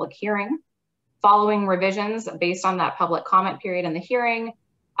held a public hearing. Following revisions based on that public comment period and the hearing,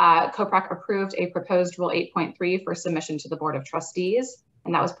 COPRAC approved a proposed Rule 8.3 for submission to the Board of Trustees,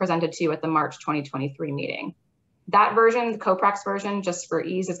 and that was presented to you at the March 2023 meeting. That version, COPRAC's version, just for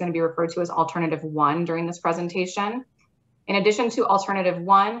ease, is going to be referred to as Alternative 1 during this presentation. In addition to Alternative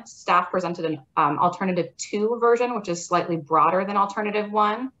 1, staff presented an Alternative 2 version, which is slightly broader than Alternative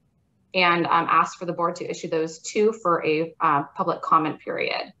 1, and asked for the board to issue those two for a public comment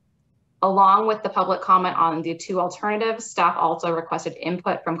period. Along with the public comment on the two alternatives, staff also requested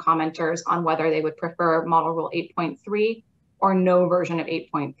input from commenters on whether they would prefer Model Rule 8.3 or no version of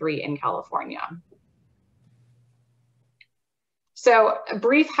 8.3 in California. So a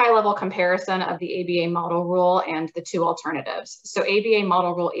brief high-level comparison of the ABA Model Rule and the two alternatives. So ABA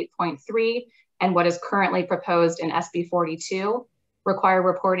Model Rule 8.3 and what is currently proposed in SB 42 require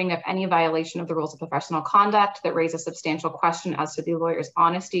reporting of any violation of the rules of professional conduct that raise a substantial question as to the lawyer's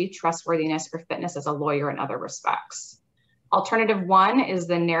honesty, trustworthiness, or fitness as a lawyer in other respects. Alternative 1 is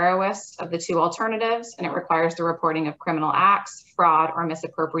the narrowest of the two alternatives, and it requires the reporting of criminal acts, fraud, or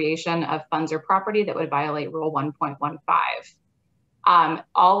misappropriation of funds or property that would violate Rule 1.15.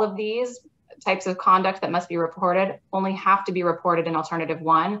 All of these types of conduct that must be reported only have to be reported in Alternative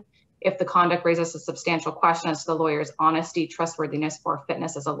 1 if the conduct raises a substantial question as to the lawyer's honesty, trustworthiness, or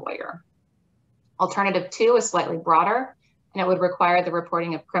fitness as a lawyer. Alternative 2 is slightly broader, and it would require the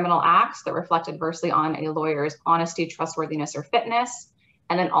reporting of criminal acts that reflect adversely on a lawyer's honesty, trustworthiness, or fitness,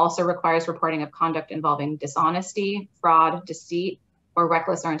 and then also requires reporting of conduct involving dishonesty, fraud, deceit, or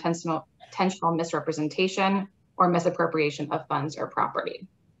reckless or intentional misrepresentation or misappropriation of funds or property.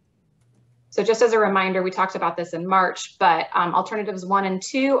 So just as a reminder, we talked about this in March, but alternatives 1 and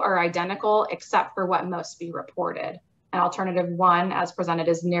 2 are identical except for what must be reported. And alternative 1, as presented,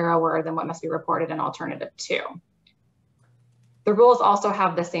 is narrower than what must be reported in alternative 2. The rules also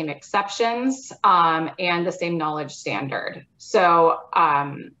have the same exceptions and the same knowledge standard. So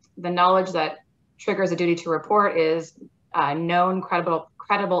the knowledge that triggers a duty to report is known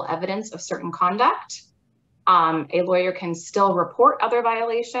credible evidence of certain conduct. A lawyer can still report other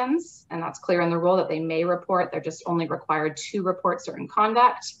violations, and that's clear in the rule that they may report. They're just only required to report certain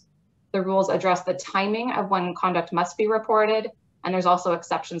conduct. The rules address the timing of when conduct must be reported, and there's also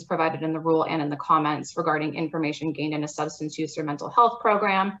exceptions provided in the rule and in the comments regarding information gained in a substance use or mental health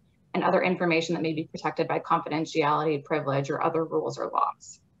program and other information that may be protected by confidentiality, privilege, or other rules or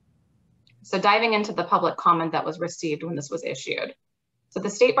laws. So diving into the public comment that was received when this was issued. So the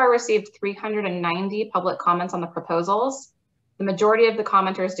State Bar received 390 public comments on the proposals. The majority of the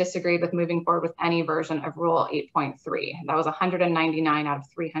commenters disagreed with moving forward with any version of Rule 8.3. That was 199 out of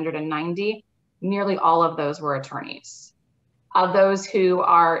 390. Nearly all of those were attorneys. Of those who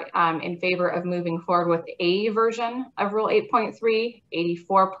are in favor of moving forward with a version of Rule 8.3,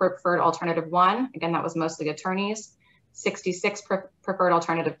 84 preferred alternative 1. Again, that was mostly attorneys. 66 preferred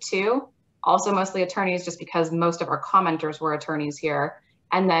alternative 2. Also mostly attorneys, just because most of our commenters were attorneys here.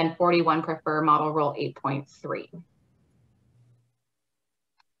 And then 41 prefer model rule 8.3.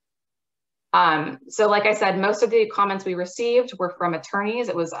 So like I said, most of the comments we received were from attorneys.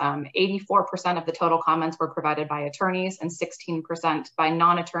 It was 84% of the total comments were provided by attorneys and 16% by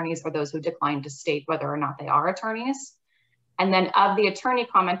non-attorneys, or those who declined to state whether or not they are attorneys. And then of the attorney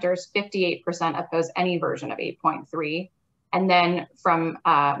commenters, 58% oppose any version of 8.3. And then from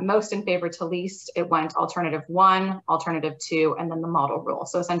most in favor to least, it went alternative 1, alternative 2, and then the model rule.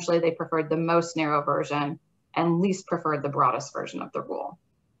 So essentially they preferred the most narrow version and least preferred the broadest version of the rule.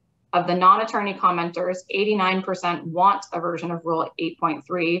 Of the non-attorney commenters, 89% want a version of Rule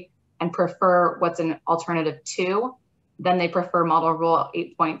 8.3 and prefer what's in alternative 2. Then they prefer model rule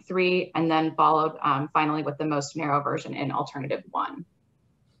 8.3 and then followed finally with the most narrow version in alternative 1.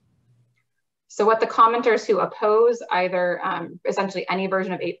 So what the commenters who oppose either essentially any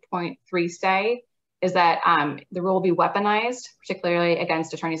version of 8.3 say is that the rule will be weaponized, particularly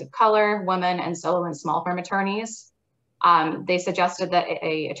against attorneys of color, women, and solo and small firm attorneys. They suggested that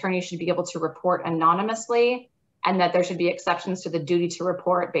an attorney should be able to report anonymously and that there should be exceptions to the duty to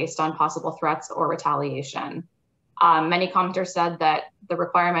report based on possible threats or retaliation. Many commenters said that the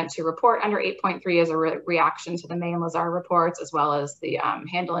requirement to report under 8.3 is a reaction to the May and Lazar reports, as well as the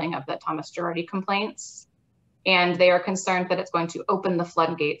handling of the Thomas Girardi complaints. And they are concerned that it's going to open the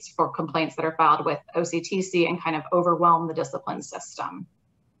floodgates for complaints that are filed with OCTC and kind of overwhelm the discipline system.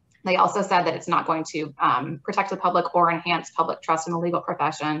 They also said that it's not going to protect the public or enhance public trust in the legal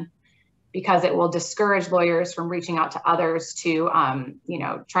profession, because it will discourage lawyers from reaching out to others to,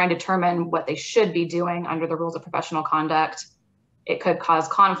 try and determine what they should be doing under the rules of professional conduct. It could cause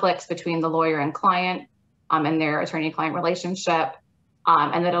conflicts between the lawyer and client and their attorney-client relationship.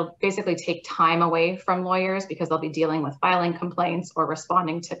 And that'll basically take time away from lawyers because they'll be dealing with filing complaints or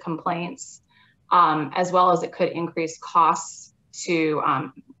responding to complaints, as well as it could increase costs to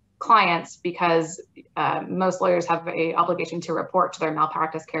clients because most lawyers have an obligation to report to their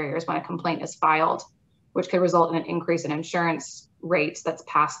malpractice carriers when a complaint is filed, which could result in an increase in insurance rates that's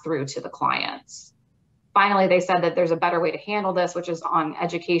passed through to the clients. Finally, they said that there's a better way to handle this, which is on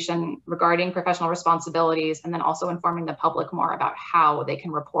education regarding professional responsibilities, and then also informing the public more about how they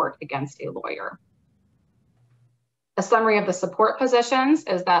can report against a lawyer. A summary of the support positions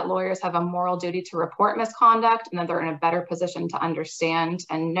is that lawyers have a moral duty to report misconduct, and that they're in a better position to understand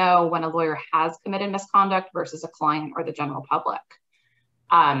and know when a lawyer has committed misconduct versus a client or the general public.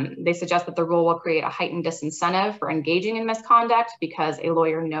 They suggest that the rule will create a heightened disincentive for engaging in misconduct because a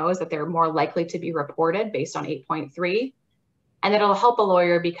lawyer knows that they're more likely to be reported based on 8.3. And it'll help a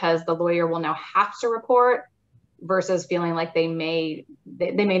lawyer because the lawyer will now have to report versus feeling like they may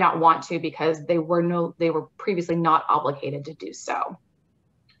not want to because they were previously not obligated to do so.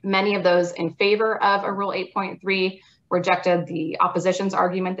 Many of those in favor of a Rule 8.3 rejected the opposition's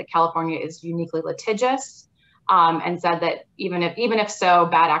argument that California is uniquely litigious, and said that even if so,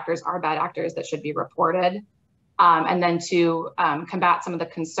 bad actors are bad actors that should be reported. And then to combat some of the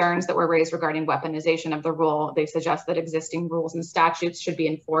concerns that were raised regarding weaponization of the rule, they suggest that existing rules and statutes should be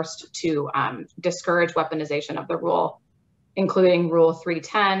enforced to discourage weaponization of the rule, including Rule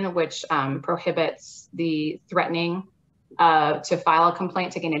 310, which prohibits the threatening to file a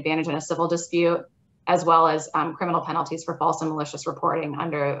complaint to gain advantage in a civil dispute, as well as criminal penalties for false and malicious reporting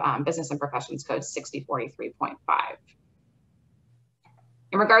under Business and Professions Code 6043.5.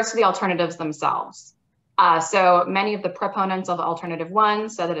 In regards to the alternatives themselves, so many of the proponents of alternative 1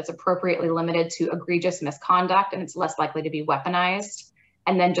 said that it's appropriately limited to egregious misconduct and it's less likely to be weaponized.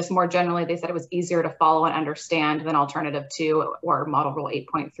 And then just more generally, they said it was easier to follow and understand than Alternative 2 or Model Rule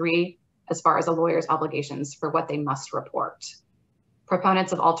 8.3 as far as a lawyer's obligations for what they must report.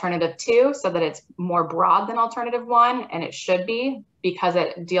 Proponents of Alternative 2 said that it's more broad than Alternative 1, and it should be because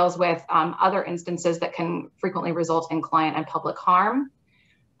it deals with other instances that can frequently result in client and public harm.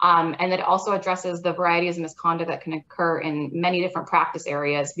 And that it also addresses the varieties of misconduct that can occur in many different practice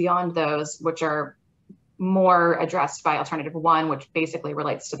areas beyond those which are more addressed by Alternative 1, which basically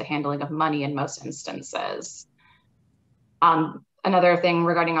relates to the handling of money in most instances. Another thing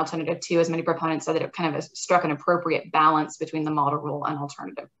regarding Alternative 2 is many proponents said that it kind of struck an appropriate balance between the Model Rule and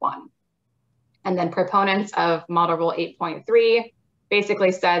Alternative 1. And then proponents of Model Rule 8.3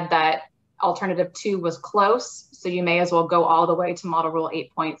 basically said that Alternative 2 was close, so you may as well go all the way to Model Rule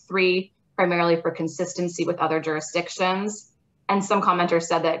 8.3, primarily for consistency with other jurisdictions. And some commenters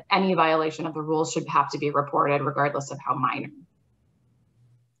said that any violation of the rules should have to be reported regardless of how minor.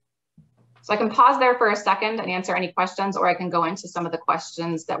 So I can pause there for a second and answer any questions, or I can go into some of the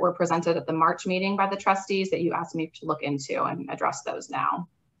questions that were presented at the March meeting by the trustees that you asked me to look into and address those now.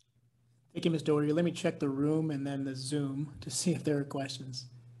 Thank you, Ms. Doherty. Let me check the room and then the Zoom to see if there are questions.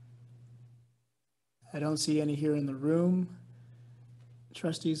 I don't see any here in the room.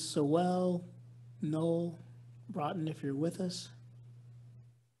 Trustees Sewell, Knoll, Broughton, if you're with us.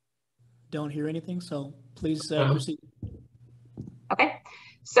 Don't hear anything, so please proceed. Okay.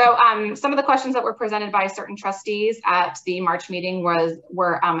 So some of the questions that were presented by certain trustees at the March meeting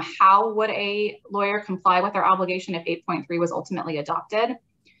were how would a lawyer comply with their obligation if 8.3 was ultimately adopted?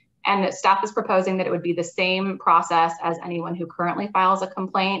 And staff is proposing that it would be the same process as anyone who currently files a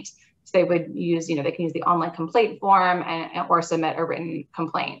complaint. So they would use, they can use the online complaint form or submit a written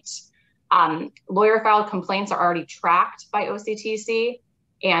complaint. Lawyer filed complaints are already tracked by OCTC.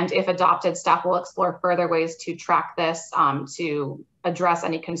 And if adopted, staff will explore further ways to track this to address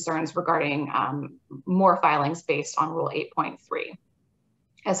any concerns regarding more filings based on Rule 8.3.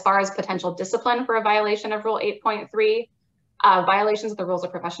 As far as potential discipline for a violation of Rule 8.3, violations of the rules of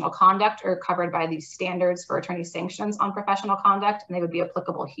professional conduct are covered by these standards for attorney sanctions on professional conduct, and they would be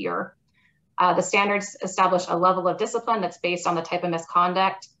applicable here. The standards establish a level of discipline that's based on the type of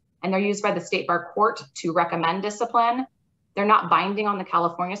misconduct, and they're used by the State Bar Court to recommend discipline. They're not binding on the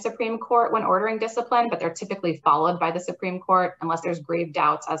California Supreme Court when ordering discipline, but they're typically followed by the Supreme Court unless there's grave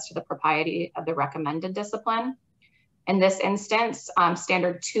doubts as to the propriety of the recommended discipline. In this instance,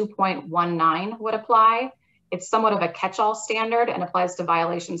 standard 2.19 would apply. It's somewhat of a catch-all standard and applies to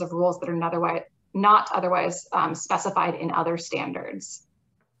violations of rules that are not otherwise specified in other standards.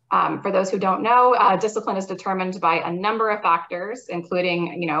 For those who don't know, discipline is determined by a number of factors,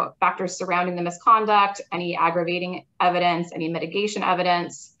 including, factors surrounding the misconduct, any aggravating evidence, any mitigation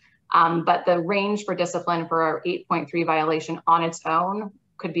evidence. But the range for discipline for an 8.3 violation on its own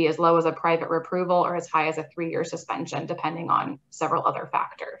could be as low as a private reproval or as high as a 3-year suspension, depending on several other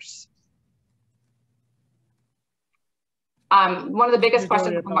factors. One of the biggest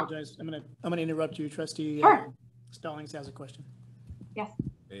questions. I apologize. I'm gonna interrupt you, Trustee. Sure. Stallings has a question. Yes.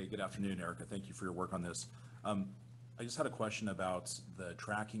 Hey, good afternoon, Erica. Thank you for your work on this. I just had a question about the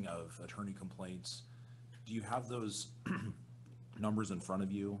tracking of attorney complaints. Do you have those numbers in front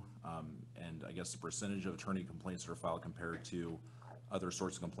of you? And I guess the percentage of attorney complaints that are filed compared to other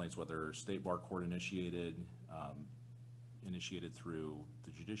sorts of complaints, whether State Bar Court initiated, initiated through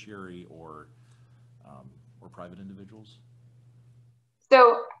the judiciary or private individuals?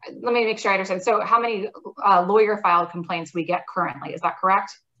 So let me make sure I understand. So how many lawyer filed complaints we get currently, is that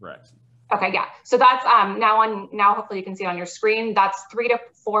correct? Correct. Okay, yeah. So that's now hopefully you can see it on your screen. That's 3 to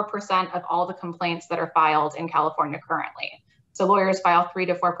 4% of all the complaints that are filed in California currently. So lawyers file 3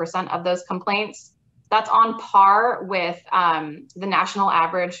 to 4% of those complaints. That's on par with the national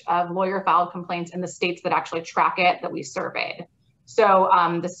average of lawyer filed complaints in the states that actually track it that we surveyed. So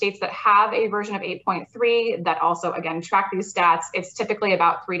the states that have a version of 8.3 that also, again, track these stats, it's typically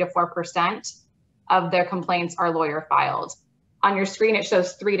about 3 to 4% of their complaints are lawyer filed. On your screen, it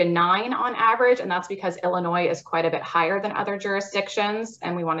shows 3 to 9 on average, and that's because Illinois is quite a bit higher than other jurisdictions,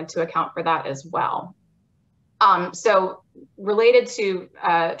 and we wanted to account for that as well. So related to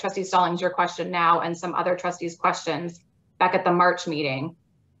Trustee Stallings, your question now, and some other trustees' questions back at the March meeting,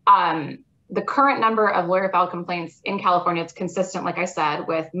 the current number of lawyer filed complaints in California is consistent, like I said,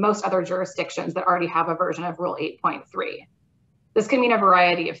 with most other jurisdictions that already have a version of Rule 8.3. This can mean a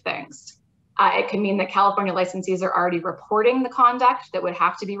variety of things. It can mean that California licensees are already reporting the conduct that would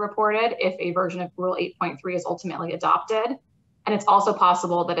have to be reported if a version of Rule 8.3 is ultimately adopted. And it's also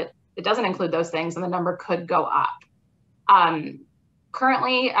possible that it doesn't include those things and the number could go up.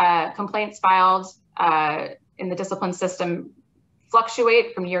 Currently, complaints filed in the discipline system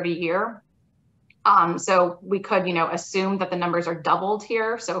fluctuate from year to year. So we could, assume that the numbers are doubled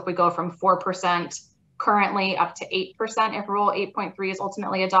here. So if we go from 4% currently up to 8% if Rule 8.3 is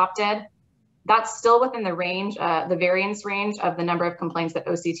ultimately adopted, that's still within the range, the variance range of the number of complaints that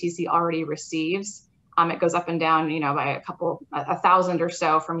OCTC already receives. It goes up and down, by a 1,000 or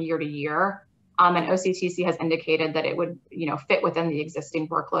so from year to year. And OCTC has indicated that it would, fit within the existing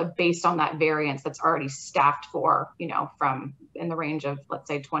workload based on that variance that's already staffed for, from in the range of, let's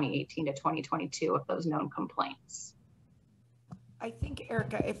say, 2018 to 2022 of those known complaints. I think,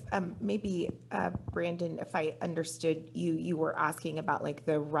 Erica, if maybe Brandon, if I understood you, you were asking about like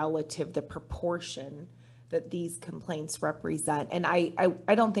the proportion that these complaints represent. And I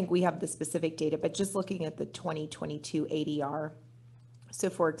don't think we have the specific data, but just looking at the 2022 ADR. So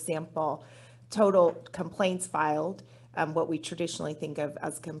for example, total complaints filed, what we traditionally think of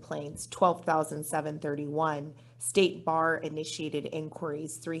as complaints, 12,731, state bar initiated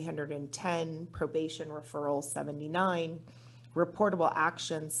inquiries, 310, probation referrals, 79, reportable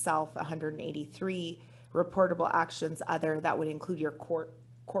actions, self, 183, reportable actions, other, that would include your court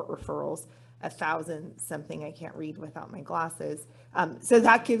referrals, 1,000 something. I can't read without my glasses. So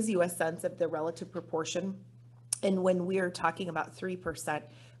that gives you a sense of the relative proportion. And when we're talking about 3%,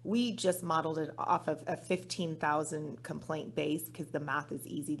 we just modeled it off of a 15,000 complaint base because the math is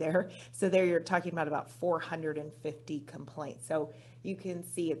easy there. So there you're talking about 450 complaints. So you can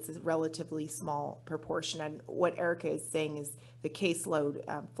see it's a relatively small proportion. And what Erica is saying is the caseload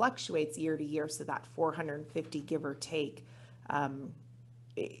fluctuates year to year. So that 450, give or take,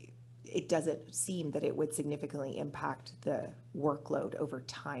 it doesn't seem that it would significantly impact the workload over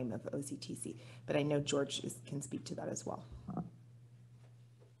time of OCTC. But I know George can speak to that as well.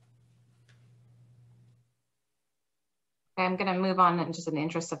 I'm going to move on just in the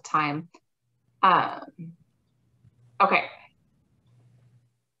interest of time. Okay.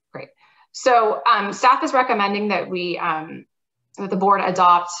 Great. So staff is recommending that that the board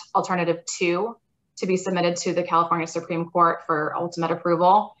adopt alternative 2 to be submitted to the California Supreme Court for ultimate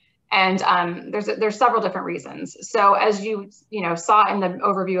approval. And there's several different reasons. So as you saw in the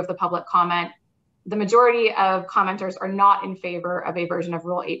overview of the public comment, the majority of commenters are not in favor of a version of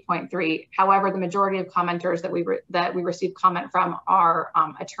Rule 8.3. However, the majority of commenters that we receive comment from are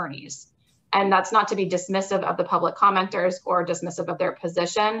attorneys. And that's not to be dismissive of the public commenters or dismissive of their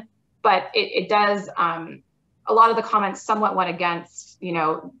position, but it does, a lot of the comments somewhat went against,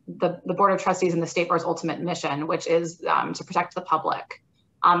 the Board of Trustees and the State Bar's ultimate mission, which is to protect the public.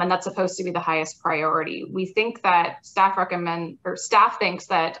 And that's supposed to be the highest priority. We think that staff thinks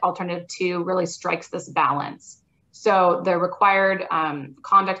that alternative 2 really strikes this balance. So the required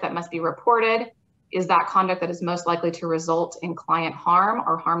conduct that must be reported is that conduct that is most likely to result in client harm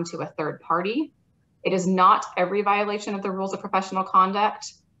or harm to a third party. It is not every violation of the rules of professional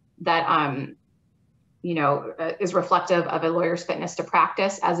conduct that is reflective of a lawyer's fitness to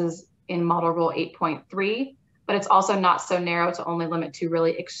practice, as is in Model Rule 8.3. But it's also not so narrow to only limit to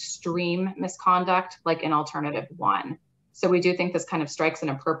really extreme misconduct like in alternative 1. So we do think this kind of strikes an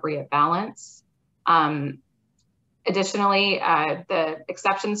appropriate balance. Additionally, the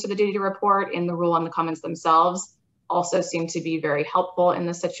exceptions to the duty to report in the rule and the comments themselves also seem to be very helpful in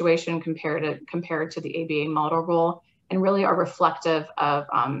this situation compared to the ABA model rule, and really are reflective of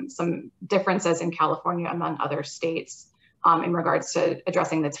some differences in California among other states in regards to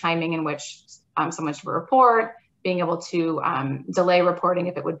addressing the timing in which someone should report, being able to delay reporting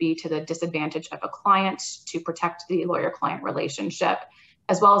if it would be to the disadvantage of a client to protect the lawyer-client relationship,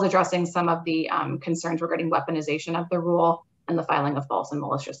 as well as addressing some of the concerns regarding weaponization of the rule and the filing of false and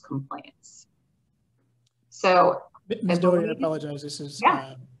malicious complaints. So, Ms. Doherty, I apologize.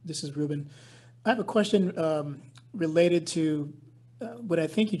 This is Ruben. I have a question related to what I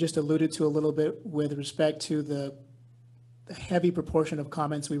think you just alluded to a little bit with respect to the heavy proportion of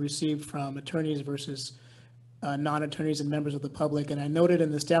comments we received from attorneys versus non-attorneys and members of the public. And I noted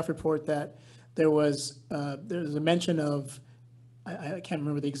in the staff report that there's a mention of, I can't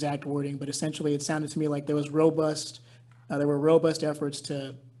remember the exact wording, but essentially it sounded to me like there were robust efforts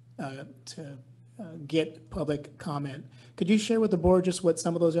to get public comment. Could you share with the board just what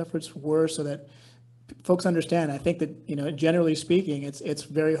some of those efforts were so that folks understand? I think that, generally speaking, it's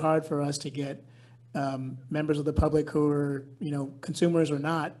very hard for us to get members of the public who are, consumers or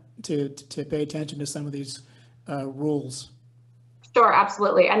not, to pay attention to some of these rules. Sure,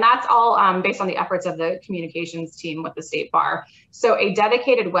 absolutely. And that's all based on the efforts of the communications team with the State Bar. So a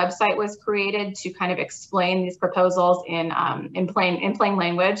dedicated website was created to kind of explain these proposals in plain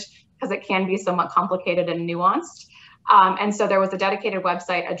language, because it can be somewhat complicated and nuanced. And so there was a dedicated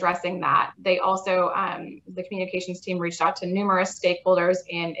website addressing that. They also, the communications team reached out to numerous stakeholders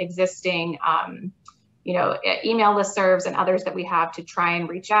in existing, email listservs and others that we have to try and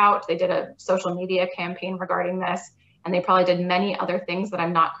reach out. They did a social media campaign regarding this, and they probably did many other things that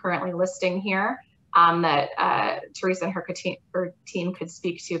I'm not currently listing here that Teresa and her team could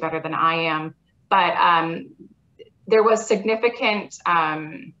speak to better than I am. But there was significant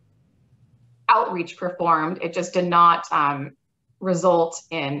outreach performed. It just did not result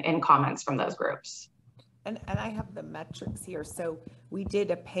in comments from those groups. And I have the metrics here. So we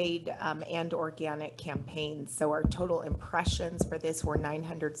did a paid and organic campaign. So our total impressions for this were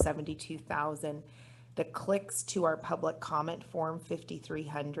 972,000. The clicks to our public comment form,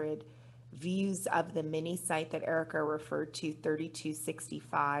 5,300. Views of the mini site that Erica referred to,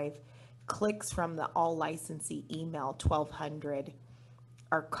 3,265. Clicks from the all licensee email, 1,200.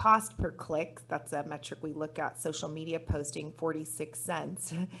 Our cost per click, that's a metric we look at, social media posting, 46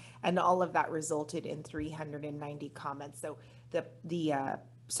 cents. And all of that resulted in 390 comments. So the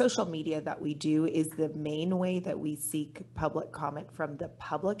social media that we do is the main way that we seek public comment from the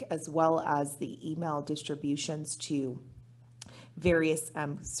public, as well as the email distributions to various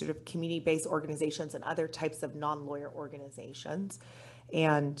sort of community-based organizations and other types of non-lawyer organizations.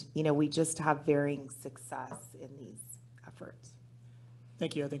 And, we just have varying success in these efforts.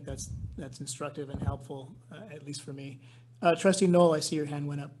 Thank you. I think that's instructive and helpful, at least for me. Trustee Knoll, I see your hand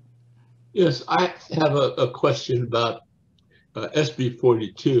went up. Yes, I have a question about SB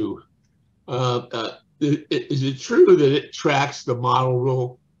 42. Is it true that it tracks the model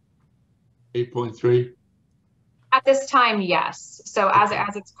rule 8.3? At this time, yes. So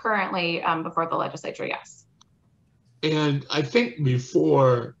as it's currently before the legislature, yes. And I think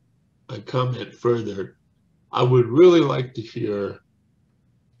before I comment further, I would really like to hear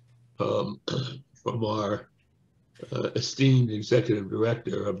from our esteemed executive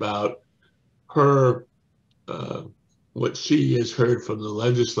director about her, what she has heard from the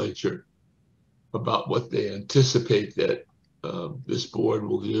legislature about what they anticipate that this board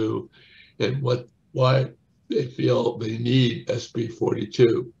will do and why they feel they need SB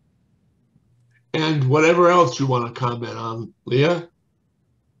 42. And whatever else you want to comment on, Leah.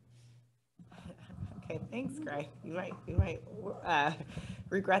 Okay, thanks, Greg. You might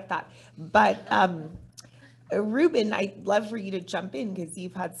regret that. But Ruben, I'd love for you to jump in because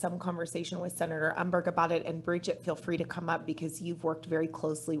you've had some conversation with Senator Umberg about it, and Bridget, feel free to come up because you've worked very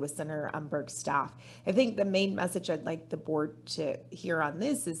closely with Senator Umberg's staff. I think the main message I'd like the board to hear on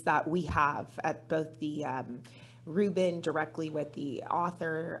this is that we have at both the Ruben directly with the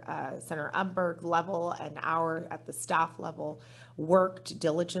author, Senator Umberg level, and at the staff level, worked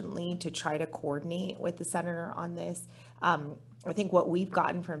diligently to try to coordinate with the senator on this. I think what we've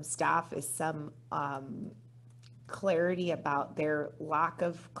gotten from staff is some clarity about their lack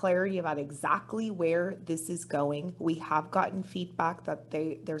of clarity about exactly where this is going. We have gotten feedback that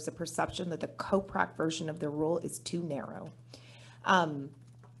there's a perception that the COPRAC version of the rule is too narrow.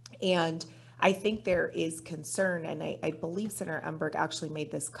 And I think there is concern, and I believe Senator Umberg actually made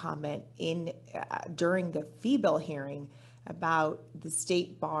this comment during the fee bill hearing about the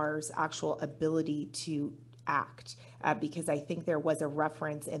state bar's actual ability to act, because I think there was a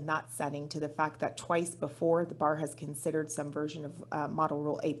reference in that setting to the fact that twice before the bar has considered some version of Model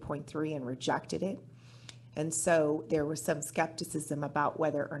Rule 8.3 and rejected it. And so there was some skepticism about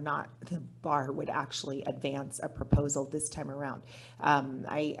whether or not the bar would actually advance a proposal this time around.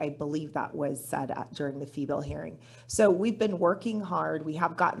 I believe that was said during the fee bill hearing. So we've been working hard. We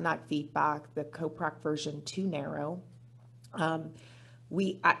have gotten that feedback, the COPRAC version too narrow.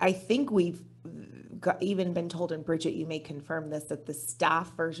 I think we've even been told, and Bridget, you may confirm this, that the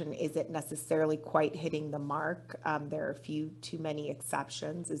staff version isn't necessarily quite hitting the mark. There are a few too many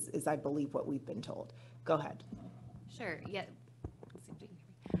exceptions, is I believe what we've been told. Go ahead. Sure. Yeah.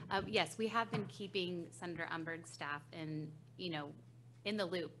 Yes, we have been keeping Senator Umberg's staff in the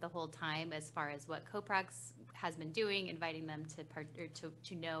loop the whole time as far as what COPRAC has been doing, inviting them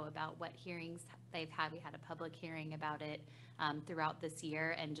to know about what hearings they've had. We had a public hearing about it throughout this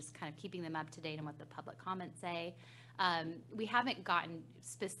year, and just kind of keeping them up to date on what the public comments say. We haven't gotten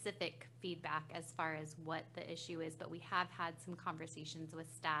specific feedback as far as what the issue is, but we have had some conversations with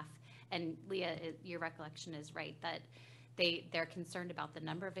staff. And Leah, your recollection is right that they're concerned about the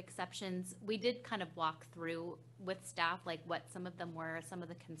number of exceptions. We did kind of walk through with staff like what some of them were, some of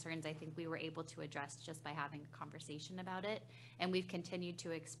the concerns I think we were able to address just by having a conversation about it. And we've continued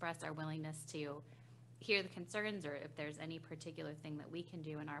to express our willingness to hear the concerns or if there's any particular thing that we can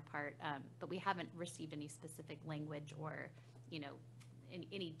do in our part, but we haven't received any specific language or,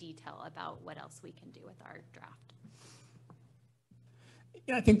 any detail about what else we can do with our draft.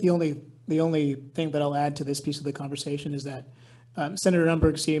 Yeah, I think the only thing that I'll add to this piece of the conversation is that Senator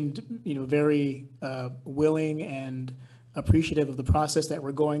Umberg seemed, very willing and appreciative of the process that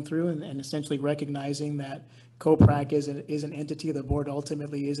we're going through, and essentially recognizing that COPRAC is an entity. The board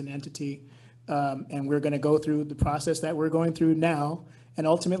ultimately is an entity, and we're going to go through the process that we're going through now. And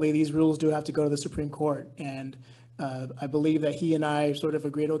ultimately, these rules do have to go to the Supreme Court. And I believe that he and I sort of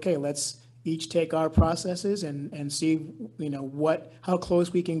agreed, okay, let's each take our processes and see, how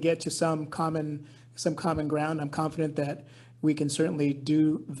close we can get to some common ground. I'm confident that we can certainly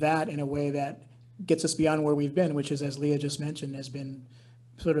do that in a way that gets us beyond where we've been, which is, as Leah just mentioned, has been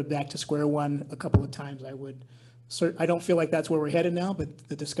sort of back to square one a couple of times. I don't feel like that's where we're headed now, but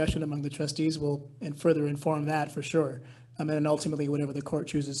the discussion among the trustees will further inform that for sure. And ultimately whatever the court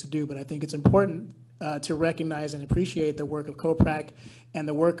chooses to do. But I think it's important to recognize and appreciate the work of COPRAC and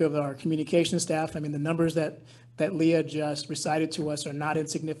the work of our communication staff. I mean, the numbers that Leah just recited to us are not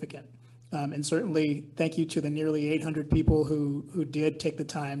insignificant. And certainly thank you to the nearly 800 people who did take the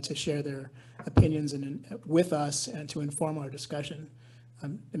time to share their opinions with us and to inform our discussion.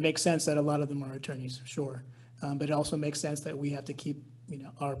 It makes sense that a lot of them are attorneys, sure. But it also makes sense that we have to keep,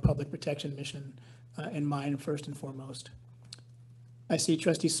 our public protection mission in mind first and foremost. I see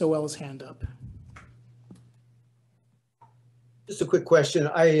Trustee Sowell's hand up. Just a quick question.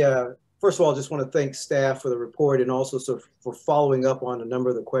 First of all, just want to thank staff for the report and also for following up on a number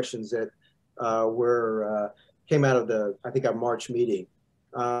of the questions that came out of I think our March meeting.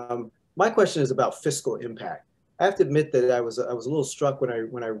 My question is about fiscal impact. I have to admit that I was a little struck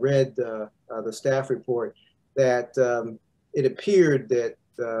when I read the staff report that it appeared that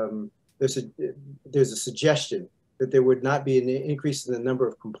there's a suggestion that there would not be an increase in the number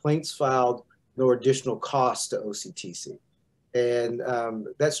of complaints filed nor additional costs to OCTC. And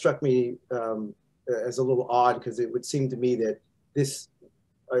that struck me as a little odd because it would seem to me that this,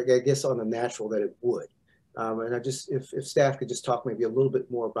 I guess on the natural that it would. And if staff could just talk maybe a little bit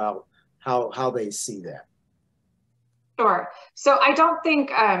more about how they see that. Sure. So I don't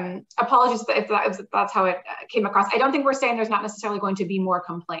think, apologies if that's how it came across. I don't think we're saying there's not necessarily going to be more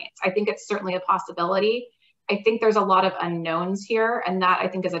complaints. I think it's certainly a possibility. I think there's a lot of unknowns here, and that I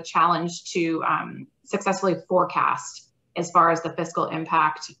think is a challenge to successfully forecast as far as the fiscal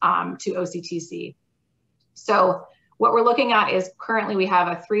impact to OCTC. So what we're looking at is currently we have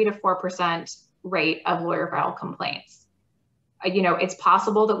a 3 to 4% rate of lawyer filed complaints. It's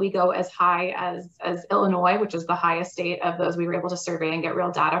possible that we go as high as Illinois, which is the highest state of those we were able to survey and get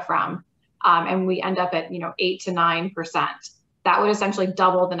real data from, and we end up at 8 to 9%. That would essentially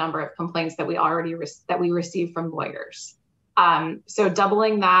double the number of complaints that we receive from lawyers. So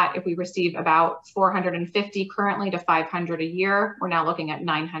doubling that, if we receive about 450 currently to 500 a year, we're now looking at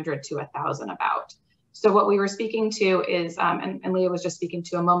 900 to 1,000 about. So what we were speaking to is, and Leah was just speaking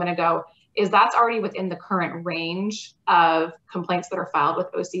to a moment ago, is that's already within the current range of complaints that are filed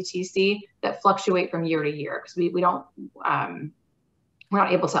with OCTC that fluctuate from year to year, because we're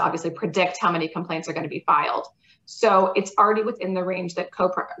not able to obviously predict how many complaints are going to be filed. So it's already within the range that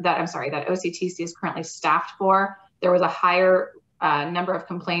OCTC is currently staffed for. There was a higher number of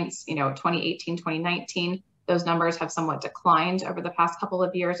complaints, 2018, 2019. Those numbers have somewhat declined over the past couple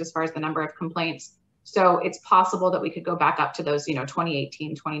of years as far as the number of complaints. So it's possible that we could go back up to those,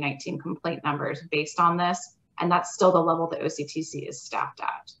 2018, 2019 complaint numbers based on this. And that's still the level that OCTC is staffed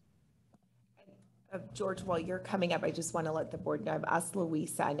at. George, while you're coming up, I just want to let the board know I've asked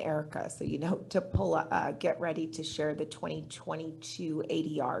Louisa and Erica, so to get ready to share the 2022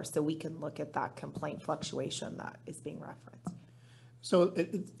 ADR so we can look at that complaint fluctuation that is being referenced. So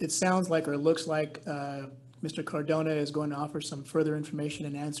it sounds like, or looks like, Mr. Cardona is going to offer some further information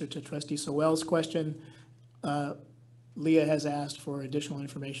in answer to Trustee Sowell's question. Leah has asked for additional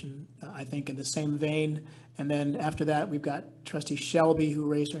information, I think in the same vein. And then after that, we've got Trustee Shelby, who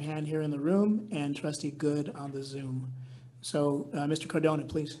raised her hand here in the room, and Trustee Good on the Zoom. So Mr. Cardona,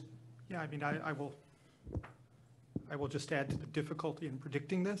 please. Yeah, I mean, I will just add to the difficulty in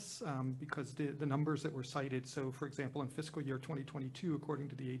predicting this because the numbers that were cited. So for example, in fiscal year 2022, according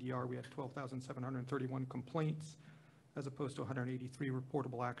to the ADR, we had 12,731 complaints as opposed to 183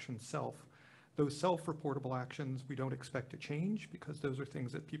 reportable actions self. Those self-reportable actions we don't expect to change because those are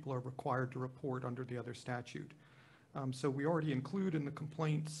things that people are required to report under the other statute. So we already include in the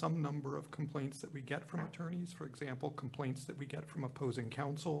complaint some number of complaints that we get from attorneys. For example, complaints that we get from opposing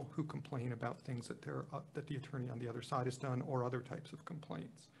counsel who complain about things that the attorney on the other side has done, or other types of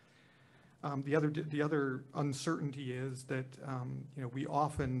complaints. The other uncertainty is that we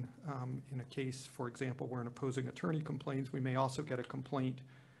often, in a case, for example, where an opposing attorney complains, we may also get a complaint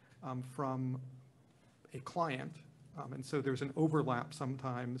from a client And so there's an overlap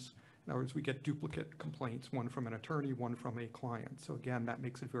sometimes. In other words, we get duplicate complaints, one from an attorney, one from a client. So again, that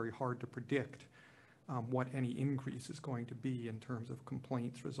makes it very hard to predict what any increase is going to be in terms of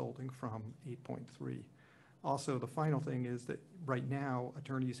complaints resulting from 8.3. Also, the final thing is that right now,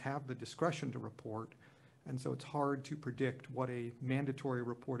 attorneys have the discretion to report, and so it's hard to predict what a mandatory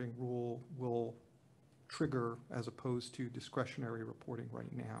reporting rule will trigger as opposed to discretionary reporting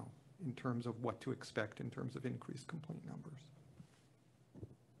right now in terms of what to expect in terms of increased complaint numbers.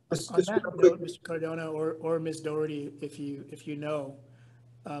 On that note, Mr. Cardona or Ms. Doherty, if you know,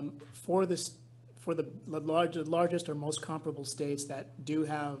 for the largest or most comparable states that do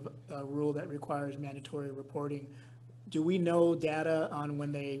have a rule that requires mandatory reporting, do we know data on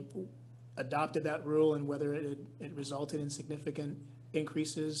when they adopted that rule and whether it resulted in significant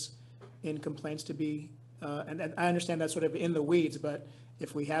increases in complaints to be, and I understand that's sort of in the weeds, but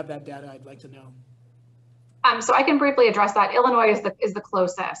if we have that data, I'd like to know. So I can briefly address that. Illinois is the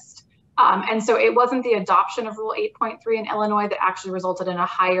closest. And so it wasn't the adoption of Rule 8.3 in Illinois that actually resulted in a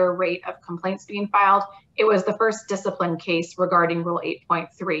higher rate of complaints being filed. It was the first discipline case regarding Rule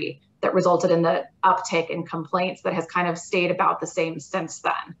 8.3 that resulted in the uptick in complaints that has kind of stayed about the same since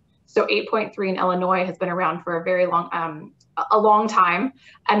then. So 8.3 in Illinois has been around for a very long time.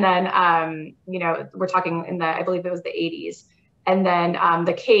 And then, you know, we're talking in the, I believe it was the 80s. And then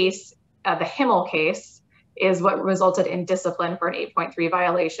the case, the Himmel case, is what resulted in discipline for an 8.3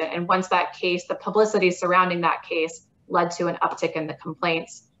 violation. And once that case, the publicity surrounding that case led to an uptick in the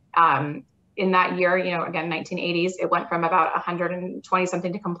complaints. In that year, you know, again, 1980s, it went from about 120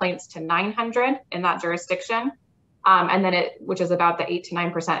 something to complaints to 900 in that jurisdiction. And then which is about the 8 to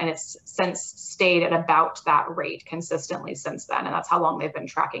 9%. And it's since stayed at about that rate consistently since then. And that's how long they've been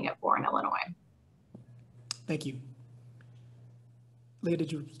tracking it for in Illinois. Thank you. Leah,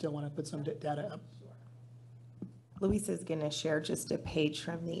 did you still want to put some data up? Louisa is going to share just a page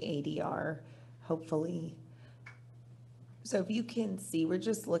from the ADR, hopefully. So if you can see, we're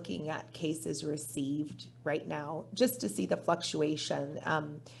just looking at cases received right now, just to see the fluctuation.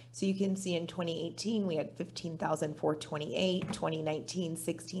 So you can see in 2018, we had 15,428, 2019,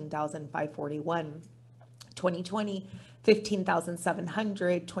 16,541, 2020,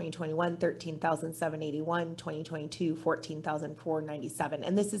 15,700, 2021, 13,781, 2022, 14,497.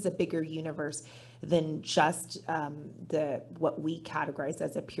 And this is a bigger universe than just what we categorize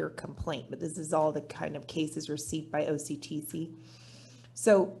as a pure complaint, but this is all the kind of cases received by OCTC.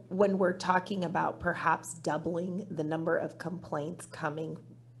 So when we're talking about perhaps doubling the number of complaints coming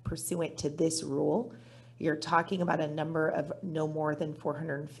pursuant to this rule, you're talking about a number of no more than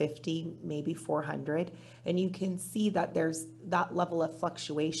 450, maybe 400. And you can see that there's that level of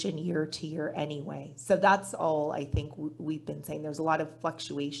fluctuation year to year anyway. So that's all I think we've been saying. There's a lot of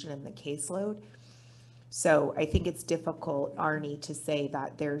fluctuation in the caseload. So I think it's difficult, Arnie, to say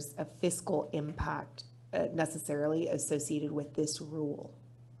that there's a fiscal impact necessarily associated with this rule.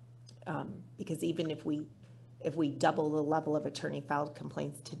 Because even if we double the level of attorney filed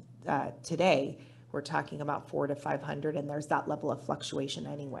complaints today, we're talking about 400 to 500, and there's that level of fluctuation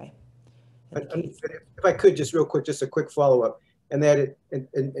anyway. If I could just real quick, just a quick follow-up, and that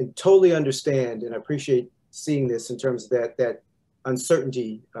and totally understand and appreciate seeing this in terms of that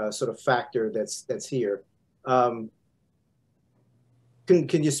uncertainty sort of factor that's here. Can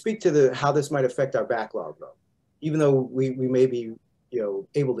you speak to how this might affect our backlog though? Even though we may be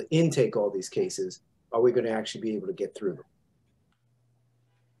able to intake all these cases, are we going to actually be able to get through them?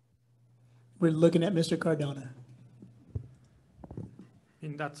 We're looking at Mr. Cardona. I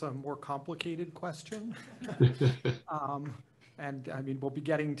mean, that's a more complicated question. And I mean, we'll be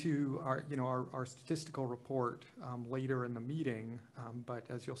getting to our statistical report later in the meeting. But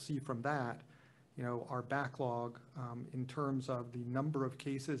as you'll see from that, our backlog in terms of the number of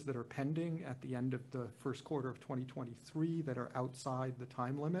cases that are pending at the end of the first quarter of 2023 that are outside the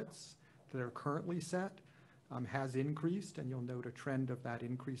time limits that are currently set has increased, and you'll note a trend of that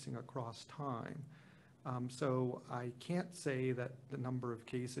increasing across time. So I can't say that the number of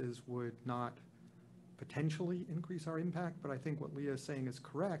cases would not potentially increase our impact, but I think what Leah is saying is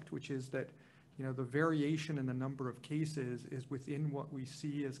correct, which is that the variation in the number of cases is within what we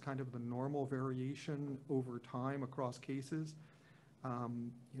see as kind of the normal variation over time across cases.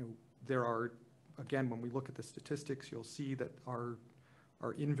 There are, again, when we look at the statistics, you'll see that our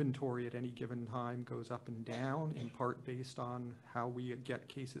inventory at any given time goes up and down, in part based on how we get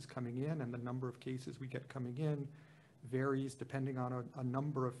cases coming in, and the number of cases we get coming in varies depending on a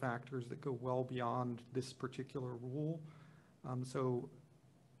number of factors that go well beyond this particular rule. So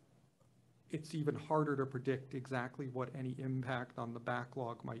it's even harder to predict exactly what any impact on the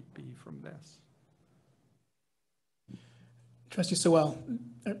backlog might be from this. Trustee Sewell,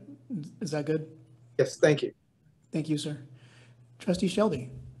 is that good? Yes, thank you. Thank you, sir. Trustee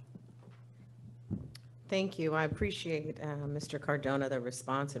Shelby. Thank you. I appreciate, Mr. Cardona, the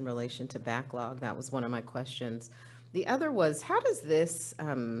response in relation to backlog. That was one of my questions. The other was, how does this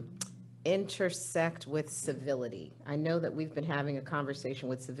intersect with civility? I know that we've been having a conversation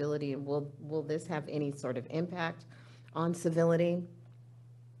with civility, and will this have any sort of impact on civility?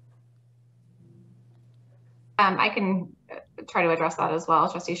 I can try to address that as well,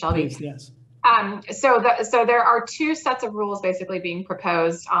 Trustee Shelby. Please, yes. So there are two sets of rules basically being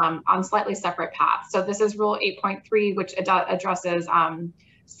proposed on slightly separate paths. So this is Rule 8.3, which addresses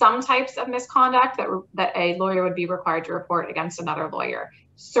some types of misconduct that a lawyer would be required to report against another lawyer.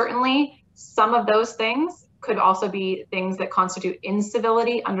 Certainly, some of those things could also be things that constitute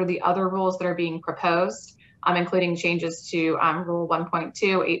incivility under the other rules that are being proposed, including changes to Rule 1.2,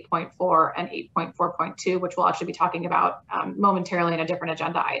 8.4, and 8.4.2, which we'll actually be talking about momentarily in a different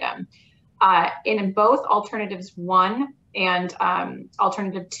agenda item. In both Alternatives 1 and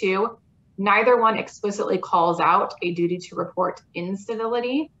Alternative 2, neither one explicitly calls out a duty to report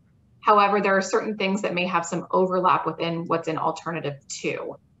incivility. However, there are certain things that may have some overlap within what's in Alternative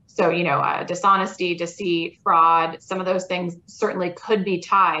 2. So, you know, dishonesty, deceit, fraud, some of those things certainly could be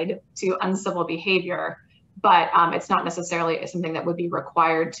tied to uncivil behavior, but it's not necessarily something that would be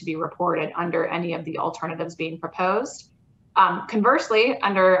required to be reported under any of the alternatives being proposed. Conversely,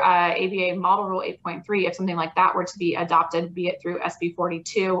 under ABA Model Rule 8.3, if something like that were to be adopted, be it through SB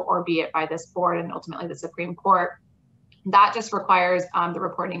 42 or be it by this board and ultimately the Supreme Court, that just requires the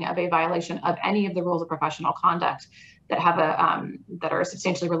reporting of a violation of any of the rules of professional conduct that have that are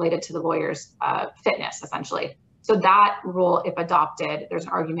substantially related to the lawyer's fitness, essentially. So that rule, if adopted, there's an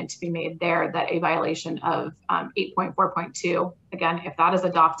argument to be made there that a violation of 8.4.2, again, if that is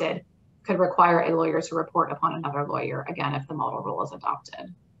adopted, could require a lawyer to report upon another lawyer, again, if the model rule is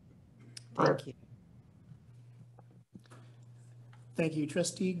adopted. Thank you. Thank you.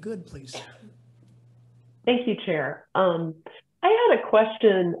 Trustee Good, please. Thank you, Chair. I had a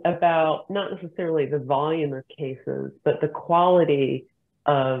question about not necessarily the volume of cases, but the quality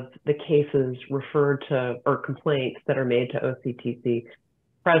of the cases referred to or complaints that are made to OCTC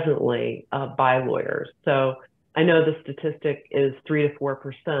presently by lawyers. So I know the statistic is 3 to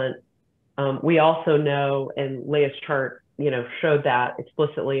 4%. We also know, and Leah's chart, you know, showed that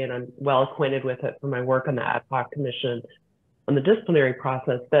explicitly, and I'm well acquainted with it from my work on the ad hoc commission on the disciplinary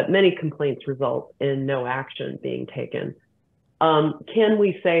process, that many complaints result in no action being taken. Can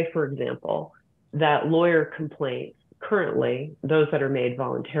we say, for example, that lawyer complaints currently, those that are made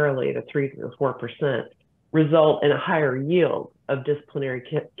voluntarily, the 3 to 4%, result in a higher yield of disciplinary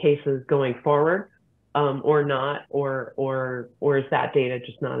cases going forward? Or not, or is that data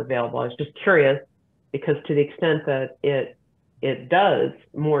just not available? I was just curious, because to the extent that it does,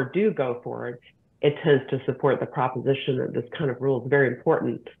 more do go forward, it tends to support the proposition that this kind of rule is very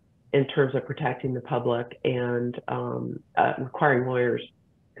important in terms of protecting the public and requiring lawyers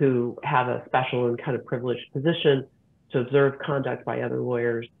who have a special and kind of privileged position to observe conduct by other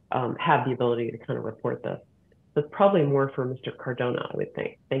lawyers have the ability to kind of report this. So it's probably more for Mr. Cardona, I would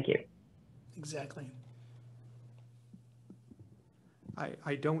think. Thank you. Exactly.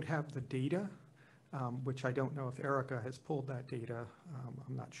 I don't have the data, which I don't know if Erica has pulled that data.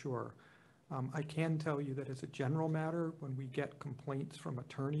 I'm not sure. I can tell you that as a general matter, when we get complaints from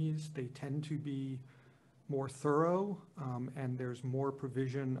attorneys, they tend to be more thorough, and there's more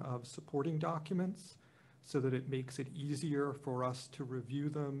provision of supporting documents so that it makes it easier for us to review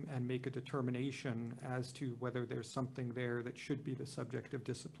them and make a determination as to whether there's something there that should be the subject of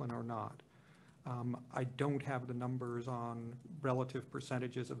discipline or not. I don't have the numbers on relative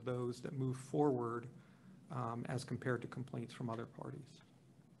percentages of those that move forward as compared to complaints from other parties.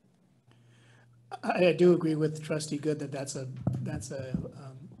 I do agree with Trustee Good that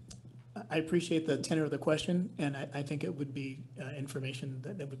I appreciate the tenor of the question, and I think it would be information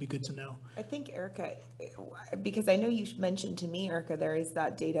that would be good to know. I think, Erica, because I know you mentioned to me, Erica, there is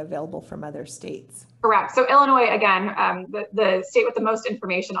that data available from other states. Correct. So Illinois, again, the state with the most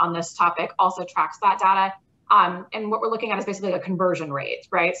information on this topic, also tracks that data. And what we're looking at is basically a conversion rate,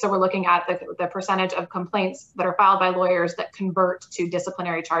 right? So we're looking at the percentage of complaints that are filed by lawyers that convert to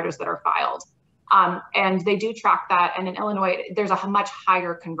disciplinary charges that are filed. And they do track that. And in Illinois, there's a much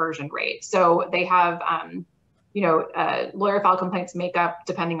higher conversion rate. So they have, lawyer file complaints make up,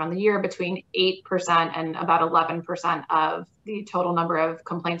 depending on the year, between 8% and about 11% of the total number of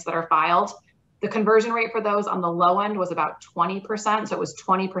complaints that are filed. The conversion rate for those on the low end was about 20%. So it was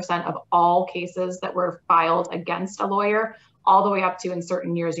 20% of all cases that were filed against a lawyer, all the way up to, in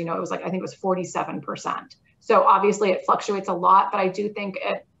certain years, it was like, I think it was 47%. So obviously it fluctuates a lot, but I do think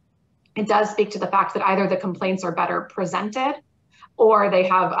it does speak to the fact that either the complaints are better presented or they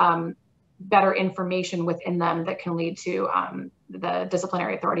have better information within them that can lead to the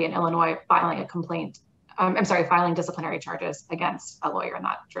disciplinary authority in Illinois filing a complaint. Filing disciplinary charges against a lawyer in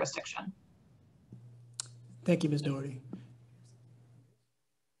that jurisdiction. Thank you, Ms. Doherty.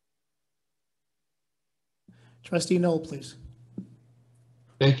 Trustee Knoll, please.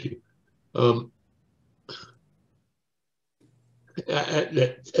 Thank you.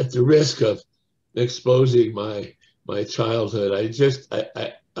 At the risk of exposing my childhood,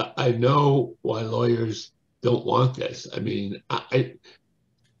 I know why lawyers don't want this. I mean,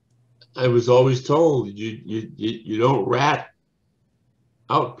 I was always told you don't rat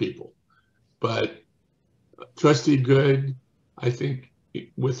out people, but Trustee Good, I think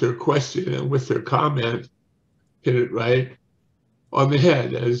with her question and with her comment, hit it right on the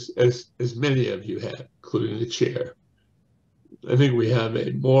head, as many of you have, including the chair. I think we have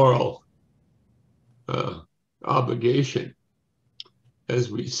a moral obligation as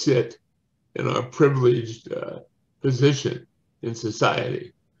we sit in our privileged position in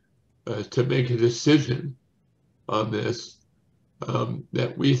society to make a decision on this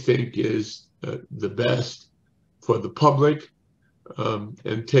that we think is the best for the public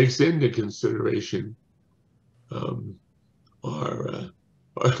and takes into consideration our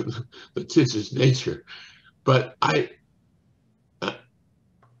litigious nature. But I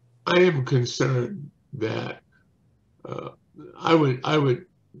am concerned that I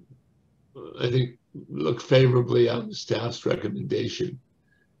think, look favorably on the staff's recommendation.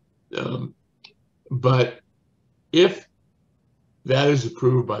 But if that is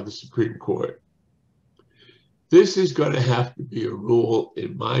approved by the Supreme Court, this is going to have to be a rule,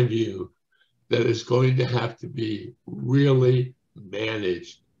 in my view, that is going to have to be really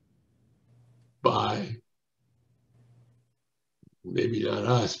managed by maybe not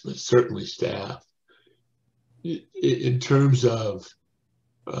us, but certainly staff, in terms of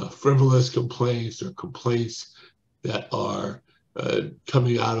frivolous complaints or complaints that are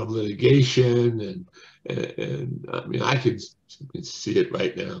coming out of litigation, and I mean, I can see it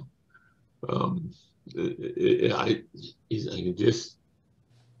right now. I can just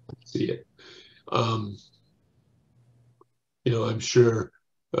see it. You know, I'm sure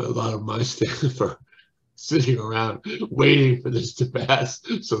a lot of my staff are sitting around waiting for this to pass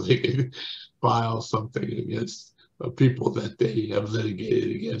so they can file something against people that they have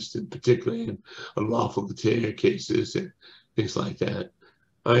litigated against, and particularly in unlawful detainer cases and things like that.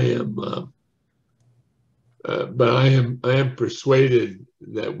 But I am persuaded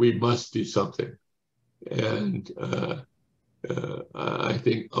that we must do something, and I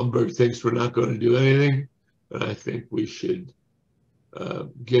think Umberg thinks we're not going to do anything, and I think we should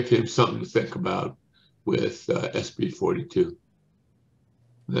give him something to think about with SB 42.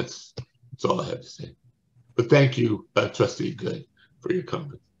 That's all I have to say. But thank you, Trustee Good, for your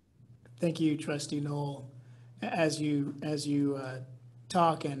comment. Thank you, Trustee Knoll. As you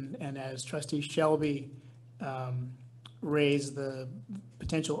talk and as Trustee Shelby raised the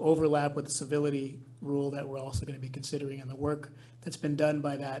potential overlap with the civility rule that we're also going to be considering and the work that's been done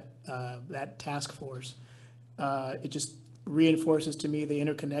by that task force, it just reinforces to me the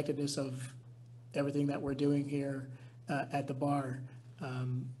interconnectedness of everything that we're doing here at the bar.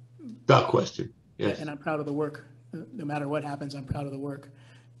 Without question, yes. And I'm proud of the work. No matter what happens, I'm proud of the work.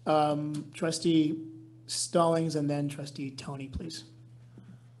 Trustee Stallings and then Trustee Tony, please.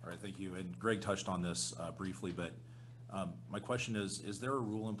 All right, thank you. And Greg touched on this briefly, but my question is there a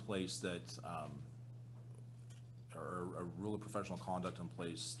rule in place that, or a rule of professional conduct in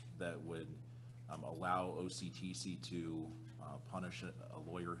place that would allow OCTC to punish a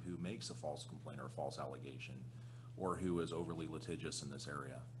lawyer who makes a false complaint or a false allegation, or who is overly litigious in this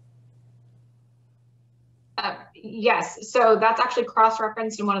area? Yes, so that's actually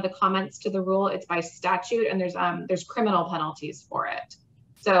cross-referenced in one of the comments to the rule. It's by statute, and there's criminal penalties for it.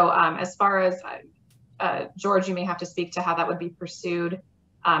 So as far as George, you may have to speak to how that would be pursued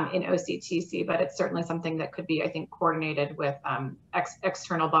in OCTC, but it's certainly something that could be, I think, coordinated with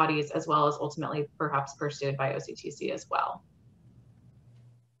external bodies, as well as ultimately perhaps pursued by OCTC as well.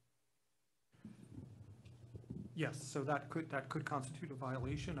 Yes, so that could constitute a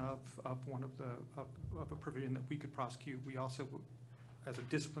violation of one of a provision that we could prosecute. We also, as a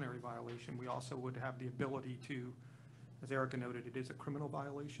disciplinary violation, we also would have the ability to, as Erica noted, it is a criminal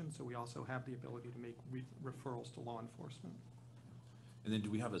violation, so we also have the ability to make referrals to law enforcement. And then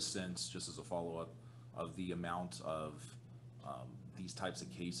do we have a sense, just as a follow-up, of the amount of these types of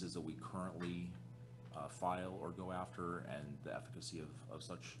cases that we currently file or go after, and the efficacy of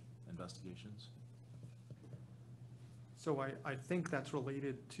such investigations? So I think that's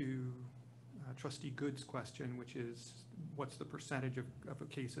related to Trustee Good's question, which is what's the percentage of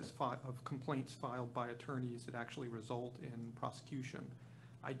cases of complaints filed by attorneys that actually result in prosecution?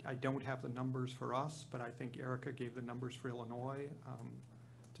 I don't have the numbers for us, but I think Erica gave the numbers for Illinois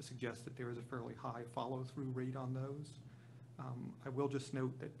to suggest that there is a fairly high follow-through rate on those. I will just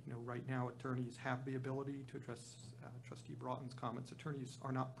note that, right now attorneys have the ability to address Trustee Broughton's comments. Attorneys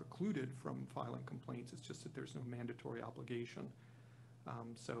are not precluded from filing complaints. It's just that there's no mandatory obligation.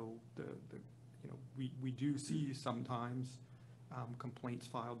 So we do see sometimes complaints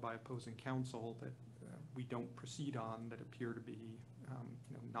filed by opposing counsel that we don't proceed on that appear to be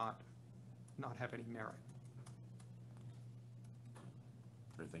not have any merit.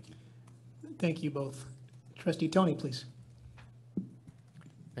 Great, thank you. Thank you both. Trustee Tony, please.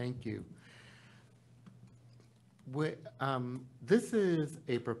 Thank you. This is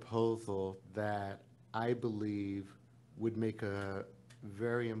a proposal that I believe would make a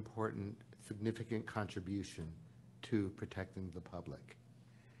very important, significant contribution to protecting the public.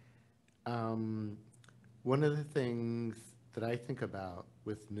 One of the things that I think about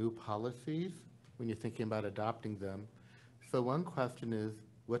with new policies, when you're thinking about adopting them, so one question is,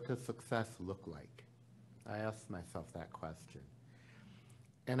 what does success look like? I asked myself that question.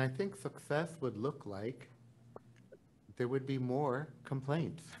 And I think success would look like there would be more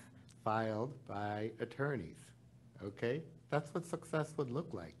complaints filed by attorneys, okay? That's what success would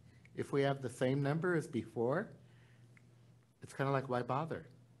look like. If we have the same number as before, it's kind of like, why bother?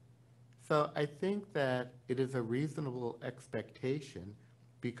 So I think that it is a reasonable expectation,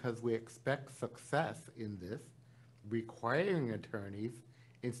 because we expect success in this, requiring attorneys,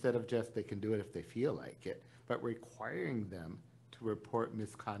 instead of just they can do it if they feel like it, but requiring them to report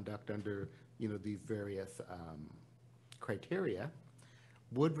misconduct under these various criteria,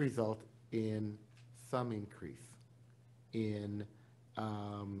 would result in some increase in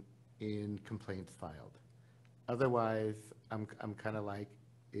complaints filed. Otherwise, I'm kind of like,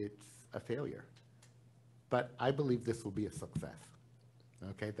 it's a failure. But I believe this will be a success.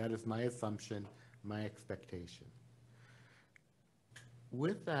 Okay, that is my assumption, my expectation.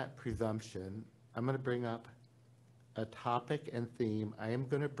 With that presumption, I'm going to bring up a topic and theme I am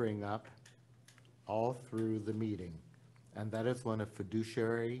going to bring up all through the meeting, and that is one of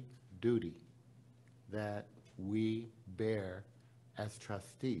fiduciary duty that we bear as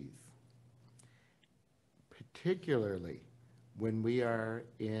trustees, particularly when we are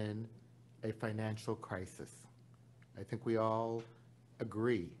in a financial crisis. I think we all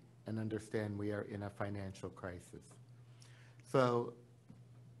agree and understand we are in a financial crisis. So,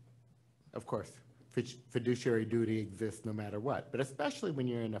 of course, fiduciary duty exists no matter what, but especially when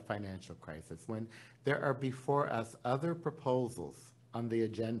you're in a financial crisis, when there are before us other proposals on the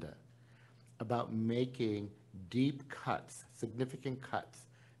agenda about making deep cuts, significant cuts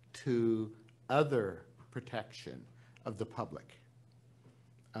to other protection of the public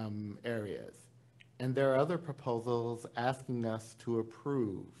areas. And there are other proposals asking us to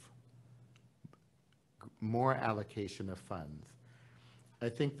approve more allocation of funds. I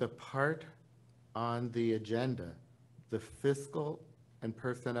think the part on the agenda, the fiscal and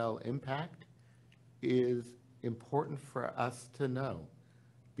personnel impact, is important for us to know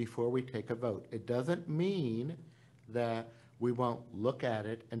before we take a vote. It doesn't mean that we won't look at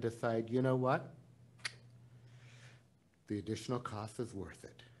it and decide, you know what? The additional cost is worth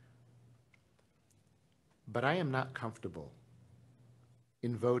it. But I am not comfortable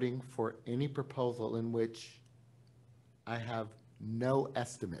in voting for any proposal in which I have no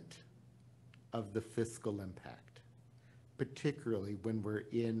estimate of the fiscal impact, particularly when we're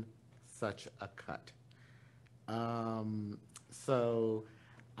in such a cut. So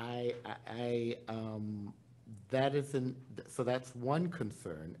that's one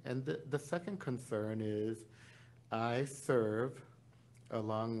concern. And the second concern is I serve,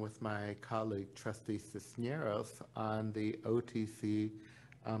 along with my colleague, Trustee Cisneros, on the OTC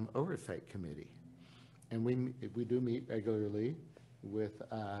Oversight Committee. And we do meet regularly with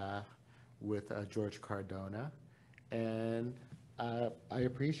George Cardona. And I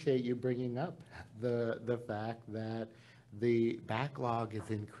appreciate you bringing up the fact that the backlog is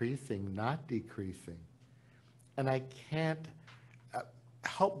increasing, not decreasing. And I can't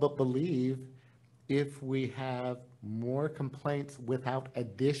help but believe if we have more complaints without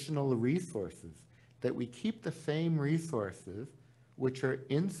additional resources, that we keep the same resources, which are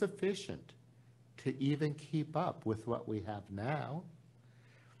insufficient to even keep up with what we have now,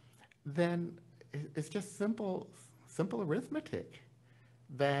 then it's just simple arithmetic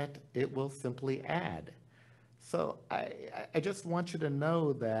that it will simply add. So I just want you to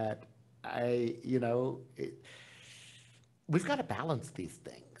know that we've got to balance these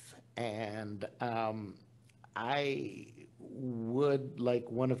things. And I would like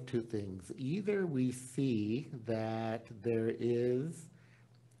one of two things. Either we see that there is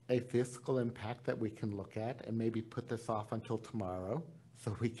a fiscal impact that we can look at and maybe put this off until tomorrow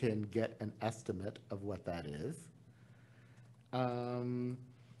so we can get an estimate of what that is.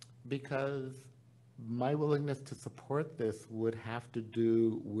 Because my willingness to support this would have to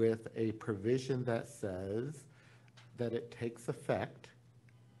do with a provision that says that it takes effect.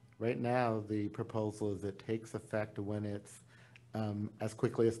 Right now, the proposal is it takes effect when it's as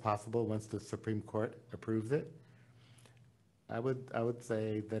quickly as possible once the Supreme Court approves it. I would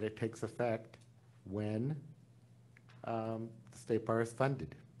say that it takes effect when the State Bar is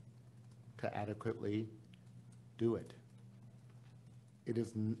funded to adequately do it. It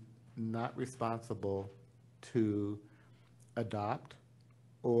is not responsible to adopt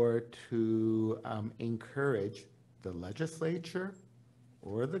or to encourage the legislature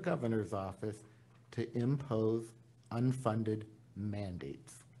or the governor's office to impose unfunded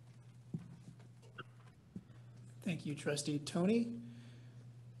mandates. Thank you, Trustee Tony.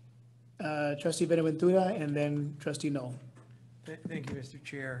 Trustee Benaventura, and then Trustee Knoll. Thank you, Mr.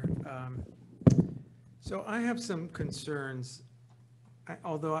 Chair. So I have some concerns,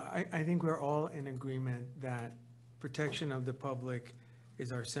 although I think we're all in agreement that protection of the public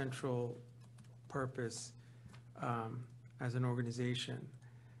is our central purpose as an organization.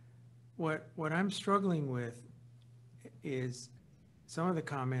 What I'm struggling with is some of the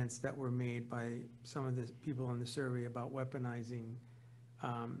comments that were made by some of the people in the survey about weaponizing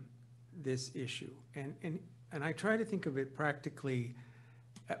this issue. And I try to think of it practically,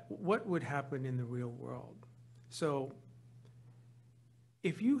 what would happen in the real world? So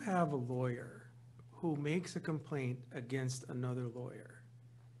if you have a lawyer who makes a complaint against another lawyer,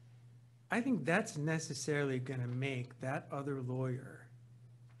 I think that's necessarily going to make that other lawyer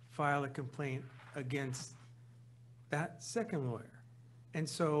file a complaint against that second lawyer. And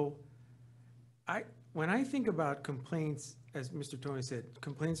so when I think about complaints, as Mr. Tony said,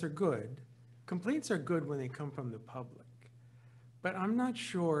 complaints are good. Complaints are good when they come from the public. But I'm not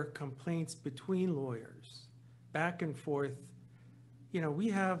sure complaints between lawyers, back and forth, we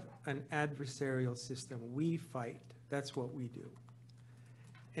have an adversarial system. We fight. That's what we do.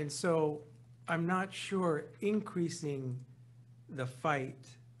 And so I'm not sure increasing the fight,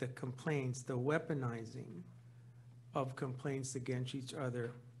 the complaints, the weaponizing of complaints against each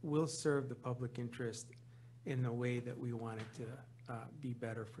other will serve the public interest in the way that we want it to be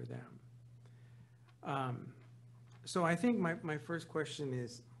better for them. So I think my first question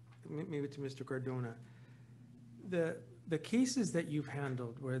is, maybe to Mr. Cardona, the cases that you've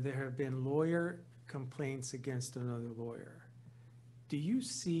handled where there have been lawyer complaints against another lawyer, do you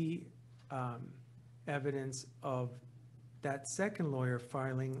see evidence of that second lawyer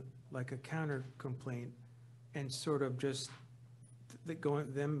filing like a counter complaint and sort of just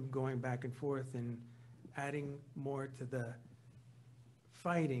them going back and forth and adding more to the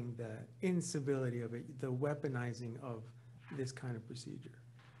fighting, the incivility of it, the weaponizing of this kind of procedure?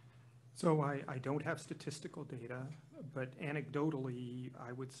 So I don't have statistical data, but anecdotally,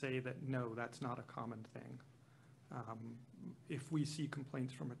 I would say that no, that's not a common thing. If we see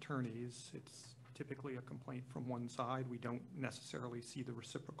complaints from attorneys, it's typically a complaint from one side. We don't necessarily see the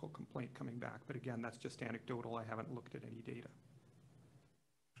reciprocal complaint coming back. But again, that's just anecdotal. I haven't looked at any data.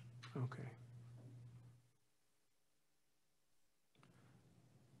 Okay.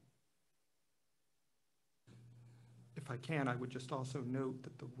 If I can, I would just also note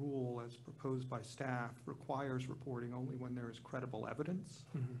that the rule as proposed by staff requires reporting only when there is credible evidence.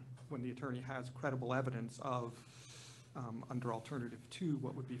 Mm-hmm. When the attorney has credible evidence of, under alternative 2,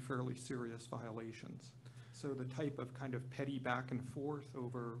 what would be fairly serious violations. So the type of kind of petty back and forth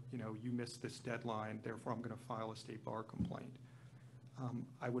over, you missed this deadline, therefore I'm going to file a state bar complaint.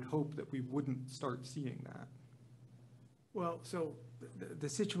 I would hope that we wouldn't start seeing that. Well, so the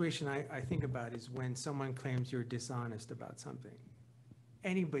situation I think about is when someone claims you're dishonest about something.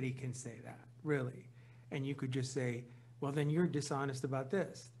 Anybody can say that, really. And you could just say, well, then you're dishonest about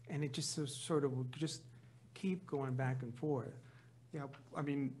this. And it just sort of will just keep going back and forth. Yeah, I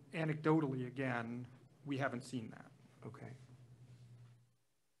mean, anecdotally, again, we haven't seen that. Okay.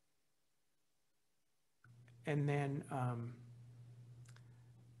 And then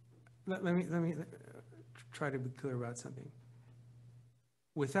let me try to be clear about something.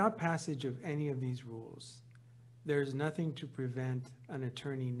 Without passage of any of these rules, there's nothing to prevent an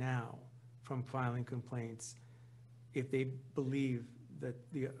attorney now from filing complaints if they believe that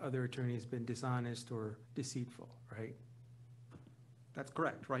the other attorney has been dishonest or deceitful, right? That's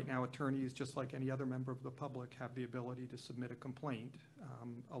correct. Right now, attorneys, just like any other member of the public, have the ability to submit a complaint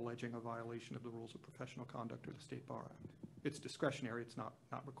alleging a violation of the rules of professional conduct or the State Bar Act. It's discretionary. It's not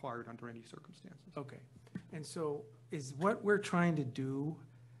required under any circumstances. Okay. And so is what we're trying to do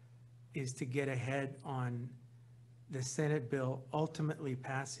is to get ahead on the Senate bill ultimately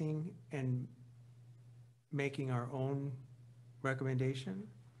passing and making our own recommendation?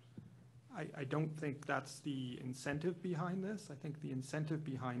 I don't think that's the incentive behind this. I think the incentive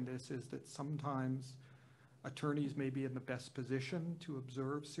behind this is that sometimes attorneys may be in the best position to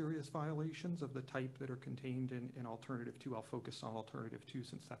observe serious violations of the type that are contained in Alternative 2. I'll focus on Alternative 2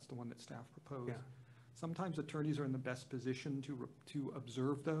 since that's the one that staff proposed. Yeah. Sometimes attorneys are in the best position to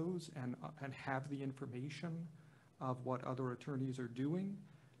observe those and have the information of what other attorneys are doing.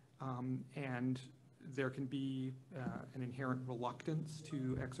 And there can be an inherent reluctance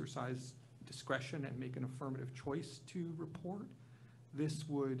to exercise discretion and make an affirmative choice to report. This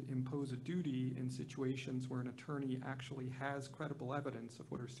would impose a duty in situations where an attorney actually has credible evidence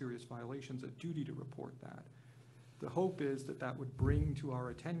of what are serious violations, a duty to report that. The hope is that that would bring to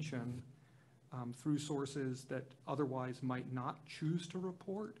our attention through sources that otherwise might not choose to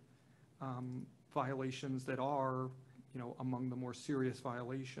report violations that are, among the more serious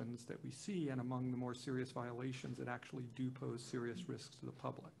violations that we see and among the more serious violations that actually do pose serious risks to the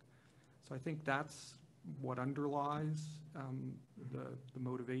public. So I think that's what underlies the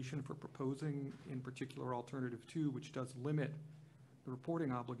motivation for proposing, in particular, Alternative 2, which does limit the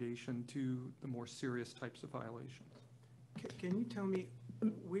reporting obligation to the more serious types of violations. Can you tell me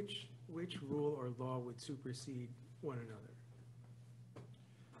which rule or law would supersede one another?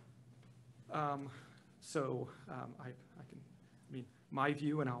 My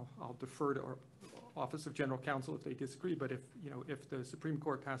view, and I'll defer to our Office of General Counsel if they disagree, but if the Supreme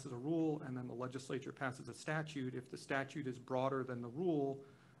Court passes a rule and then the legislature passes a statute, if the statute is broader than the rule,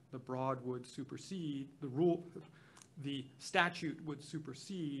 the broad would supersede the rule. The statute would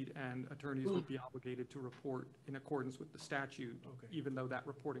supersede, and attorneys would be obligated to report in accordance with the statute, even though that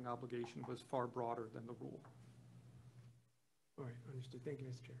reporting obligation was far broader than the rule. All right, understood. Thank you,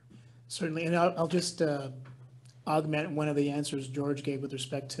 Mr. Chair. Certainly, and I'll just augment one of the answers George gave with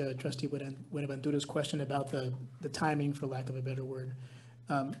respect to Trustee Buenaventura's question about the timing, for lack of a better word.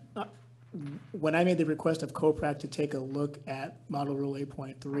 When I made the request of COPRAC to take a look at Model Rule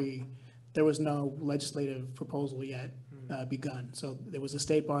 8.3, there was no legislative proposal yet begun. So there was a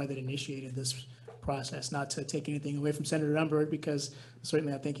State Bar that initiated this process, not to take anything away from Senator Umberg, because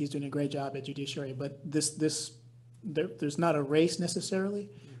certainly I think he's doing a great job at judiciary, but there's not a race necessarily.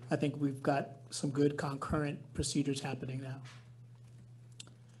 I think we've got some good concurrent procedures happening now.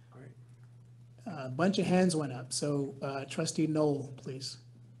 All right. A bunch of hands went up. So Trustee Knoll, please.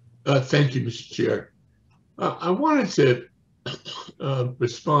 Thank you, Mr. Chair. I wanted to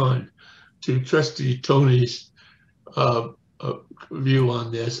respond to Trustee Tony's view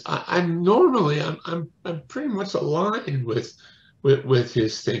on this. I'm pretty much aligned with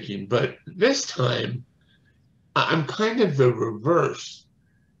his thinking, but this time I'm kind of the reverse.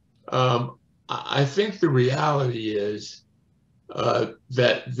 I think the reality is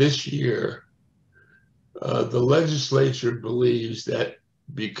that this year the legislature believes that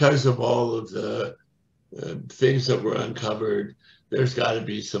because of all of the things that were uncovered, there's got to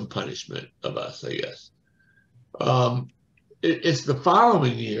be some punishment of us, I guess. It's the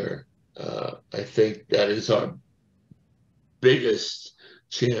following year, I think, that is our biggest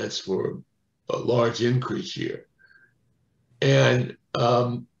chance for a large increase year. And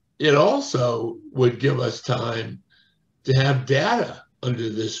it also would give us time to have data under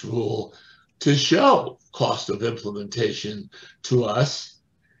this rule to show cost of implementation to us.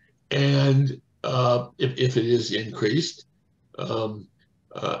 And if it is increased, and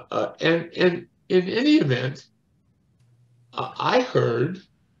in any event, I heard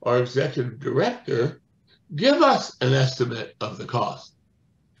our executive director give us an estimate of the cost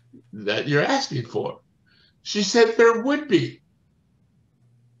that you're asking for. She said there would be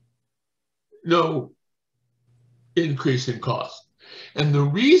no increase in cost. And the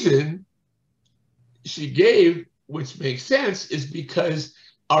reason she gave, which makes sense, is because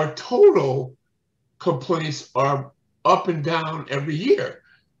our total complaints are up and down every year,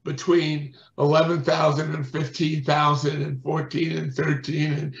 between 11,000 and 15,000 and 14 and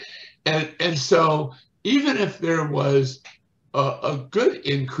 13. And so even if there was a good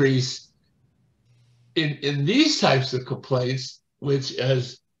increase in these types of complaints, which,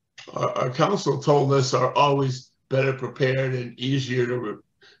 as our counsel told us, are always better prepared and easier to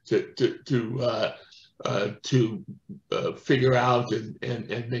figure out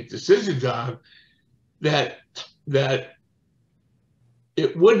and make decisions on, that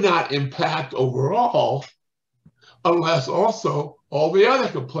it would not impact overall unless also all the other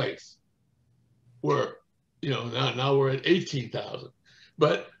complaints were, now we're at 18,000.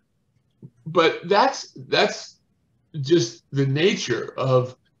 But that's just the nature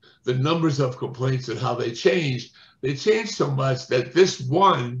of the numbers of complaints and how they changed. They changed so much that this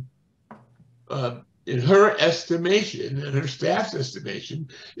one, in her estimation and her staff's estimation,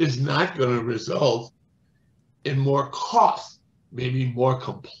 is not going to result in more costs, maybe more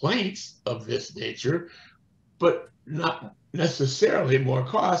complaints of this nature, but not necessarily more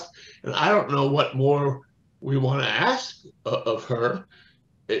cost. And I don't know what more we want to ask of her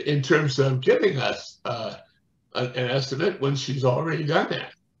in terms of giving us an estimate when she's already done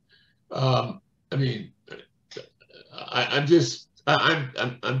that. I mean, I'm just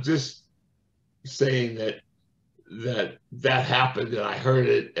saying that happened and I heard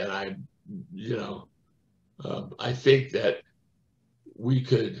it, and I think that we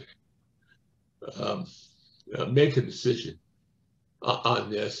could make a decision on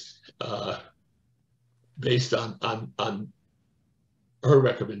this based on her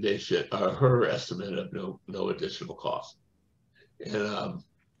recommendation, her estimate of no additional cost. And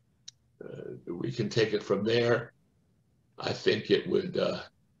we can take it from there. I think it would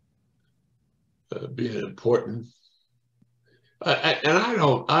be an important, and I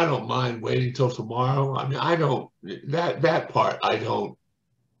don't mind waiting till tomorrow. I mean, that part I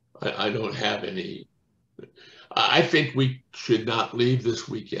don't have any. I think we should not leave this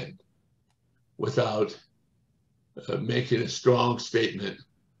weekend without making a strong statement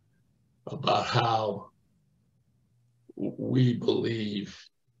about how we believe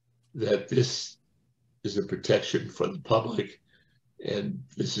that this is a protection for the public, and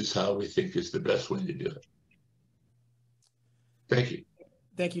this is how we think is the best way to do it. Thank you.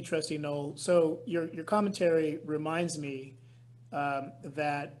 Thank you, Trustee Knoll. So your commentary reminds me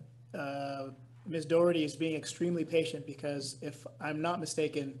that Ms. Doherty is being extremely patient, because if I'm not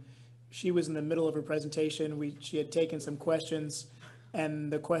mistaken, she was in the middle of her presentation. She had taken some questions,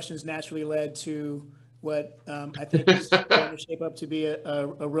 and the questions naturally led to what I think is going to shape up to be a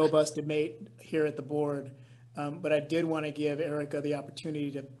robust debate here at the board. But I did want to give Erica the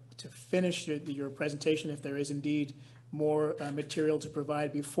opportunity to finish your presentation if there is indeed more material to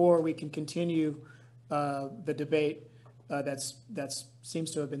provide before we can continue the debate that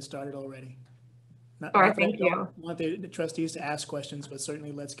seems to have been started already. Sure, thank you. I don't want the trustees to ask questions, but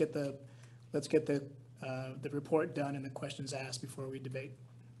certainly let's get the report done and the questions asked before we debate.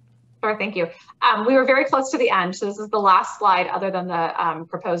 Sure, thank you. We were very close to the end, so this is the last slide other than the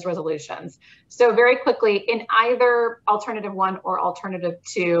proposed resolutions. So very quickly, in either alternative 1 or alternative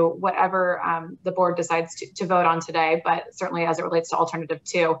 2, whatever the board decides to vote on today, but certainly as it relates to alternative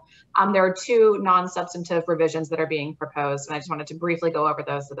 2, there are 2 non-substantive revisions that are being proposed, and I just wanted to briefly go over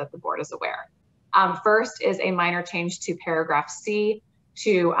those so that the board is aware. First is a minor change to paragraph C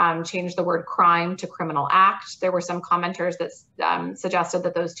to change the word crime to criminal act. There were some commenters that suggested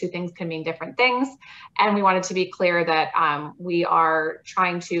that those 2 things can mean different things. And we wanted to be clear that we are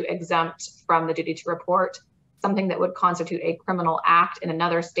trying to exempt from the duty to report something that would constitute a criminal act in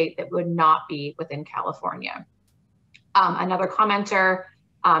another state that would not be within California. Another commenter,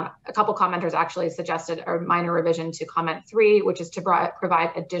 a couple commenters actually suggested a minor revision to comment 3, which is to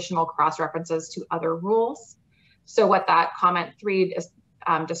provide additional cross-references to other rules. So what that comment 3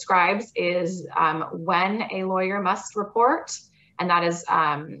 describes is when a lawyer must report, and that is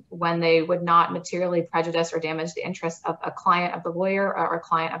when they would not materially prejudice or damage the interests of a client of the lawyer or a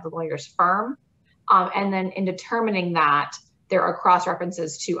client of the lawyer's firm. And then in determining that, there are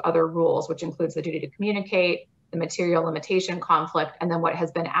cross-references to other rules, which includes the duty to communicate, the material limitation conflict, and then what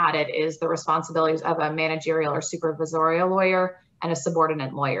has been added is the responsibilities of a managerial or supervisorial lawyer and a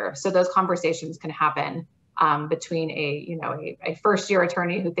subordinate lawyer. So those conversations can happen between a first-year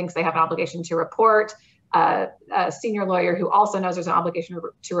attorney who thinks they have an obligation to report, a senior lawyer who also knows there's an obligation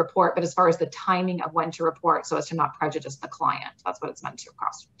to report, but as far as the timing of when to report so as to not prejudice the client, that's what it's meant to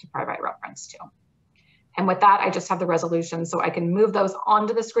provide reference to. And with that, I just have the resolution, so I can move those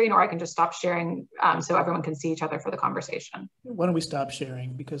onto the screen, or I can just stop sharing so everyone can see each other for the conversation. Why don't we stop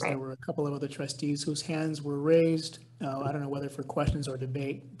sharing, because there were a couple of other trustees whose hands were raised. I don't know whether for questions or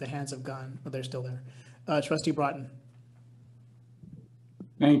debate. The hands have gone, but they're still there. Trustee Broughton.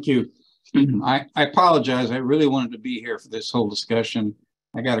 Thank you. I apologize. I really wanted to be here for this whole discussion.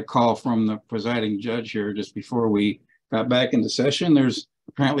 I got a call from the presiding judge here just before we got back into session. There's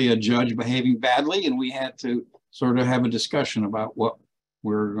apparently a judge behaving badly, and we had to sort of have a discussion about what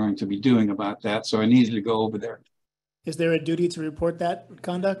we're going to be doing about that. So I needed to go over there. Is there a duty to report that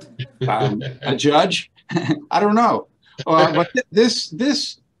conduct? A judge? I don't know. But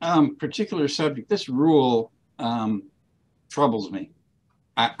this particular subject, this rule troubles me.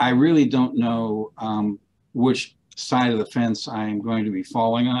 I really don't know which side of the fence I am going to be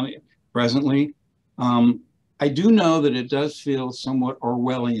falling on it presently. I do know that it does feel somewhat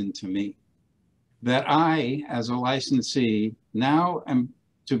Orwellian to me that I, as a licensee, now am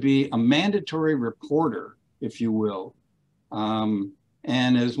to be a mandatory reporter, if you will. And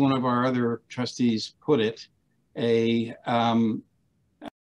as one of our other trustees put it, a